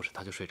完一个故事，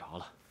他就睡着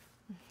了。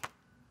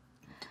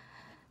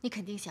你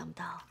肯定想不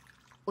到，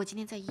我今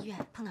天在医院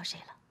碰到谁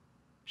了？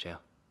谁呀？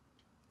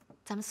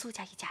咱们苏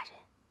家一家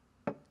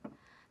人。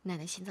奶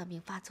奶心脏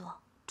病发作，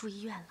住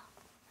医院了。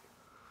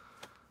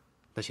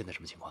那现在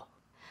什么情况？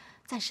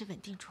暂时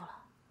稳定住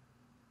了。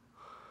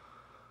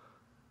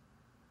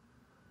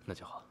那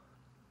就好。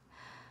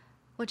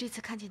我这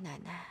次看见奶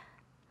奶，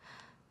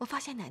我发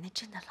现奶奶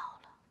真的老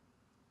了。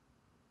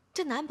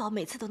这难保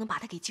每次都能把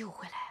她给救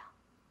回来啊。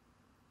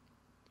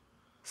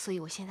所以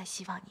我现在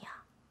希望你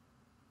啊，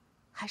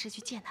还是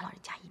去见她老人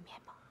家一面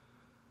吧。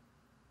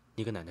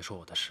你跟奶奶说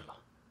我的事了？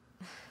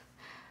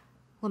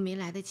我没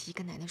来得及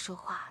跟奶奶说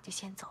话，就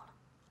先走了。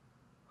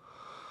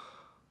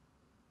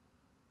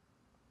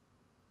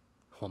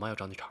我妈要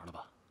找你茬了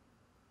吧？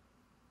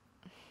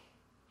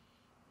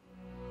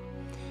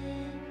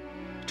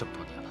这么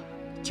多年了，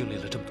经历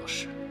了这么多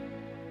事，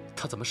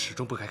她怎么始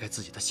终不改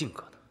自己的性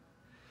格呢？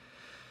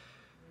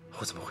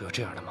我怎么会有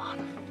这样的妈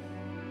呢？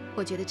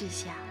我觉得这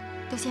些啊，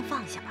都先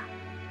放下吧。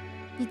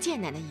你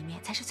见奶奶一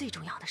面才是最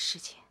重要的事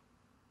情。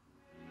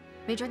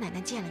没准奶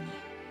奶见了你，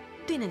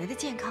对奶奶的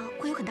健康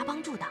会有很大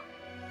帮助的，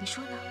你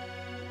说呢？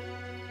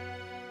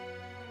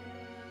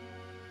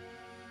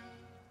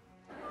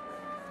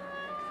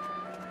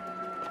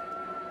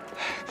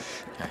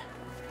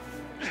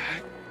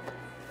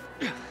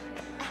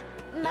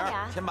慢点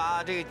啊！先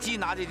把这个鸡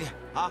拿进去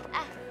啊！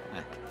哎，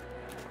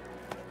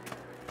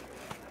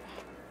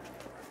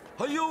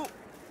哎呦，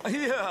哎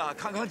呀，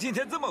康康今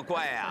天这么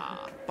乖呀，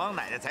帮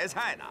奶奶摘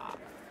菜呢。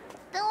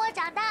等我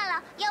长大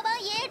了，要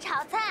帮爷爷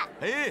炒菜。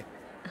哎，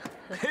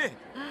嘿，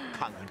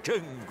康康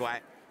真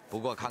乖。不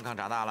过康康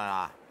长大了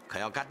啊，可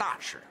要干大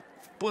事，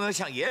不能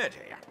像爷爷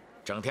这样，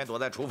整天躲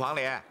在厨房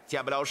里，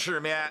见不了世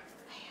面。哎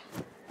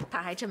呀，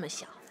他还这么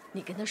小，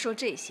你跟他说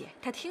这些，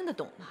他听得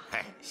懂吗？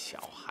哎，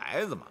小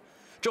孩子嘛。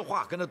这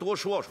话跟他多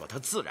说说，他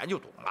自然就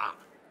懂了。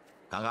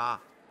康康，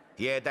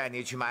爷爷带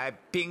你去买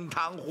冰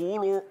糖葫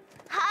芦。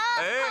好，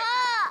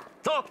哎，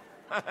走。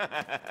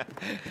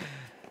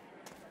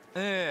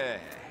哎，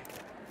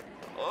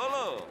好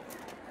喽。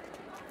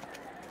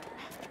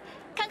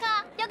康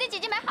康，要给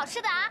姐姐买好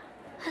吃的啊。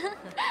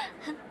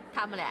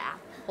他们俩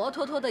活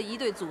脱脱的一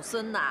对祖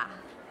孙呐。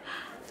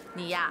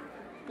你呀，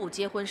不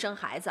结婚生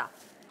孩子，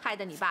害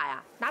得你爸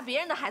呀拿别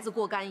人的孩子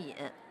过干瘾。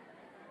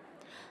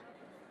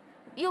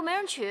又没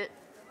人娶，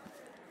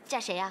嫁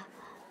谁呀？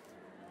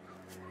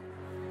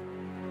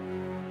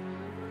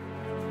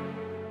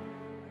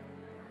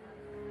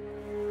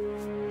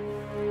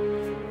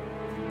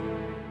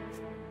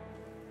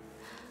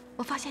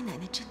我发现奶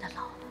奶真的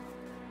老了，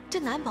这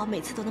难保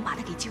每次都能把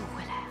她给救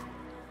回来啊。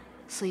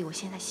所以我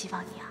现在希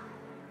望你啊，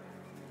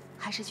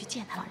还是去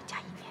见她老人家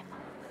一面吧。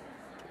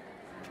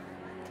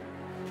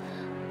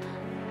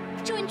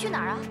志伟，你去哪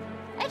儿啊？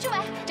哎，志伟，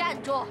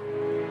站住！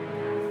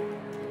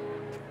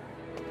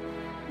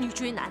女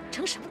追男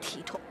成什么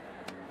体统？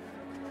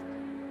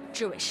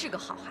志伟是个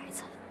好孩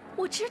子，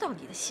我知道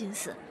你的心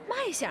思，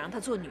妈也想让他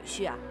做女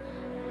婿啊。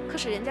可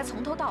是人家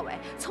从头到尾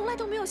从来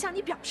都没有向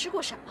你表示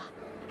过什么。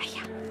哎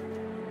呀，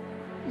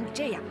你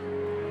这样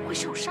会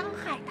受伤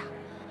害的。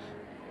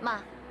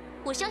妈，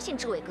我相信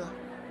志伟哥，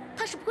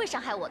他是不会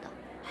伤害我的。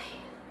哎呀，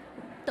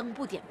灯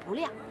不点不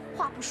亮，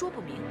话不说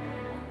不明。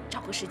找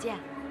个时间，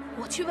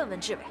我去问问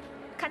志伟，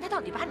看他到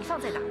底把你放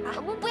在哪儿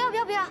啊？不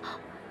要！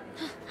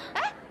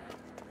哎，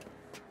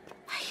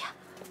哎呀，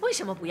为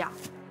什么不要？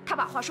他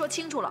把话说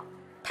清楚了，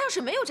他要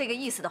是没有这个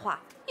意思的话，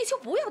也就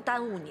不要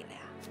耽误你了呀。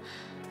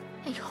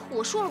哎呦，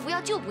我说了不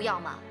要就不要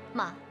嘛，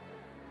妈，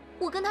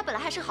我跟他本来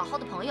还是好好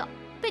的朋友，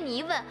被你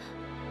一问，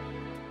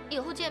以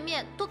后见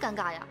面多尴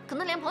尬呀，可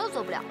能连朋友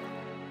做不了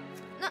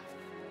了。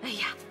哎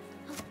呀，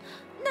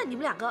那你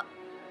们两个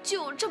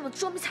就这么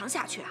捉迷藏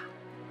下去啊？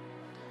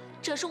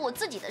这是我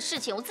自己的事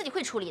情，我自己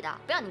会处理的，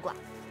不要你管。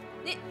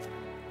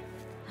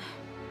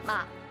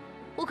妈，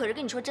我可是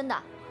跟你说真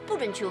的，不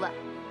准去问，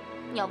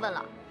你要问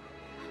了，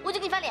我就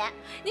给你翻脸。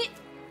你，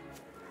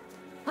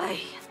哎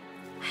呀，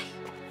哎。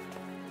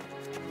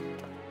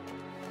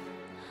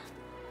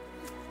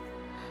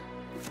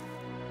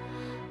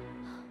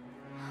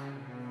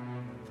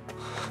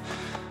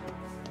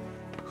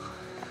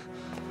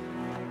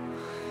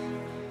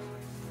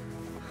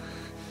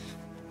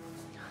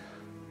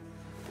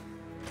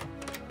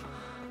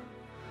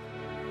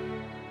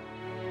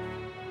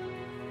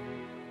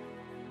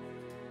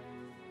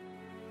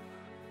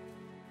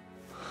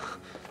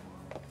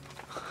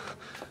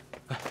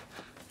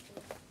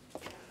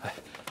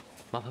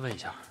麻烦问一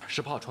下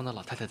，18号床的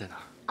老太太在哪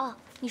儿？哦，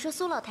你说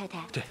苏老太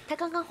太？对，她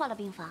刚刚换了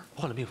病房。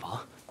换了病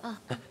房？哎，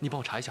你帮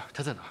我查一下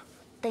她在哪儿？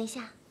等一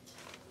下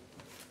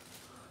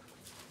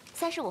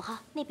，35号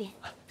那边。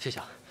谢谢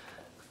啊。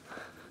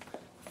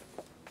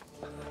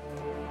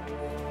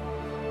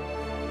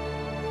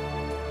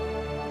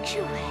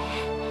志伟，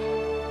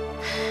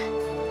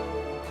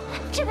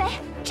志伟，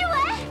志伟，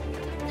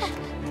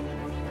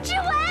志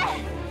伟。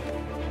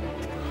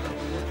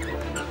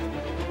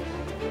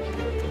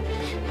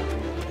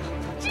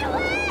志伟，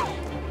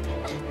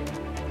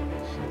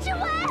志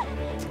伟，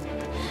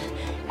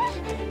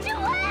志伟，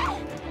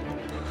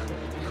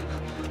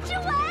志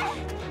伟，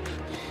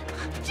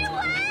志伟，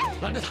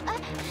拦着他！哎，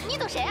你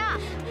躲谁啊？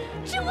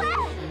志伟，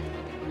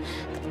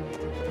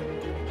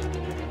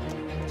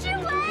志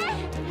伟。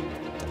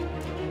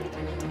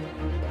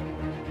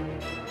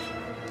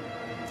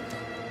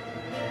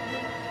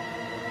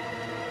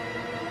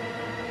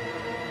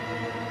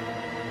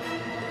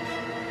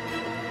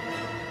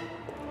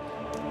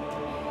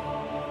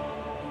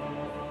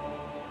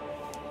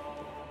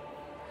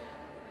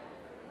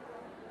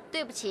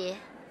对不起，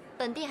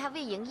本店还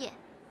未营业，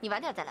你晚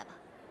点再来吧。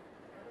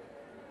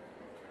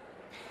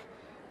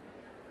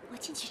我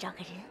进去找个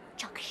人，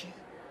找个人。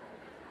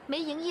没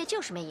营业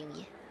就是没营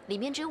业，里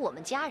面只有我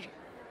们家人，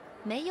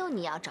没有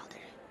你要找的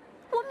人。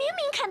我明明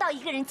看到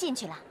一个人进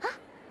去了啊！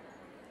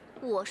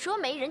我说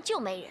没人就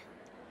没人。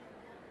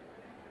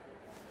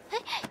哎，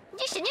你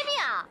这神经病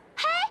啊！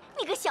嘿，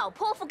你个小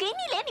泼妇，给你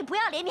脸你不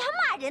要脸，你还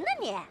骂人呢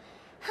你！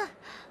哼，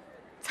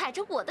踩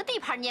着我的地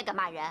盘你也敢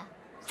骂人？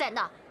再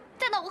闹！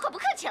再闹我可不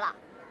客气了。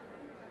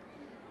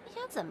你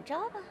想怎么着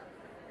吧？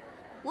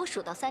我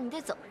数到3，你得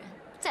走人。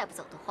再不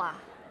走的话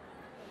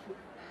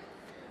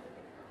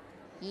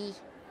，1、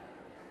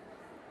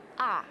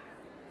2、3。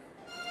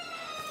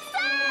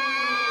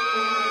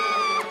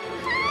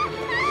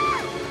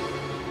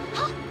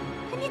好，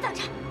你等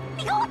着，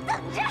你给我等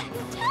着！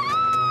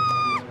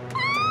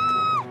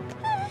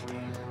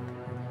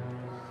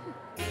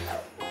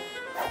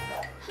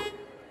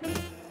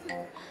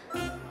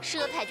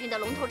佘太君的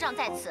龙头杖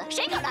在此，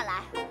谁敢乱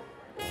来？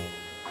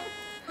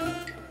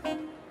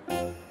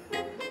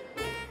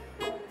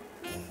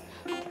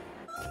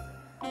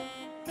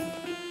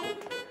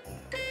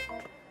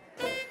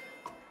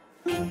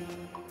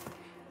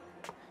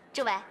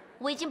志伟，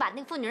我已经把那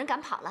个疯女人赶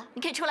跑了，你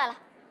可以出来了。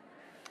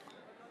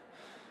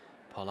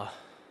跑了。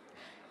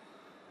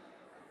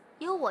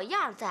有我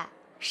样在，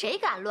谁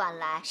敢乱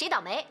来，谁倒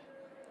霉。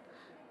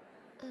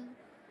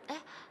哎，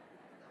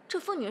这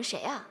疯女人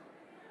谁啊？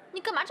你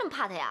干嘛这么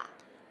怕她呀？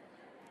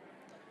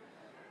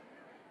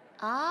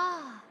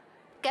啊，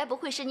该不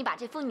会是你把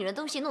这疯女人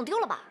东西弄丢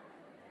了吧？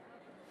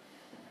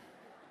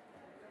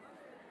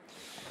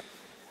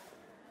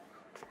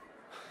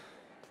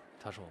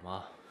她是我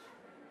妈。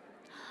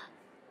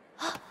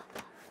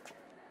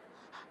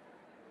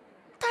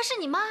她她是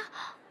你妈？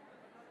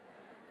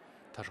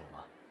她是我妈。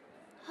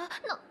啊，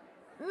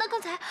那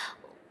刚才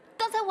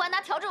我还拿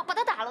笤帚把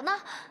她打了呢。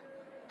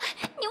哎，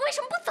你为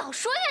什么不早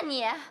说呀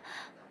你？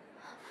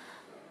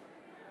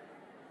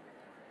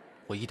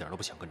我一点都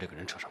不想跟这个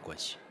人扯上关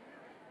系。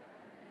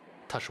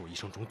他是我一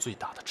生中最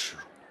大的耻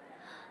辱。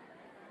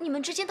你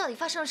们之间到底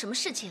发生了什么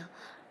事情，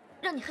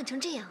让你恨成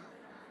这样啊？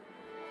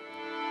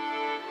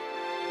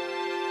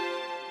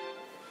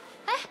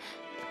哎，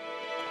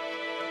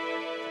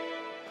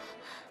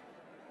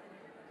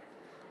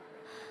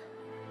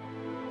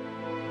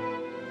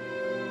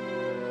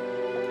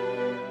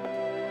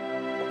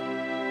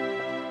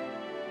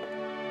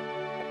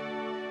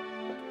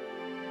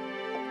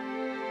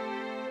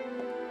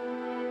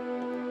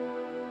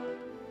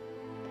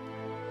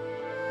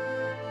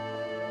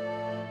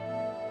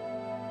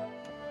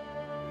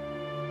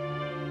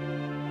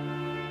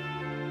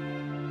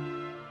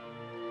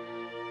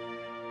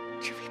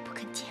志伟不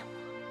肯见我，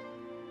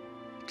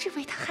志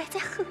伟他还在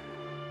恨我。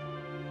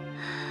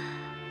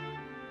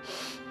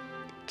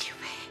志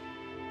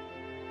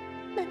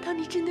伟，难道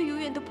你真的永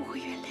远都不会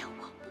原谅我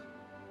吗？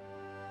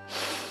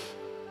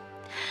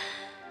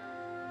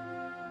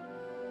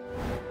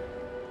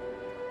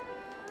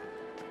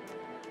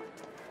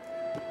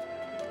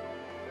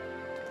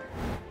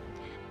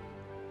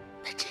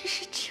那真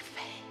是志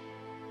伟。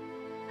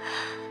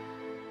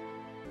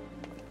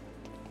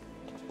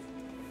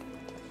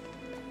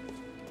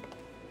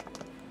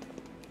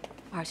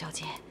二小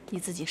姐，你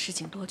自己事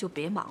情多就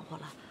别忙活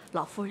了，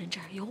老夫人这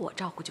儿有我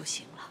照顾就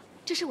行了。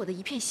这是我的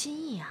一片心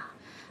意啊！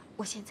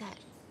我现在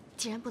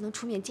既然不能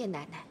出面见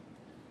奶奶，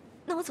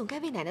那我总该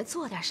为奶奶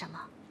做点什么，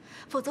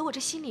否则我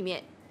这心里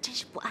面真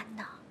是不安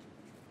呐。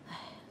哎，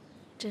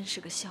真是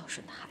个孝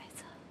顺的孩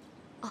子。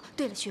哦，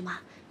对了，薛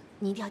妈，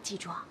你一定要记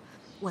住啊，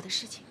我的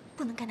事情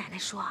不能跟奶奶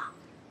说啊。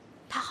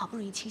她好不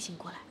容易清醒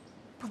过来，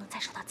不能再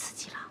受到刺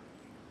激了。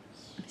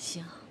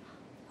行，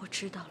我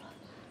知道了，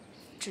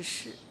只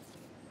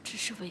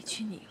是委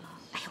屈你了。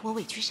哎呀，我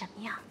委屈什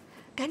么呀？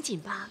赶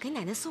紧吧，给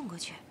奶奶送过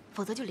去，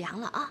否则就凉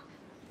了啊。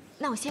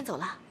那我先走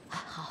了。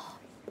好。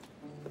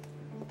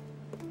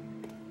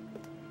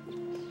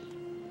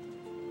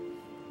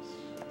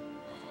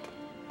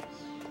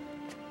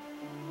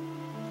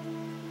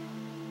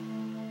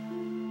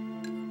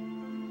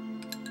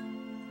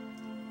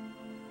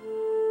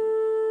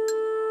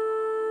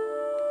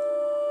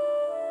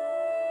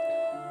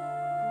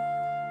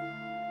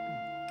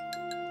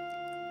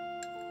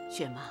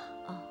雪妈，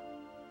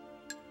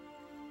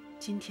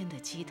今天的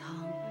鸡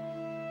汤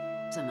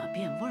怎么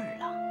变味儿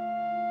了？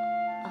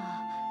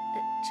啊，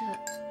这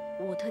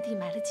我特地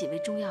买了几味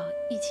中药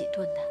一起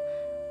炖的，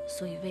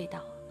所以味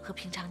道和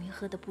平常您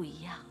喝的不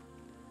一样。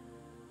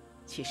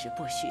其实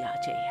不需要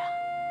这样，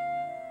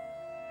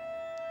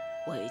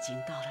我已经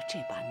到了这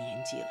把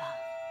年纪了。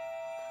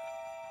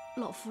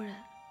老夫人，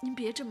您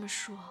别这么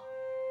说。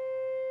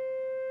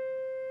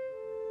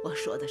我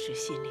说的是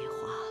心里话。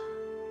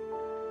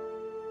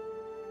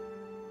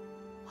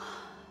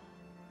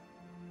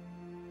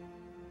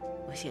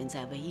我现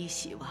在唯一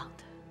希望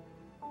的，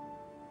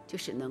就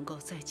是能够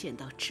再见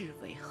到志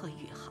伟和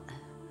雨涵，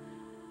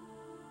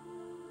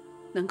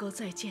能够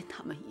再见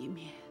他们一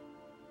面。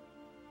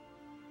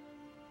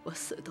我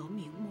死都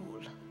瞑目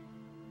了。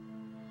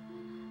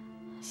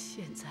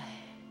现在，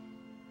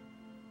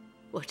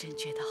我真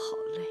觉得好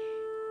累，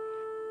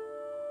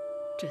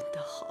真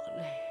的好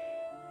累。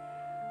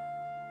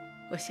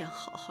我想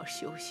好好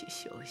休息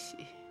休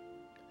息。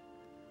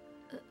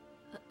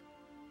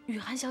雨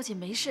涵小姐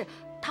没事，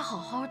她好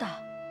好的。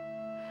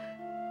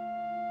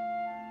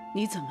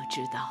你怎么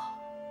知道？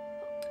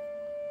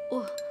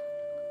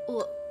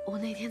我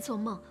那天做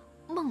梦，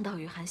梦到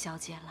雨涵小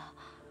姐了。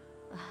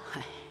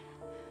哎，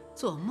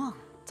做梦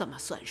怎么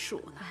算数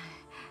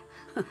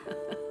呢？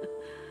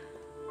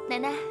奶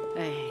奶。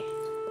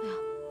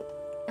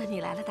哎，你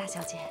来了，大小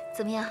姐，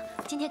怎么样？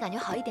今天感觉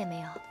好一点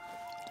没有？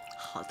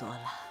好多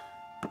了。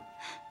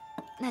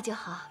那就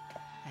好。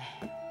哎，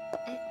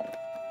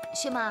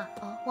薛妈，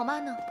我妈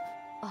呢？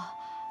哦，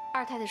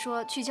二太太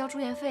说去交住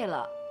院费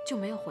了，就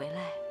没有回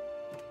来。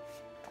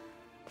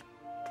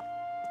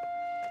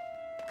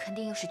肯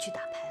定又是去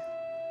打牌了。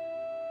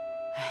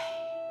哎，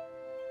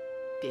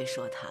别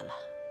说他了，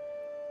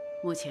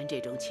目前这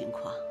种情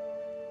况，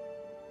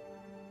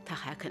他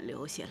还肯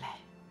留下来，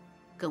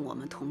跟我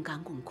们同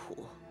甘共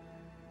苦，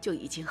就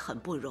已经很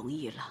不容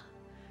易了，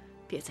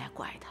别再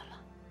怪他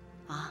了，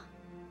啊？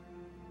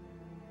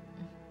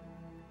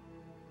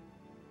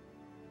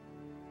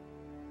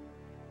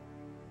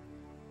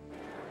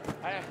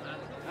哎，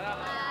来了，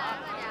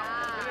快点啊！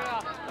就这个，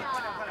快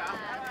点，快点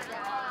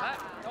啊！来，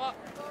小宝，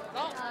走。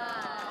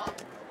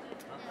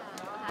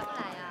还不来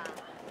呀？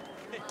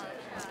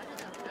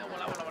我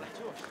来，就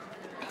是。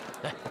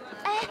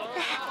哎，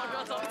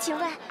请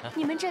问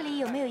你们这里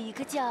有没有一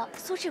个叫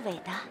苏志伟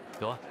的？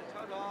有啊。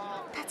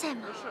他在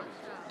吗？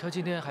他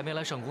今天还没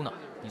来上工呢，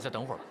你再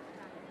等会儿吧。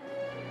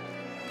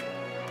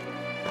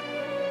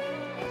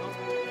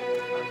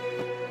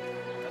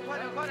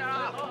快点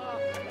啊！好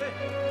嘞，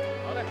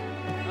好嘞，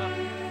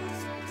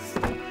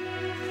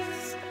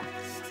啊。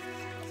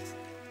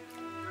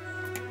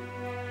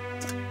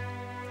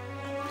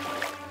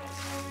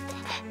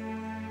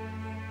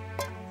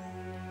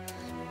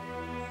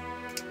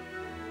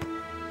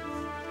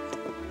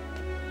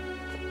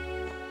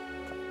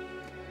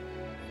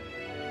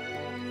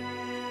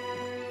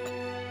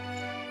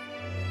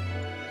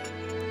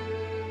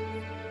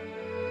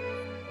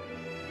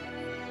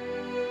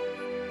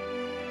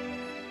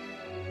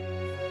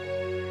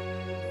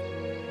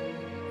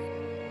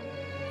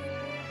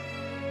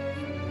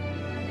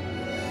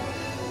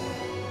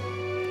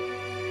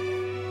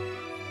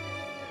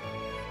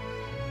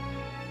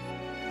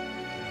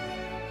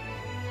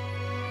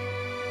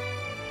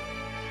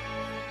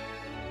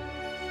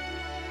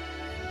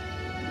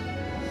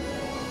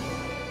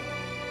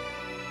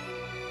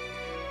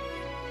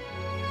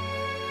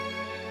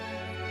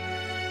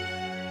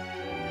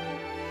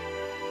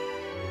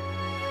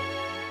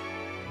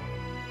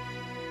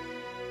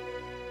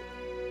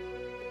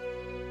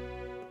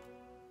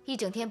一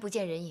整天不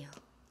见人影，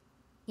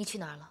你去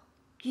哪儿了？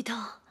雨桐，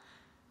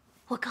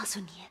我告诉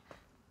你，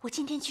我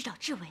今天去找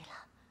志伟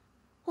了，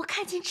我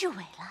看见志伟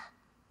了。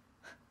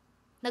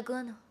那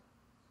哥呢？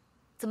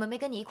怎么没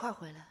跟你一块儿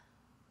回来？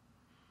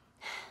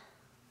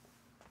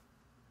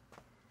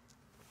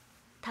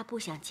他不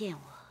想见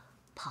我，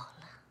跑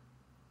了。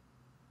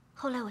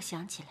后来我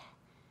想起来，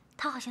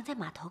他好像在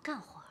码头干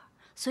活，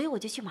所以我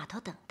就去码头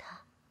等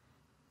他。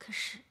可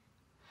是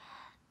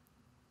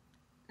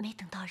没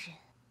等到人。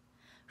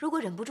如果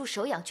忍不住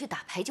手痒去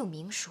打牌就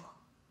明说，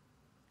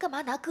干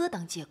嘛拿哥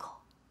当借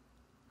口？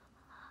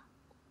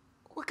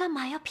我干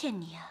嘛要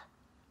骗你啊？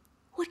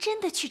我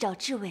真的去找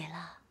志伟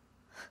了。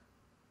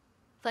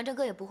反正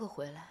哥也不会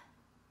回来，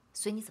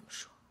随你怎么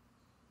说。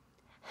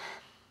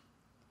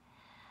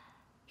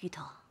雨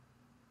桐，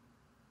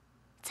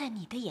在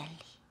你的眼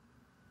里，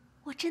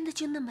我真的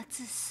就那么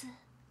自私，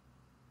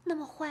那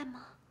么坏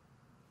吗？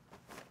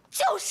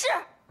就是。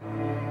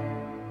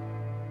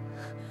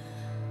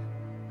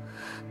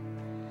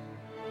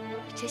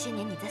这些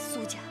年你在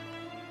苏家，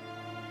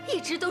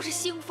一直都是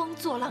兴风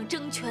作浪、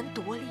争权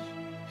夺利，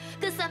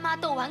跟三妈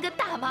斗完跟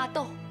大妈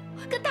斗，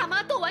跟大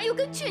妈斗完又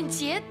跟俊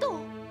杰斗。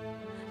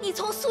你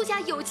从苏家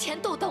有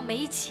钱斗到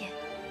没钱，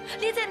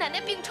连在奶奶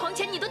病床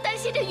前你都担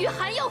心着雨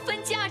涵要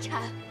分家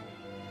产。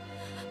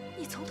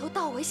你从头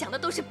到尾想的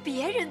都是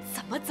别人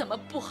怎么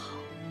不好，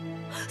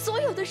所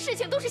有的事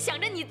情都是想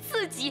着你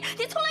自己，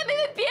你从来没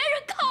为别人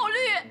考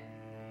虑。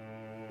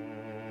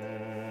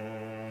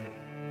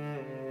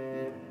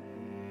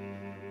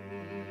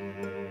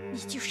你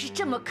就是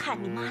这么看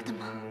你妈的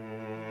吗？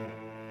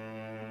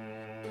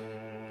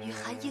雨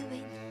涵因为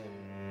你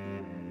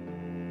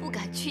不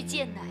敢去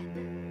见奶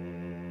奶，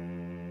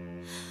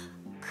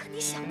可你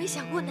想没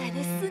想过奶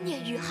奶思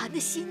念雨涵的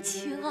心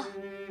情啊？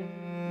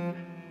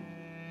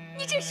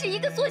你这是一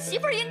个做媳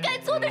妇儿应该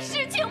做的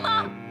事情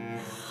吗？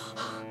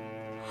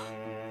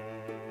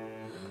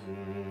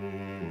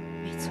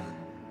没错，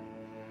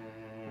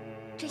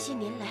这些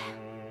年来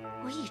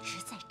我一直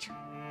在争，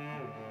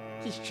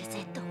一直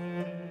在斗。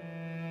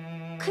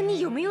可你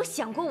有没有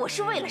想过，我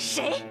是为了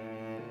谁？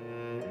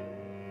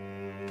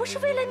不是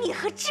为了你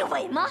和志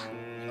伟吗？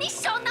你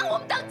少拿我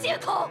们当借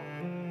口！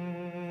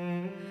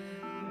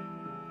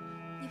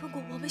你问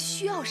过我们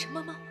需要什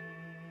么吗？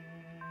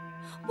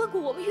问过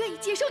我们愿意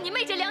接受你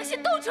昧着良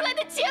心斗出来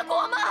的结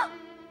果吗？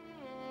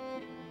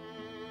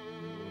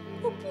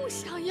我不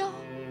想要，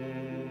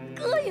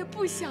哥也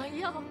不想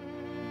要。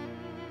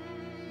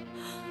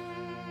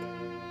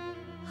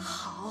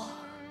好，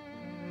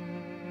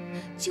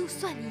就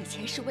算你以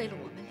前是为了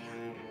我们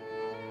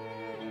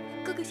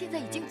俩，哥哥现在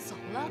已经走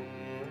了，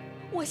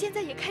我现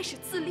在也开始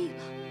自立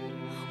了。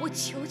我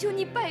求求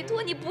你，拜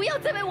托你，不要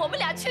再为我们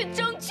俩去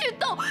争去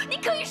斗，你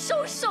可以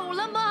收手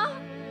了吗？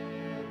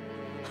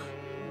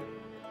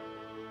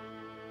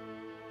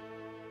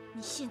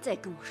你现在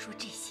跟我说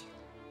这些，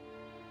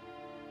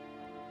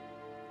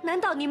难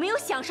道你没有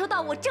享受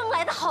到我挣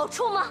来的好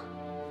处吗？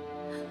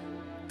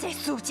在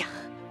苏家，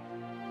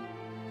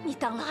你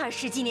当了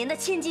20几年的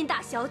千金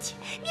大小姐，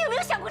你有没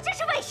有想过这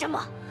是为什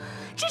么？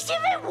这是因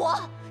为我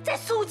在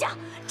苏家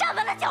站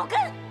稳了脚跟。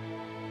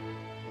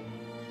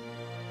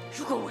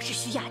如果我是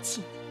徐雅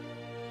琴，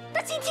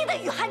那今天的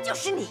雨涵就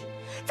是你，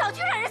早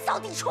就让人扫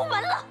地出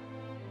门了。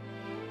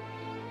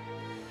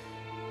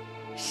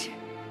是，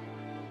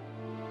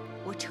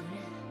我承认，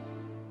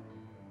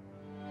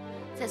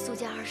在苏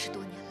家20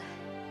多年来，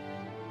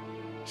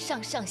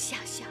上上下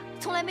下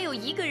从来没有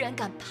一个人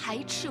敢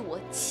排斥我、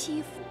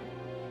欺负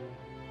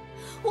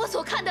我。我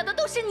所看到的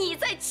都是你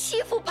在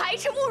欺负、排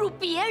斥、侮辱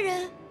别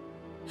人。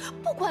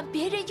不管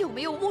别人有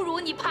没有侮辱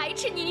你、排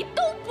斥你，你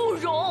都不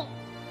容。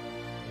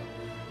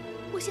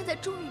我现在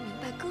终于明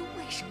白哥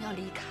为什么要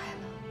离开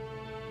了，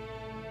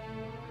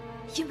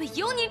因为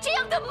有你这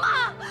样的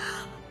妈。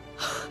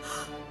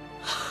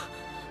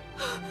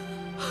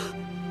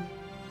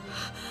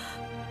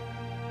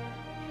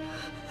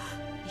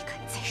你敢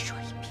再说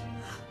一遍？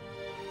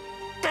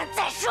敢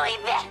再说一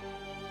遍？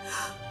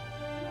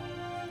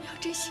你要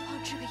真希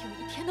望志伟有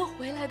一天能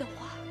回来的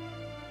话，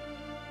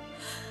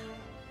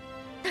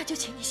那就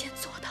请你先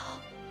做到，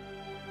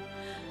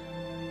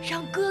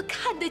让哥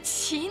看得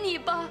起你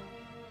吧。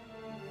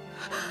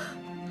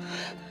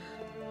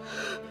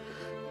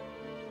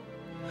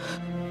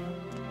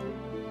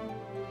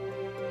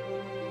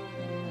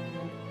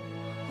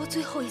我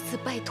最后一次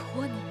拜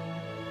托你，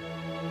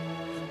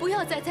不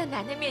要再在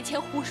奶奶面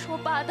前胡说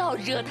八道，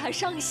惹她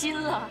伤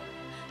心了，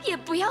也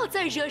不要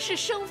再惹是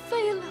生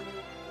非了，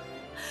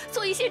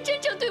做一些真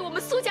正对我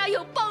们苏家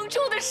有帮助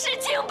的事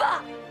情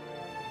吧。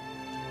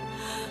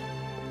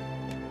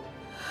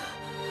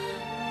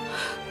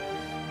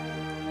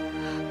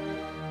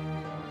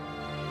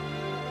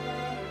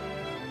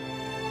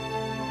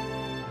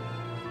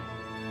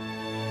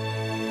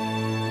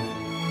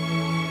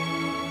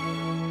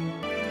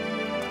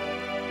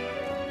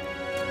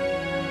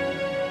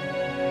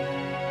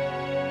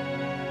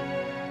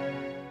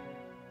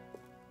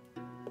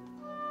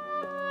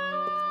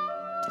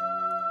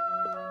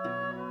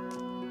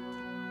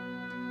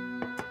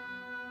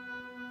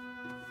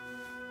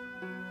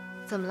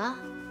怎么了？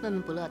闷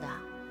闷不乐的？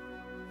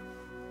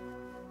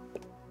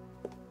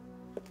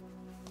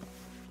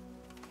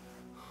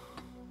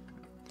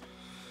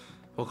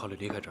我考虑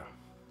离开这儿。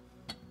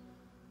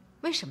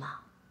为什么？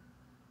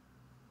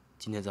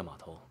今天在码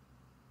头，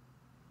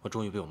我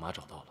终于被我妈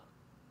找到了，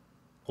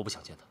我不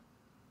想见她。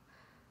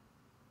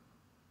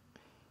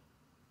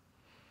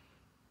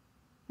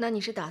那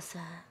你是打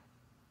算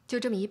就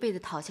这么一辈子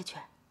逃下去？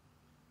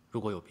如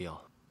果有必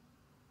要，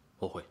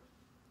我会。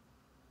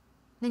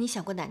那你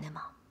想过奶奶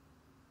吗？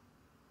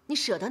你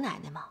舍得奶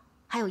奶吗？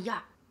还有燕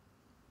儿，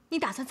你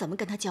打算怎么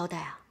跟她交代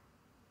啊？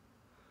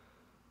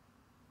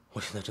我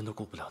现在真的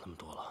顾不了那么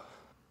多了。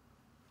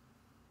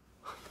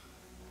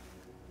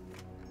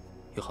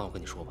约翰，我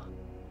跟你说吧，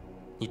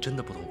你真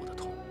的不懂我的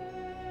痛。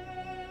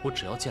我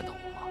只要见到我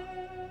妈，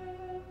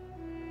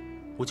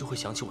我就会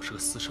想起我是个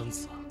私生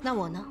子啊。那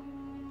我呢？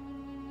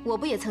我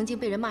不也曾经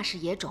被人骂是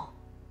野种？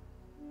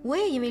我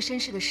也因为身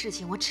世的事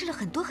情，我吃了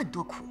很多很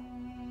多苦，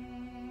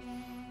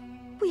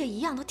不也一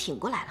样都挺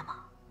过来了吗？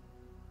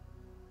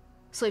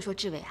所以说，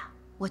志伟啊，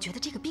我觉得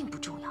这个并不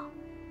重要。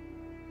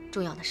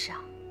重要的是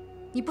啊，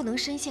你不能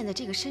深陷在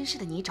这个身世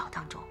的泥沼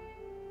当中，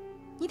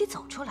你得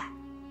走出来。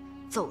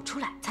走出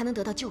来才能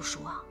得到救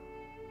赎啊！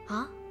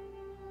啊！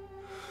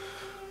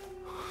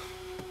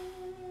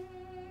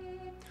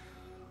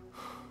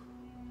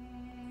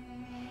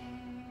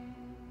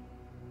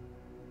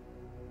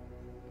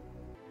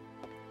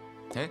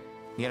哎，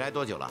你来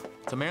多久了？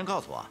怎么没人告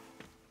诉我？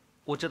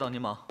我知道您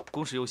忙，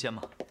公事优先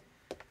嘛。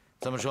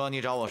这么说，你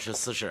找我是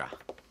私事啊？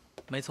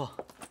没错，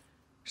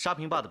沙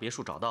坪坝的别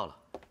墅找到了，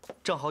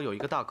正好有一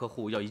个大客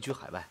户要移居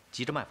海外，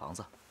急着卖房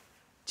子，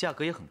价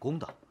格也很公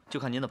道，就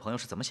看您的朋友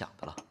是怎么想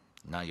的了。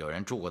那有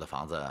人住过的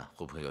房子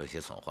会不会有一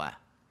些损坏？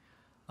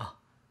啊，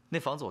那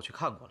房子我去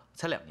看过了，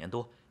才2年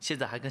多，现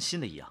在还跟新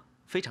的一样，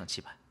非常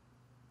气派。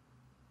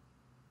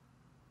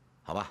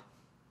好吧，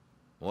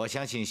我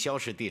相信萧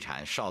氏地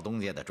产邵东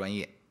家的专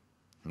业，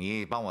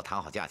你帮我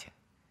谈好价钱，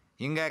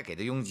应该给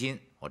的佣金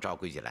我照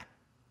规矩来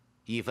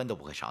，1分都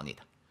不会少你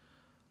的。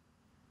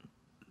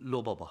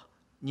罗伯伯，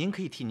您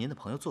可以替您的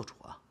朋友做主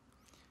啊。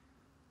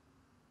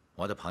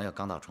我的朋友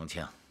刚到重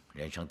庆，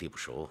人生地不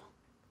熟。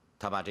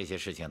他把这些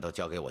事情都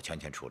交给我全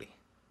权处理。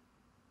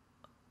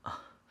啊，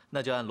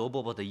那就按罗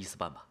伯伯的意思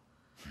办吧。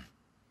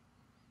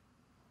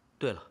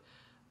对了，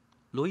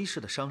罗医师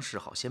的伤势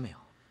好些没有？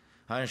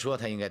按说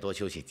他应该多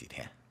休息几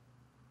天，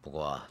不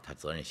过他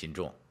责任心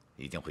重，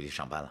已经回去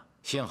上班了。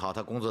幸好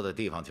他工作的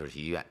地方就是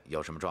医院，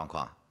有什么状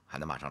况还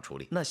能马上处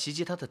理。那袭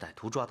击他的歹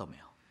徒抓到没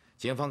有？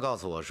警方告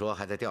诉我说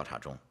还在调查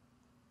中，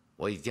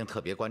我已经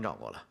特别关照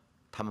过了，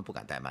他们不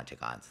敢怠慢这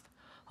个案子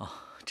的。啊，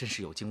真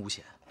是有惊无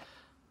险。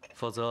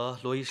否则，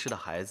罗医师的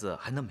孩子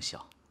还那么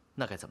小，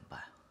那该怎么办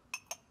啊？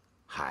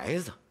孩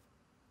子，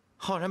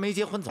浩然没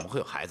结婚，怎么会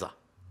有孩子？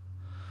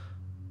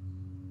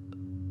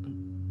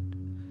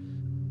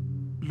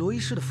罗医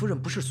师的夫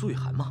人不是苏雨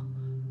涵吗？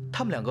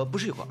他们2个不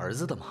是有个儿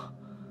子的吗？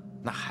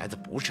那孩子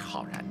不是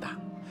浩然的，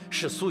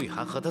是苏雨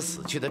涵和她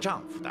死去的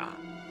丈夫的。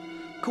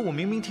可我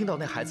明明听到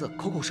那孩子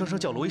口口声声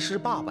叫罗医师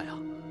爸爸呀。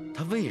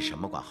他为什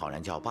么管浩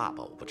然叫爸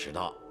爸，我不知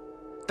道。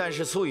但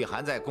是苏雨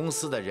涵在公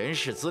司的人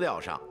事资料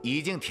上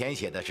已经填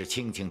写的是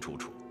清清楚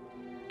楚，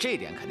这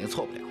点肯定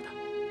错不了的。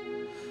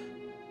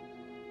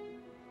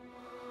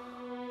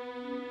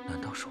难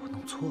道是我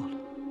弄错了？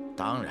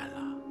当然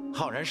了，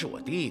浩然是我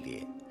弟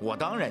弟，我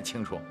当然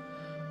清楚。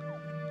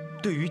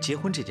对于结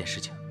婚这件事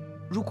情，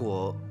如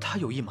果他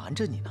有意瞒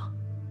着你呢？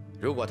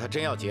如果他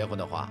真要结婚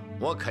的话，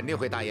我肯定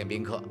会大宴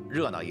宾客，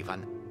热闹一番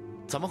的。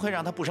怎么会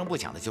让他不声不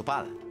响的就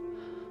办了？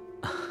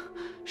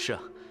是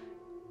啊。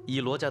以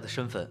罗家的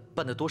身份，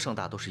办得多盛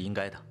大都是应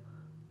该的。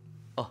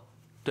哦，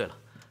对了，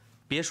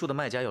别墅的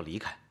卖家要离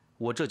开，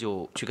我这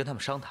就去跟他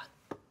们商谈，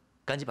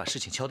赶紧把事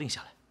情敲定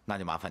下来。那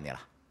就麻烦你了，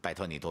拜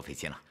托你多费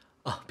心了。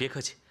啊，别客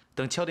气，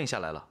等敲定下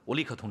来了，我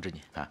立刻通知您。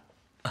啊。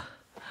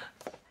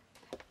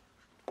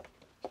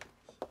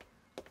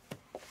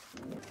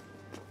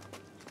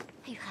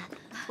雨涵，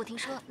我听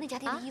说那家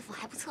店的衣服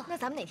还不错，那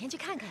咱们哪天去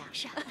看看呀？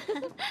是啊。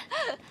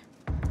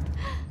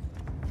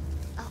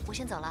我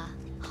先走了。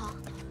好。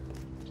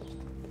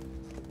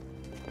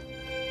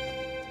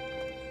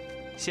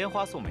鲜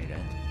花送美人，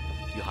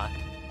雨涵，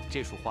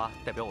这束花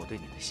代表我对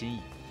你的心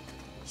意。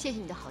谢谢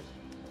你的好意，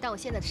但我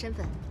现在的身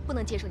份不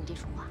能接受你这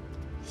束花，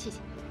谢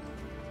谢。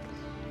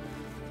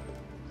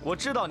我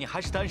知道你还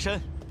是单身，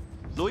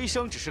罗医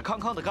生只是康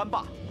康的干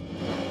爸。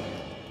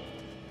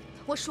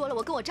我说了，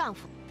我跟我丈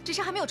夫只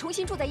是还没有重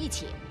新住在一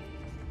起。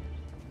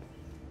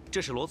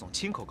这是罗总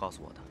亲口告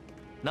诉我的，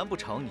难不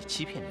成你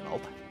欺骗你老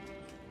板？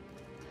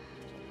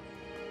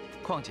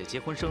况且结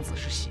婚生子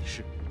是喜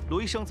事，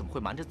罗医生怎么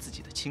会瞒着自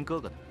己的亲哥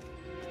哥呢？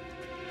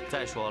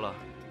再说了，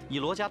以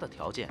罗家的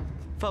条件，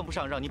犯不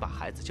上让你把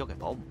孩子交给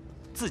保姆，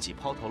自己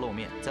抛头露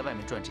面，在外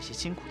面赚这些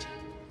辛苦钱。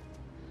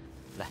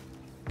来，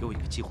给我一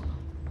个机会吧。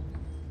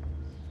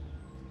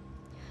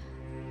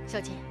小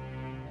姐，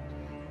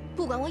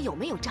不管我有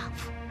没有丈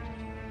夫，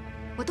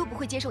我都不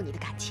会接受你的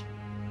感情，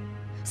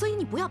所以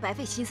你不要白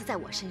费心思在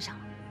我身上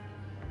了。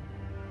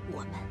我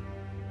们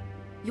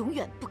永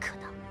远不可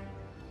能。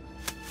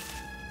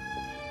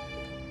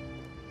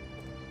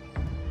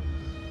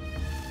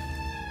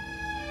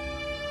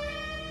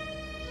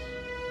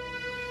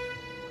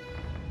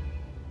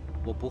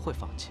我不会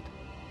放弃的，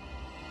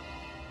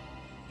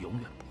永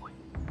远不会。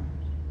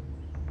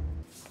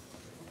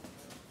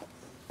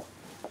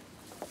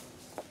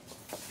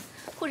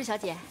护士小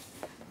姐，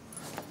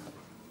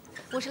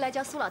我是来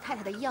交苏老太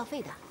太的医药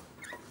费的。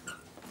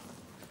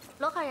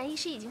罗浩然医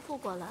师已经付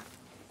过了。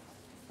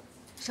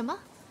什么？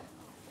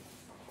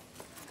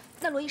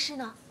那罗医师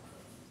呢？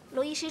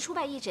罗医师出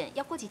外义诊，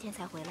要过几天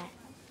才回来。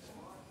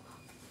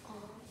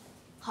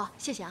好，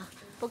谢谢啊。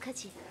不客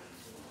气。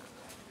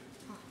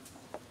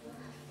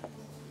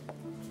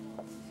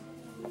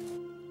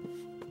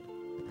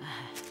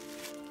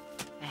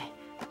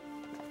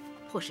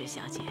护士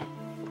小姐，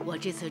我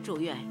这次住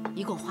院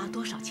一共花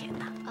多少钱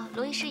呢？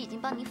罗医师已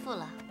经帮您付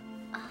了。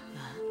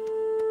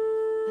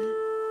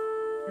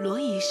罗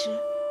医师？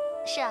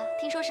是啊，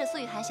听说是苏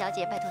雨涵小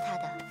姐拜托他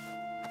的。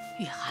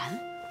雨涵？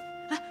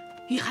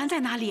雨涵在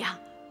哪里啊？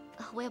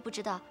我也不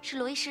知道，是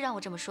罗医师让我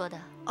这么说的。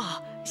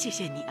哦，谢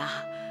谢你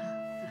啊。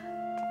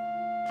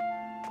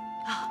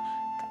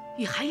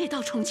雨涵也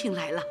到重庆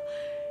来了，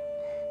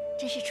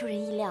真是出人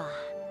意料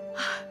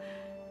啊！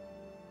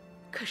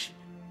可是，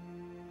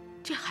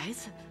这孩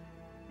子，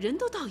人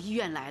都到医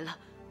院来了，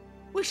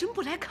为什么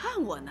不来看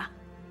我呢？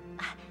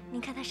您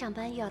看他上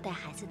班又要带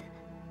孩子的，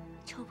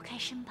抽不开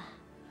身吧？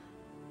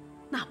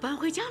那搬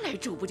回家来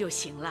住不就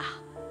行了？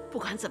不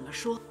管怎么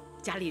说，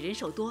家里人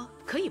手多，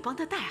可以帮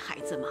他带孩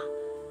子嘛。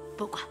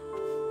不管，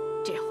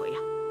这回呀，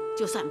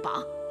就算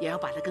绑，也要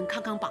把他跟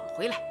康康绑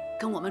回来，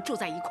跟我们住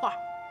在一块儿。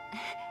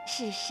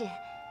是，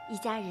一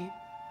家人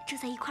住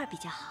在一块儿比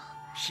较好。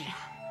是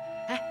啊，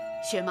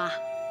哎，薛妈，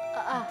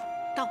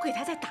到柜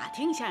台再打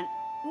听一下，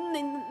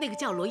那个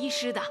叫罗医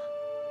师的。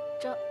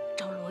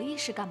找罗医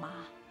师干嘛？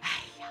哎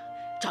呀，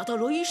找到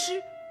罗医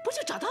师，不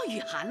就找到雨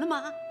涵了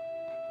吗？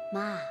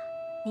妈，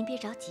您别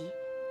着急，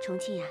重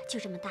庆呀就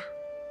这么大，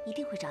一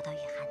定会找到雨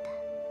涵的。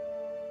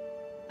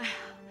哎呀，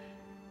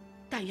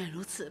但愿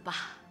如此吧。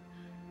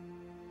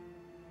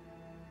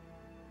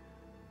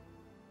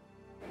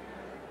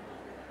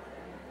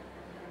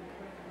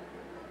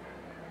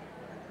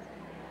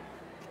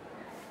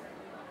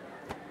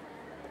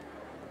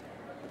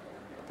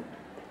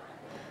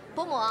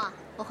伯母，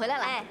我回来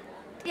了。哎，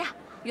呀，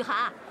雨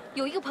涵，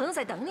有一个朋友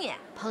在等你。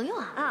朋友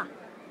啊？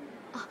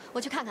我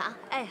去看看啊。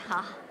哎，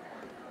好。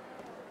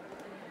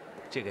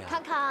这个呀，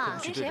康康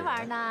跟谁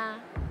玩呢？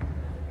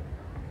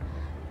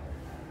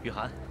雨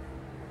涵，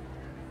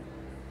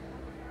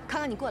康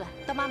康，你过来，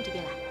到妈妈这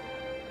边来。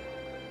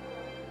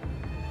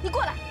你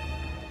过来。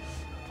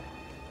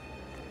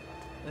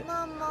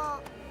妈妈，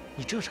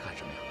你这是干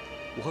什么呀？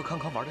我和康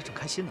康玩得正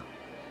开心呢，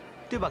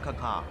对吧，康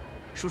康？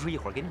叔叔一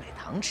会儿给你买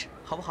糖吃，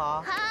好不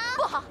好？好。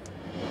不好。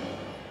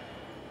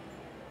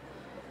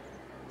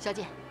小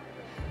姐，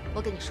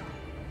我跟你说，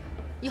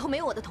以后没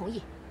有我的同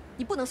意，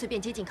你不能随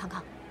便接近康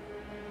康。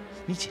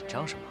你紧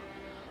张什么？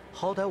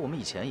好歹我们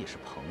以前也是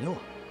朋友啊，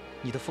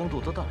你的风度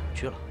都到哪儿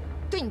去了？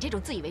对你这种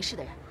自以为是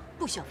的人，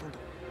不需要风度。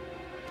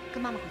跟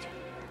妈妈回去。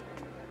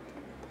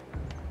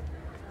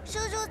叔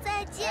叔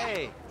再见。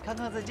哎，康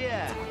康再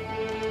见。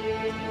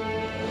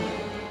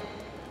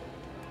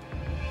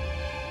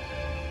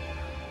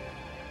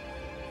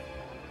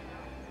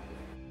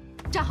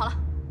站好了，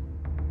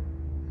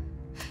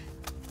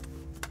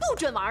不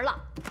准玩了。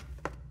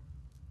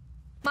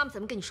妈妈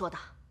怎么跟你说的？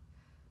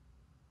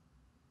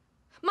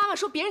妈妈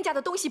说别人家的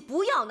东西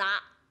不要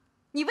拿，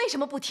你为什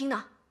么不听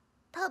呢？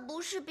他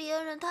不是别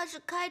人，他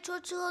是开车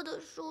的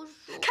叔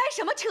叔。开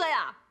什么车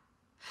呀？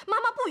妈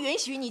妈不允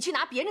许你去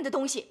拿别人的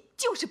东西，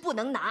就是不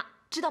能拿，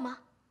知道吗？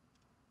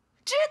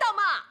知道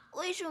吗？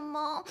为什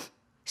么？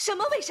什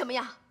么为什么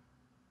呀？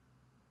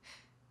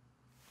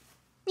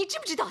你知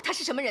不知道他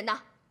是什么人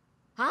呢？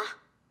啊？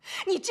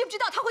你知不知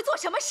道他会做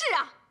什么事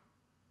啊？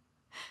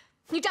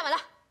你站稳了，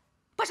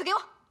把手给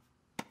我。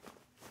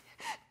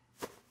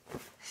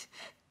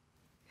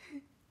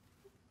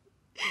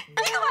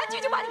一个玩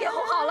具就把你给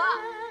哄好了，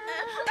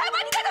他还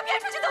把你带到别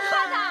处去怎么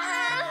办呢？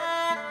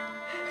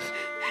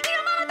你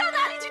让妈妈到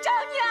哪里去找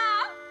你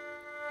啊？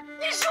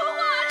你说话，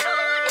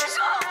你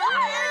说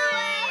话呀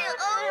你！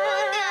我不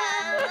敢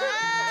了，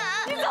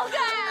你走开！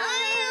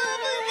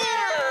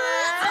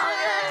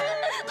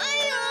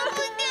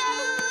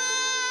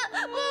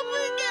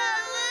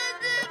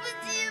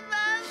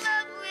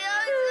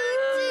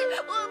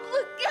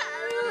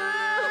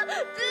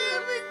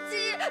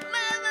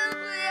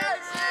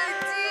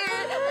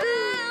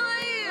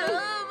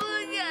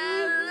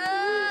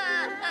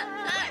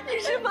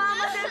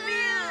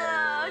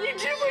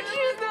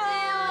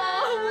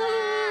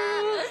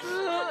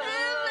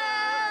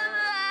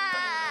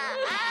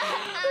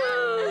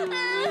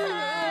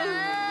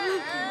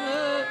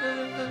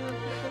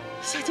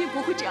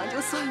不会这样就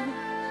算了，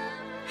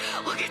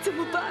我该怎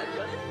么办呀？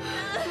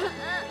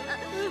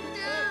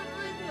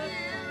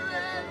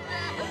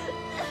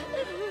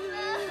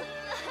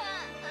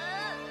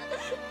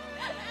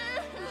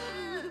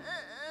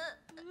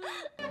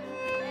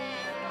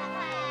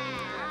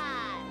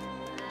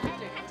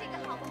看这个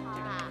好不好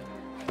啊？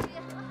这个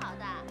很好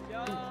的。哎，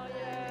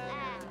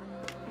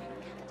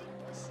看看这个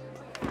多新鲜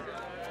啊！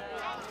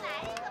哎，你来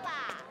一个吧。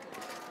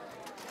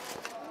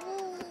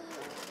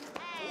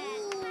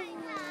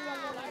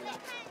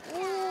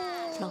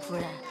老夫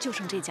人，就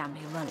剩这家没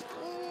问了。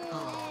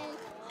哦，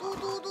嘟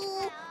嘟嘟。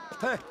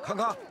嘿，康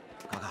康，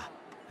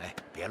哎，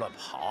别乱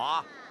跑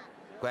啊，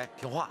乖，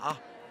听话啊。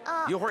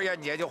一会儿燕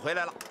姐就回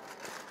来了。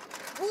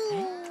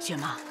哎，雪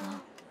妈，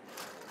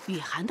雨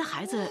涵的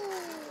孩子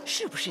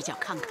是不是叫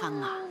康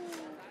康啊？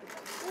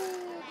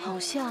好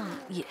像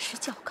也是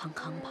叫康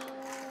康吧。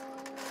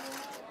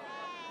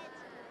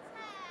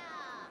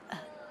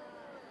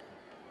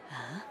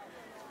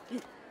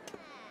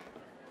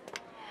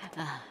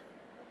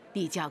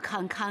你叫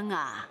康康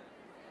啊？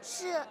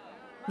是。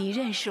你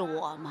认识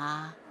我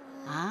吗？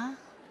啊？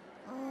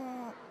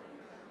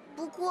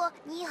不过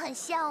你很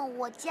像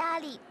我家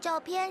里照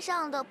片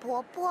上的婆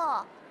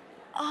婆。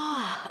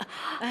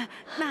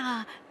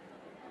那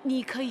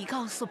你可以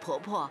告诉婆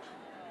婆，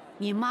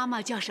你妈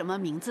妈叫什么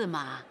名字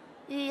吗？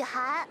雨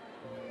涵。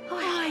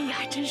哎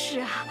呀，真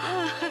是啊！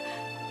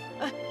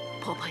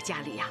婆婆家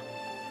里呀，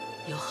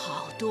有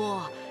好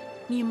多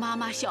你妈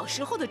妈小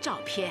时候的照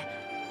片，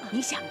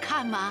你想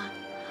看吗？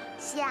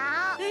想。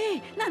哎，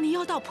那你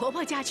要到婆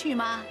婆家去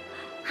吗？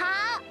好。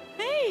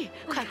哎，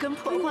快跟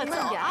婆婆走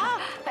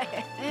啊！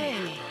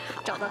哎，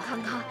找到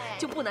康康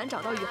就不难找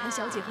到雨涵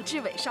小姐和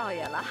志伟少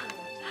爷了。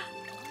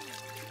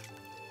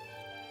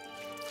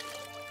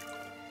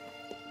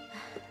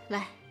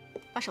来，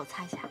把手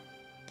擦一下。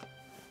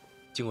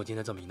经过今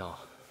天这么一闹，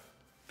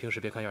平时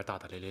别看样大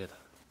大咧咧的，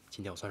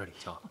今天我算是领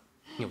教了，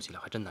拗起来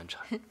还真难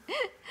缠。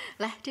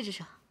来，这只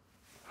手。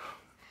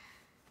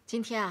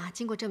今天啊，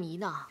经过这么一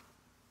闹，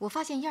我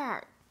发现燕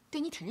儿对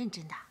你挺认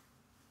真的。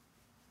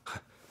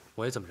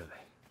我也这么认为。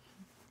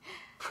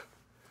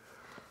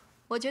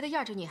我觉得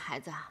燕儿这女孩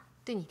子啊，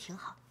对你挺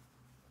好的，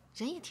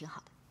人也挺好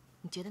的，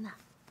你觉得呢？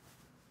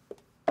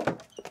糟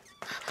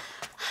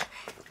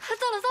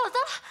了，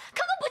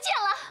康康不见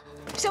了！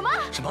什么？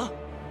什么？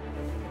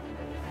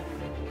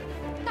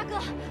大哥，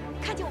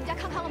看见我们家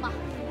康康了吗？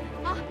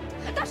啊，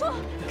大叔，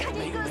看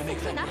见一个4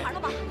岁男孩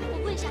了吗？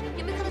我问一下，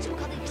有没有看到这么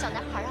高的一个小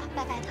男孩啊？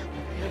白白的。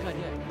没看见。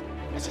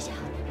谢谢啊。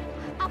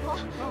阿婆，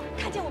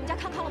看见我们家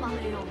康康了吗？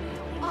没有。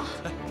啊，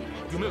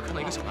有没有看到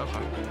一个小男孩？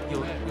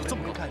有这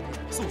么高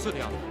，4、5岁的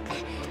样子。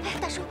哎，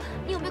大叔，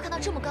你有没有看到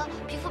这么高、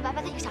皮肤白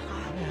白的一个小孩？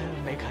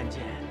没看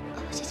见。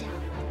谢谢啊。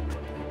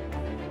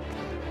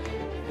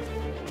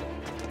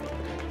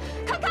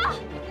康康！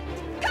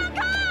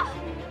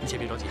你先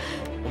别着急，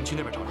我们去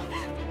那边找找。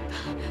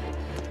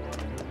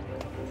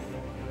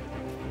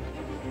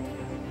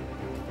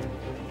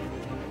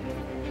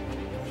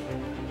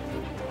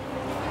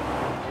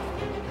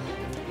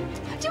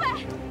志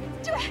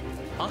伟，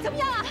怎么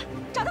样啊？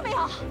找到没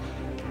有？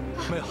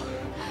没有。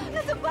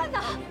那怎么办呢？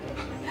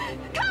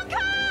康康！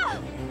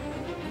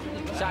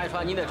下一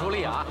串你得出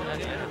力啊！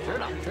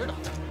知道。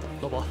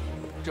老伯，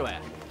志伟，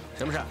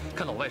什么事？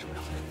看到我外甥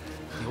了。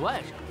你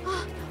外甥？啊！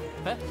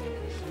哎，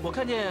我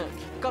看见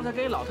刚才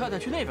跟一老太太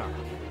去那边了。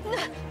那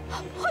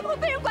会不会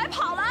被人拐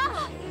跑了？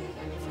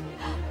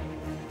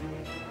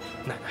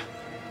奶奶，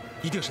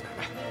一定是奶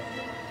奶。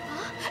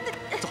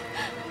走。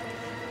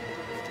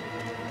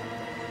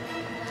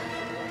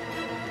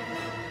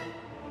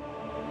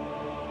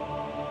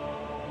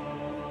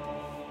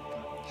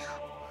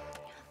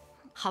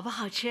好不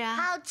好吃啊？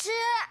好吃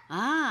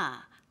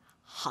啊，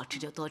好吃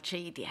就多吃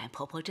一点。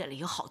婆婆这里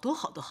有好多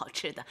好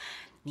吃的，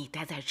你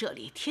待在这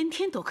里天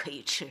天都可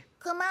以吃。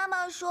可妈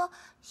妈说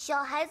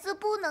小孩子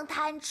不能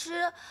贪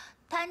吃，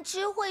贪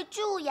吃会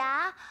蛀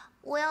牙。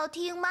我要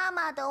听妈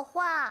妈的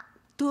话。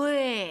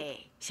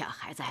对，小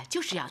孩子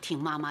就是要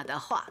听妈妈的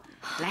话。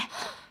来，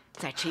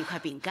再吃一块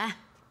饼干。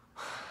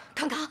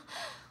康康，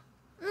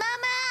妈妈，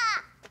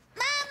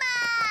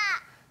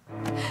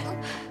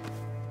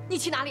你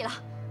去哪里了？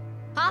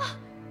啊？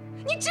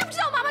你知不知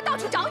道妈妈到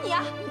处找你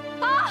啊？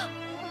啊！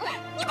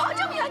你跑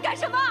这么远干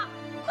什么？啊！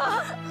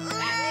你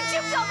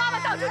知不知道妈妈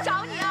到处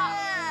找你啊？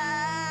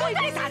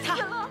别打他！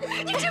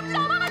你知不知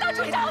道妈妈到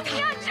处找你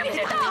啊？知不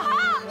知道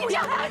啊？不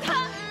要打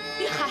他！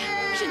雨涵，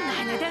是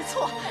奶奶的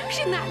错，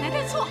是奶奶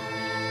的错。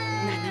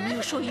奶奶没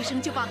有说一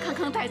声就把康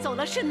康带走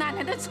了，是奶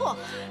奶的错。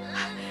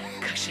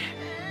可是，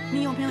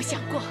你有没有想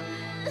过，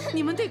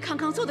你们对康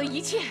康做的一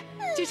切，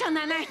就像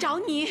奶奶找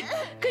你，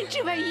跟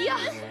志伟一样。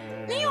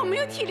你有没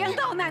有体谅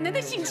到奶奶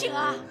的心情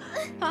啊？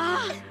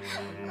啊！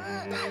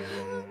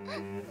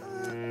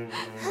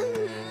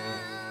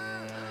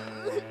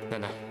奶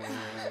奶，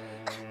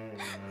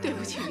对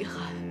不起，雨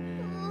涵。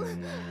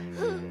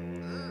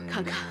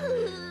康康，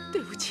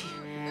对不起，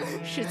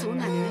是祖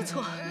奶奶的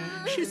错，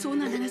是祖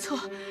奶奶的错，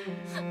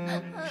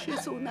是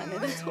祖奶奶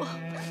的错。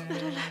来，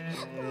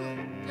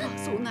到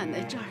祖奶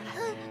奶这儿来，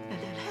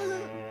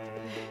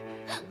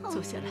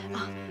坐下来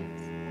啊。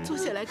坐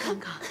下来，康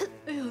康。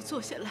哎呦，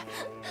坐下来。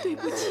对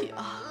不起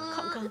啊，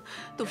康康，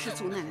都是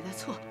祖奶奶的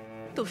错，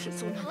都是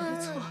祖奶奶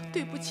的错。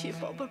对不起，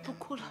宝贝儿，不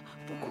哭了啊，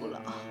不哭了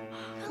啊，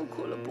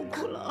不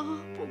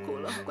哭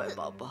了，乖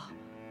宝宝。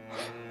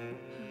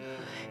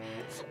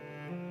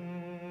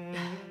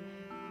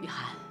雨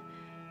涵，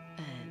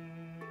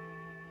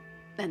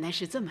奶奶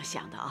是这么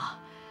想的啊。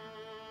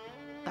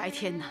白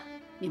天呢，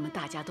你们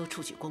大家都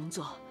出去工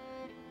作，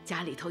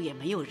家里头也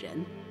没有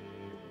人。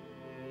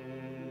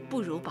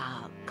不如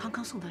把康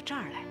康送到这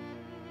儿来，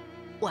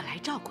我来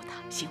照顾他，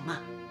行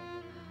吗？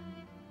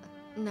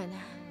奶奶，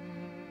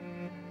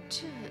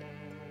这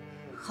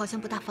好像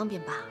不大方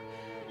便吧？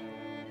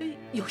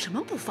有什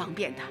么不方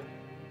便的？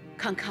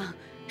康康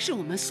是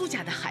我们苏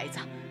家的孩子，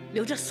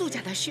流着苏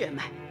家的血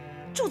脉，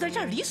住在这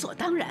儿理所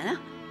当然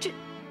啊！这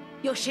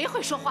有谁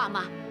会说话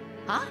吗？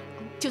啊，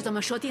就这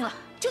么说定了，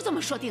就这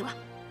么说定了，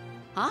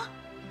啊！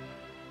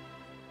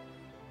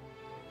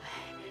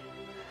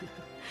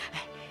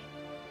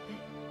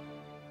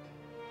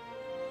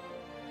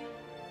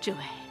这位，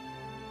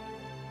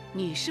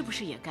你是不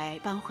是也该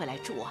搬回来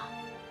住啊？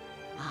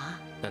啊？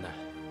奶奶，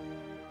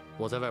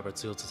我在外边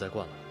自由自在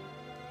惯了，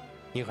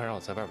您还让我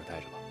在外边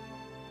待着吧。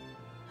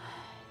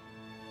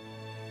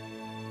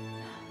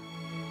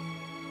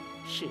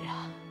是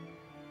啊，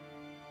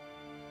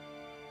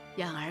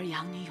养儿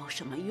养女有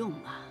什么用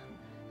啊？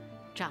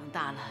长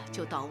大了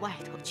就到外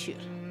头去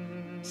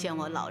了，嫌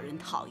我老人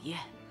讨厌，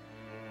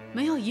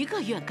没有一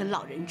个愿跟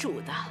老人住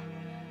的。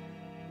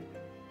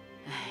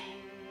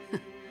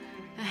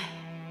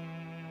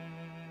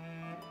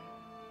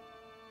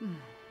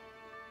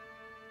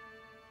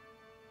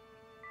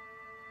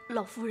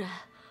老夫人，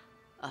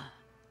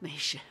没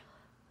事，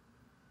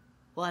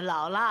我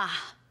老了，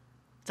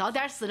早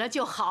点死了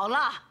就好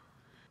了。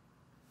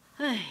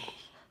哎，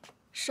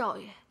少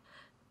爷，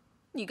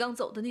你刚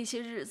走的那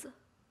些日子，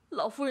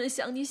老夫人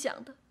想你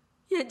想的，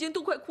眼睛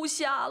都快哭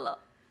瞎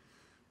了。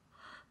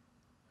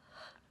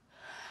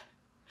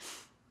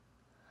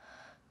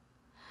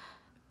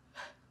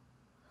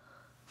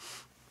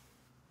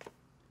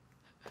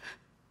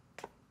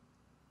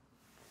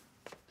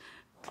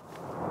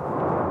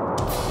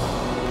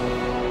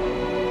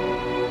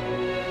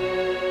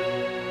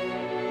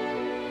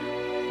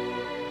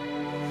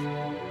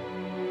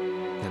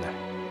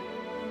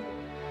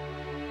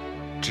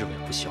志伟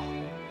不孝，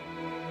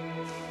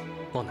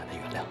望奶奶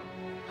原谅。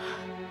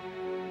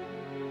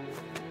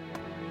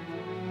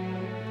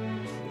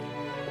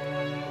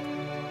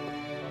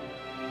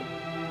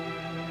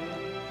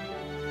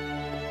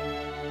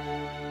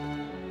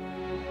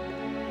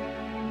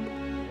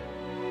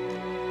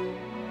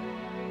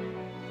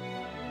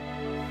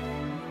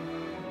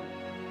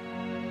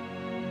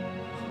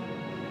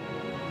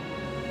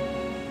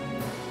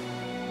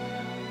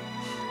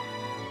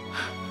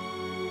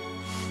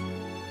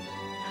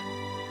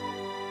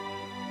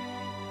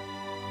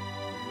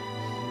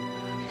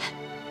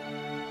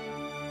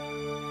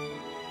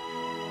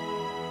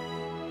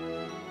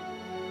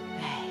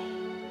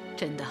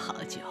真的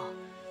好久，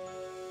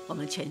我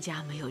们全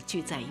家没有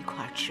聚在一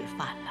块儿吃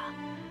饭了，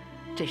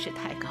真是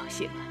太高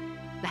兴了。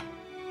来，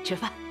吃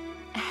饭。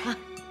啊，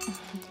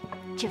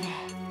志伟，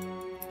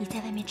你在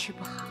外面吃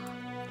不好，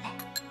来，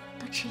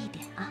多吃一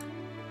点啊。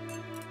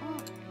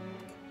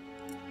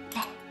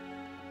来，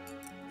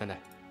奶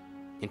奶，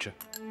您吃。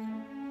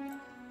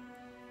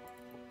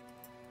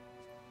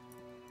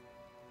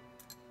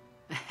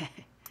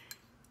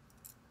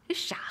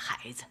傻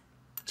孩子，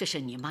这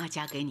是你妈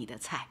家给你的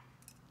菜。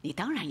你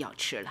当然要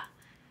吃了，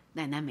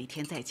奶奶每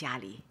天在家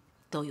里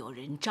都有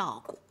人照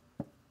顾。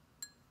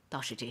倒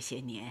是这些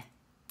年，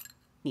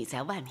你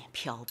在外面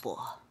漂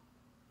泊，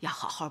要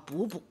好好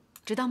补补，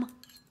知道吗？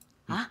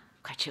啊，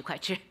快吃快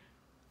吃。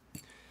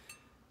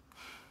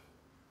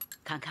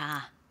康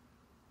康，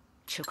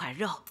吃块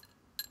肉，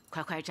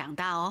快快长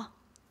大哦。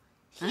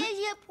谢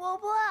谢婆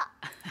婆。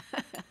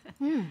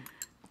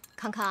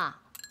康康，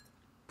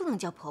不能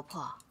叫婆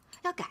婆，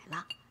要改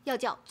了，要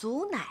叫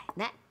祖奶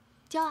奶，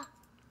叫啊。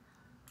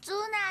祖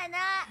奶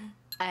奶，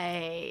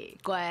哎，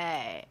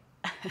乖。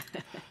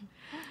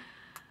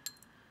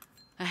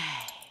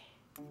哎，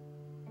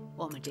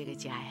我们这个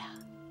家呀，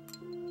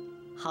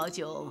好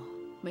久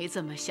没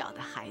这么小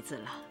的孩子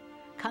了。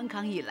康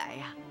康一来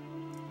呀，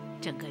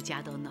整个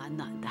家都暖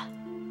暖的，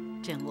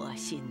真窝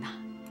心呐！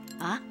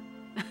啊，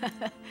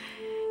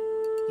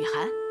雨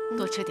涵，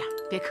多吃点，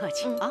别客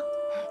气啊。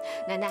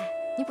奶奶，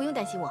您不用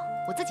担心我，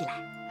我自己来。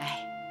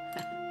哎。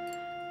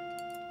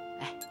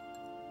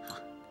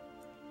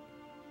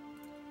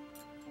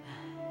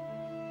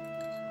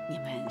你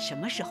们什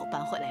么时候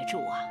搬回来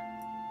住啊？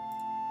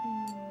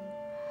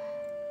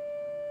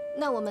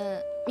那我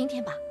们明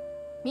天吧，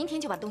明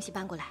天就把东西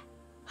搬过来。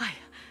哎呀，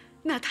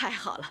那太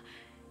好了！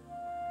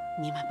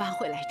你们搬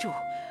回来住，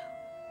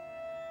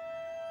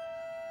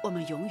我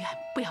们永远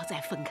不要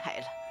再分开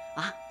了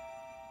啊！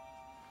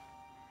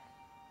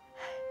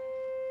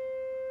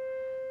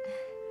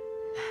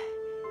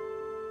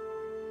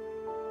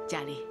佳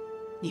丽，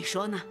你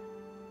说呢？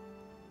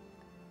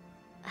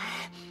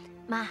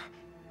妈。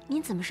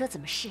您怎么说怎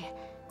么是，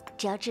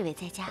只要志伟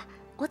在家，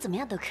我怎么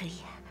样都可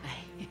以。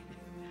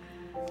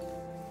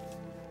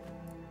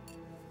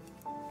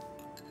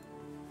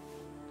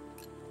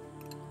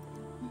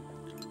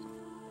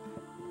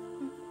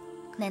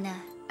奶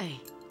奶，哎，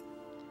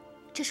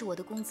这是我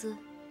的工资，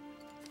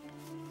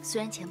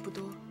虽然钱不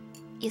多，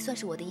也算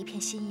是我的一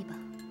片心意吧。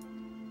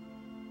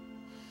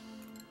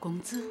工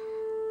资？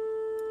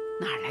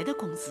哪儿来的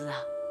工资啊？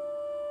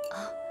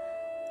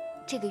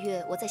这个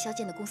月我在肖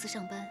剑的公司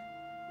上班。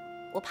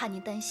我怕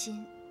您担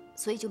心，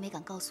所以就没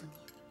敢告诉你。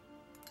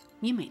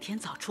你每天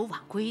早出晚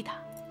归的，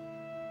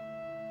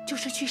就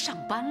是去上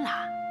班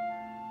啦。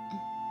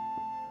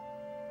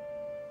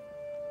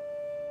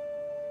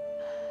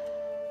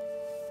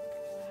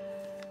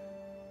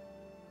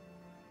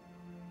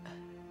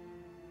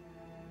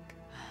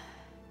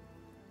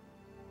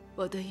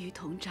我的雨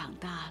桐长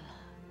大了，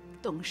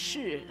懂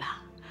事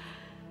了，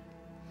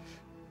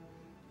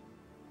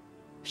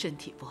身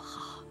体不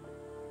好，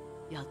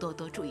要多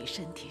多注意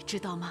身体，知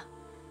道吗？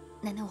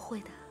奶奶，我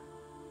会的。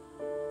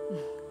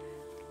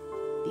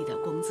你的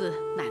工资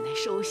奶奶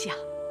收下，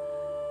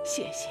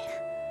谢谢。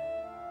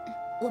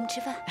我们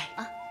吃饭。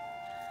啊，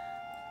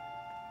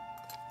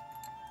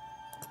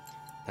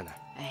奶奶。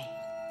哎，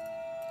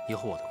以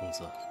后我的工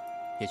资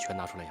也全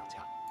拿出来养家。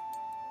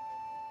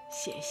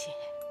谢谢。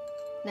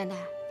奶奶。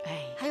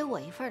哎，还有我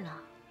一份呢。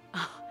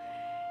啊，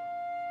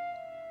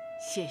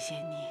谢谢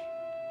你。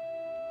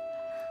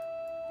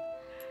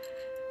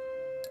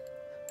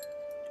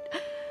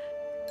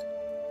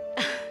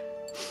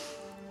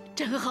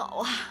真好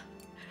啊！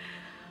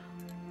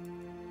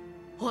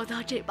活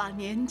到这把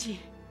年纪，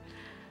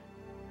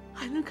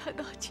还能看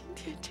到今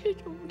天这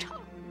种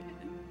场面，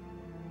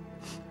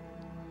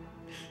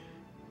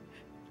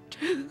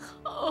真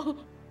好。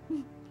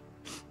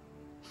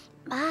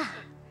妈，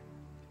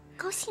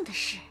高兴的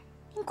事。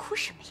您哭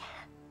什么呀？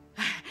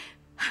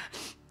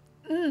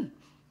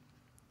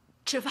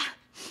吃饭，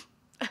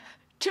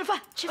吃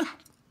饭，吃饭，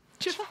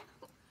吃饭，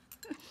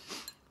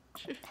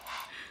吃。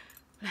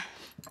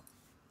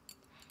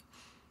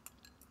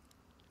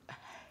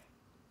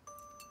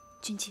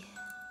君姐，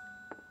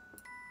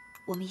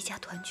我们一家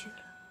团聚了，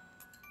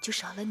就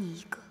少了你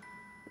一个。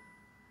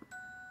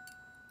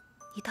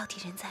你到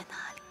底人在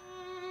哪里？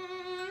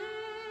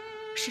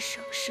是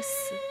生是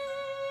死？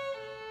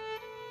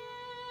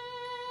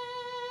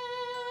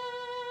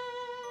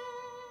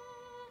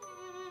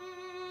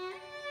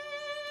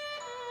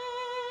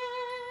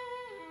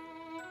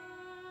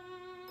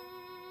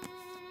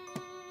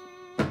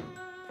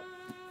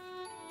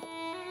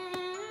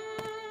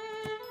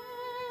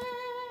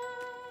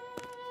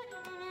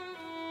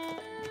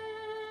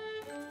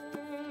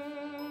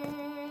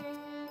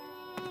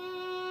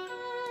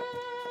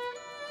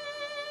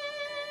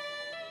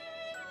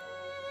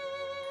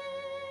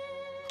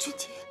君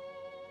姐，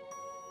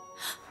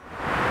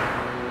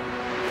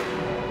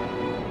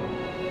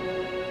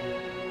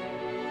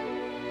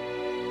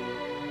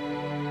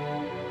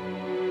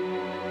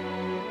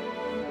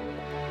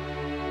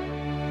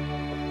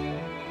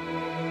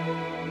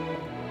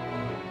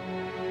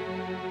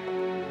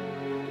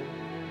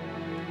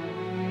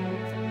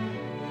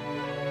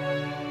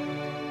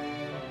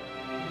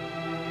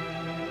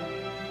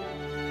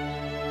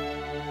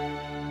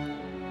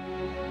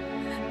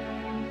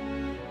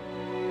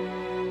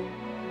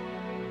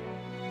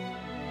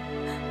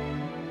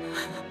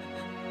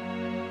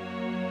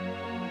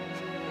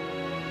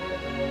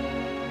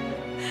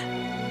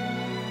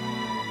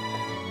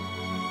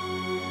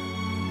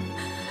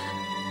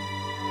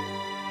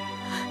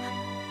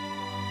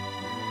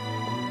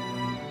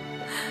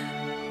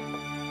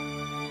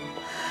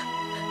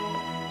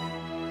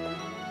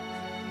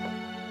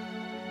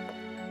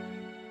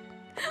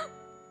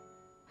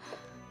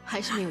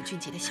还是没有俊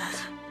杰的消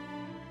息。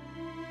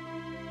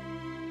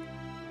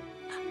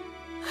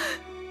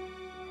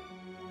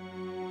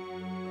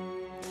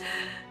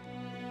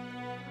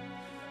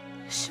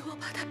是我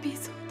把他逼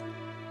走的。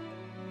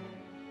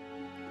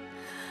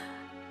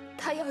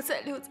他要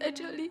再留在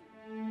这里，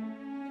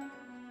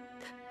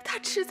他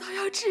迟早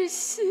要窒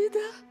息的。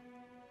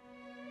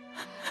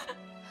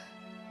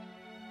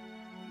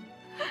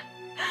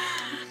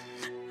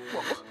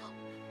我不好，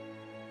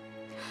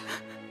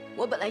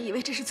我本来以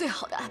为这是最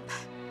好的安排，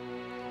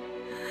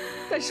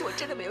但是我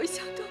真的没有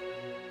想到，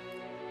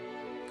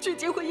俊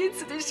杰会因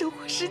此对生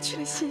活失去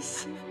了信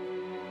心。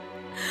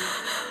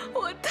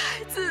我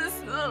太自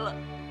私了，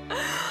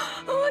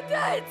我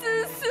太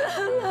自私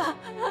了。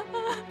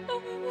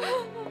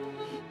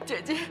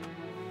姐姐，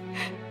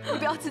你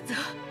不要自责，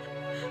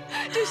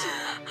这是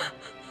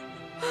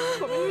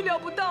我们预料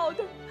不到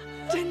的，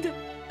真的，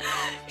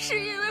是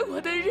因为我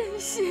的任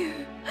性，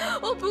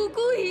我不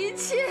顾一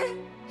切，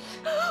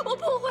我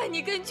破坏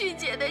你跟俊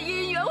杰的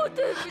姻缘，我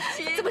对不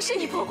起。怎么是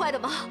你破坏的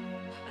吗？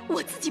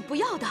我自己不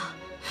要的，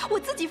我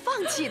自己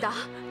放弃的，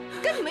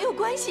跟你没有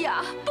关系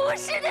啊！不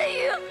是的，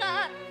雨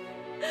涵，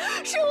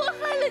是我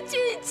害了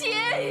俊杰，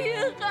雨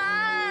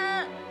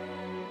涵，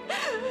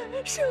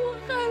是我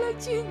害了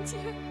俊杰。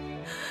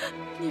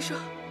你说，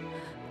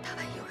他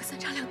万一有个三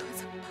长两短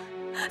怎么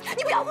办？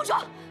你不要胡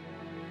说！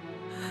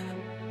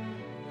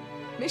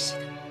没事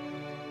的，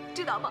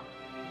知道吗？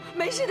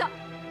没事的。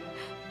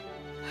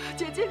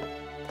姐姐，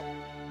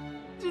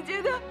俊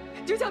杰他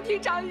就像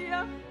平常一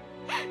样，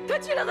他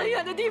去了很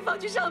远的地方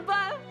去上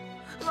班，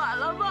晚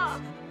了嘛，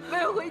没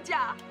有回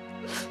家。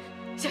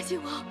相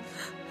信我，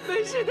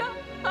没事的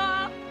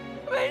啊，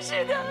没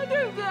事的，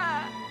对不对？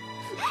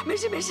没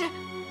事没事。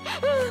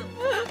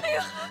哎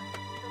呀，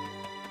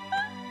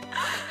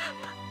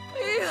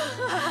雨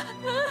涵，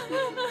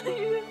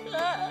雨涵，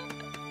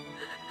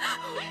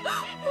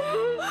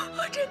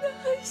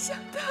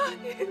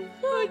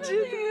我知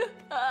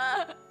道，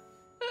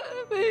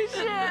没事，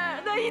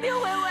他一定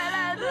会回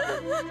来的。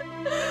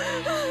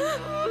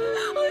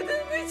我对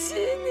不起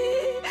你，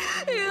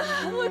雨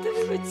涵，我对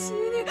不起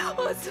你，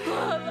我错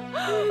了，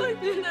我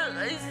真的很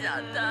想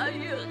他，雨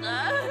涵，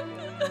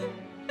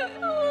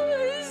我很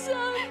想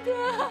他。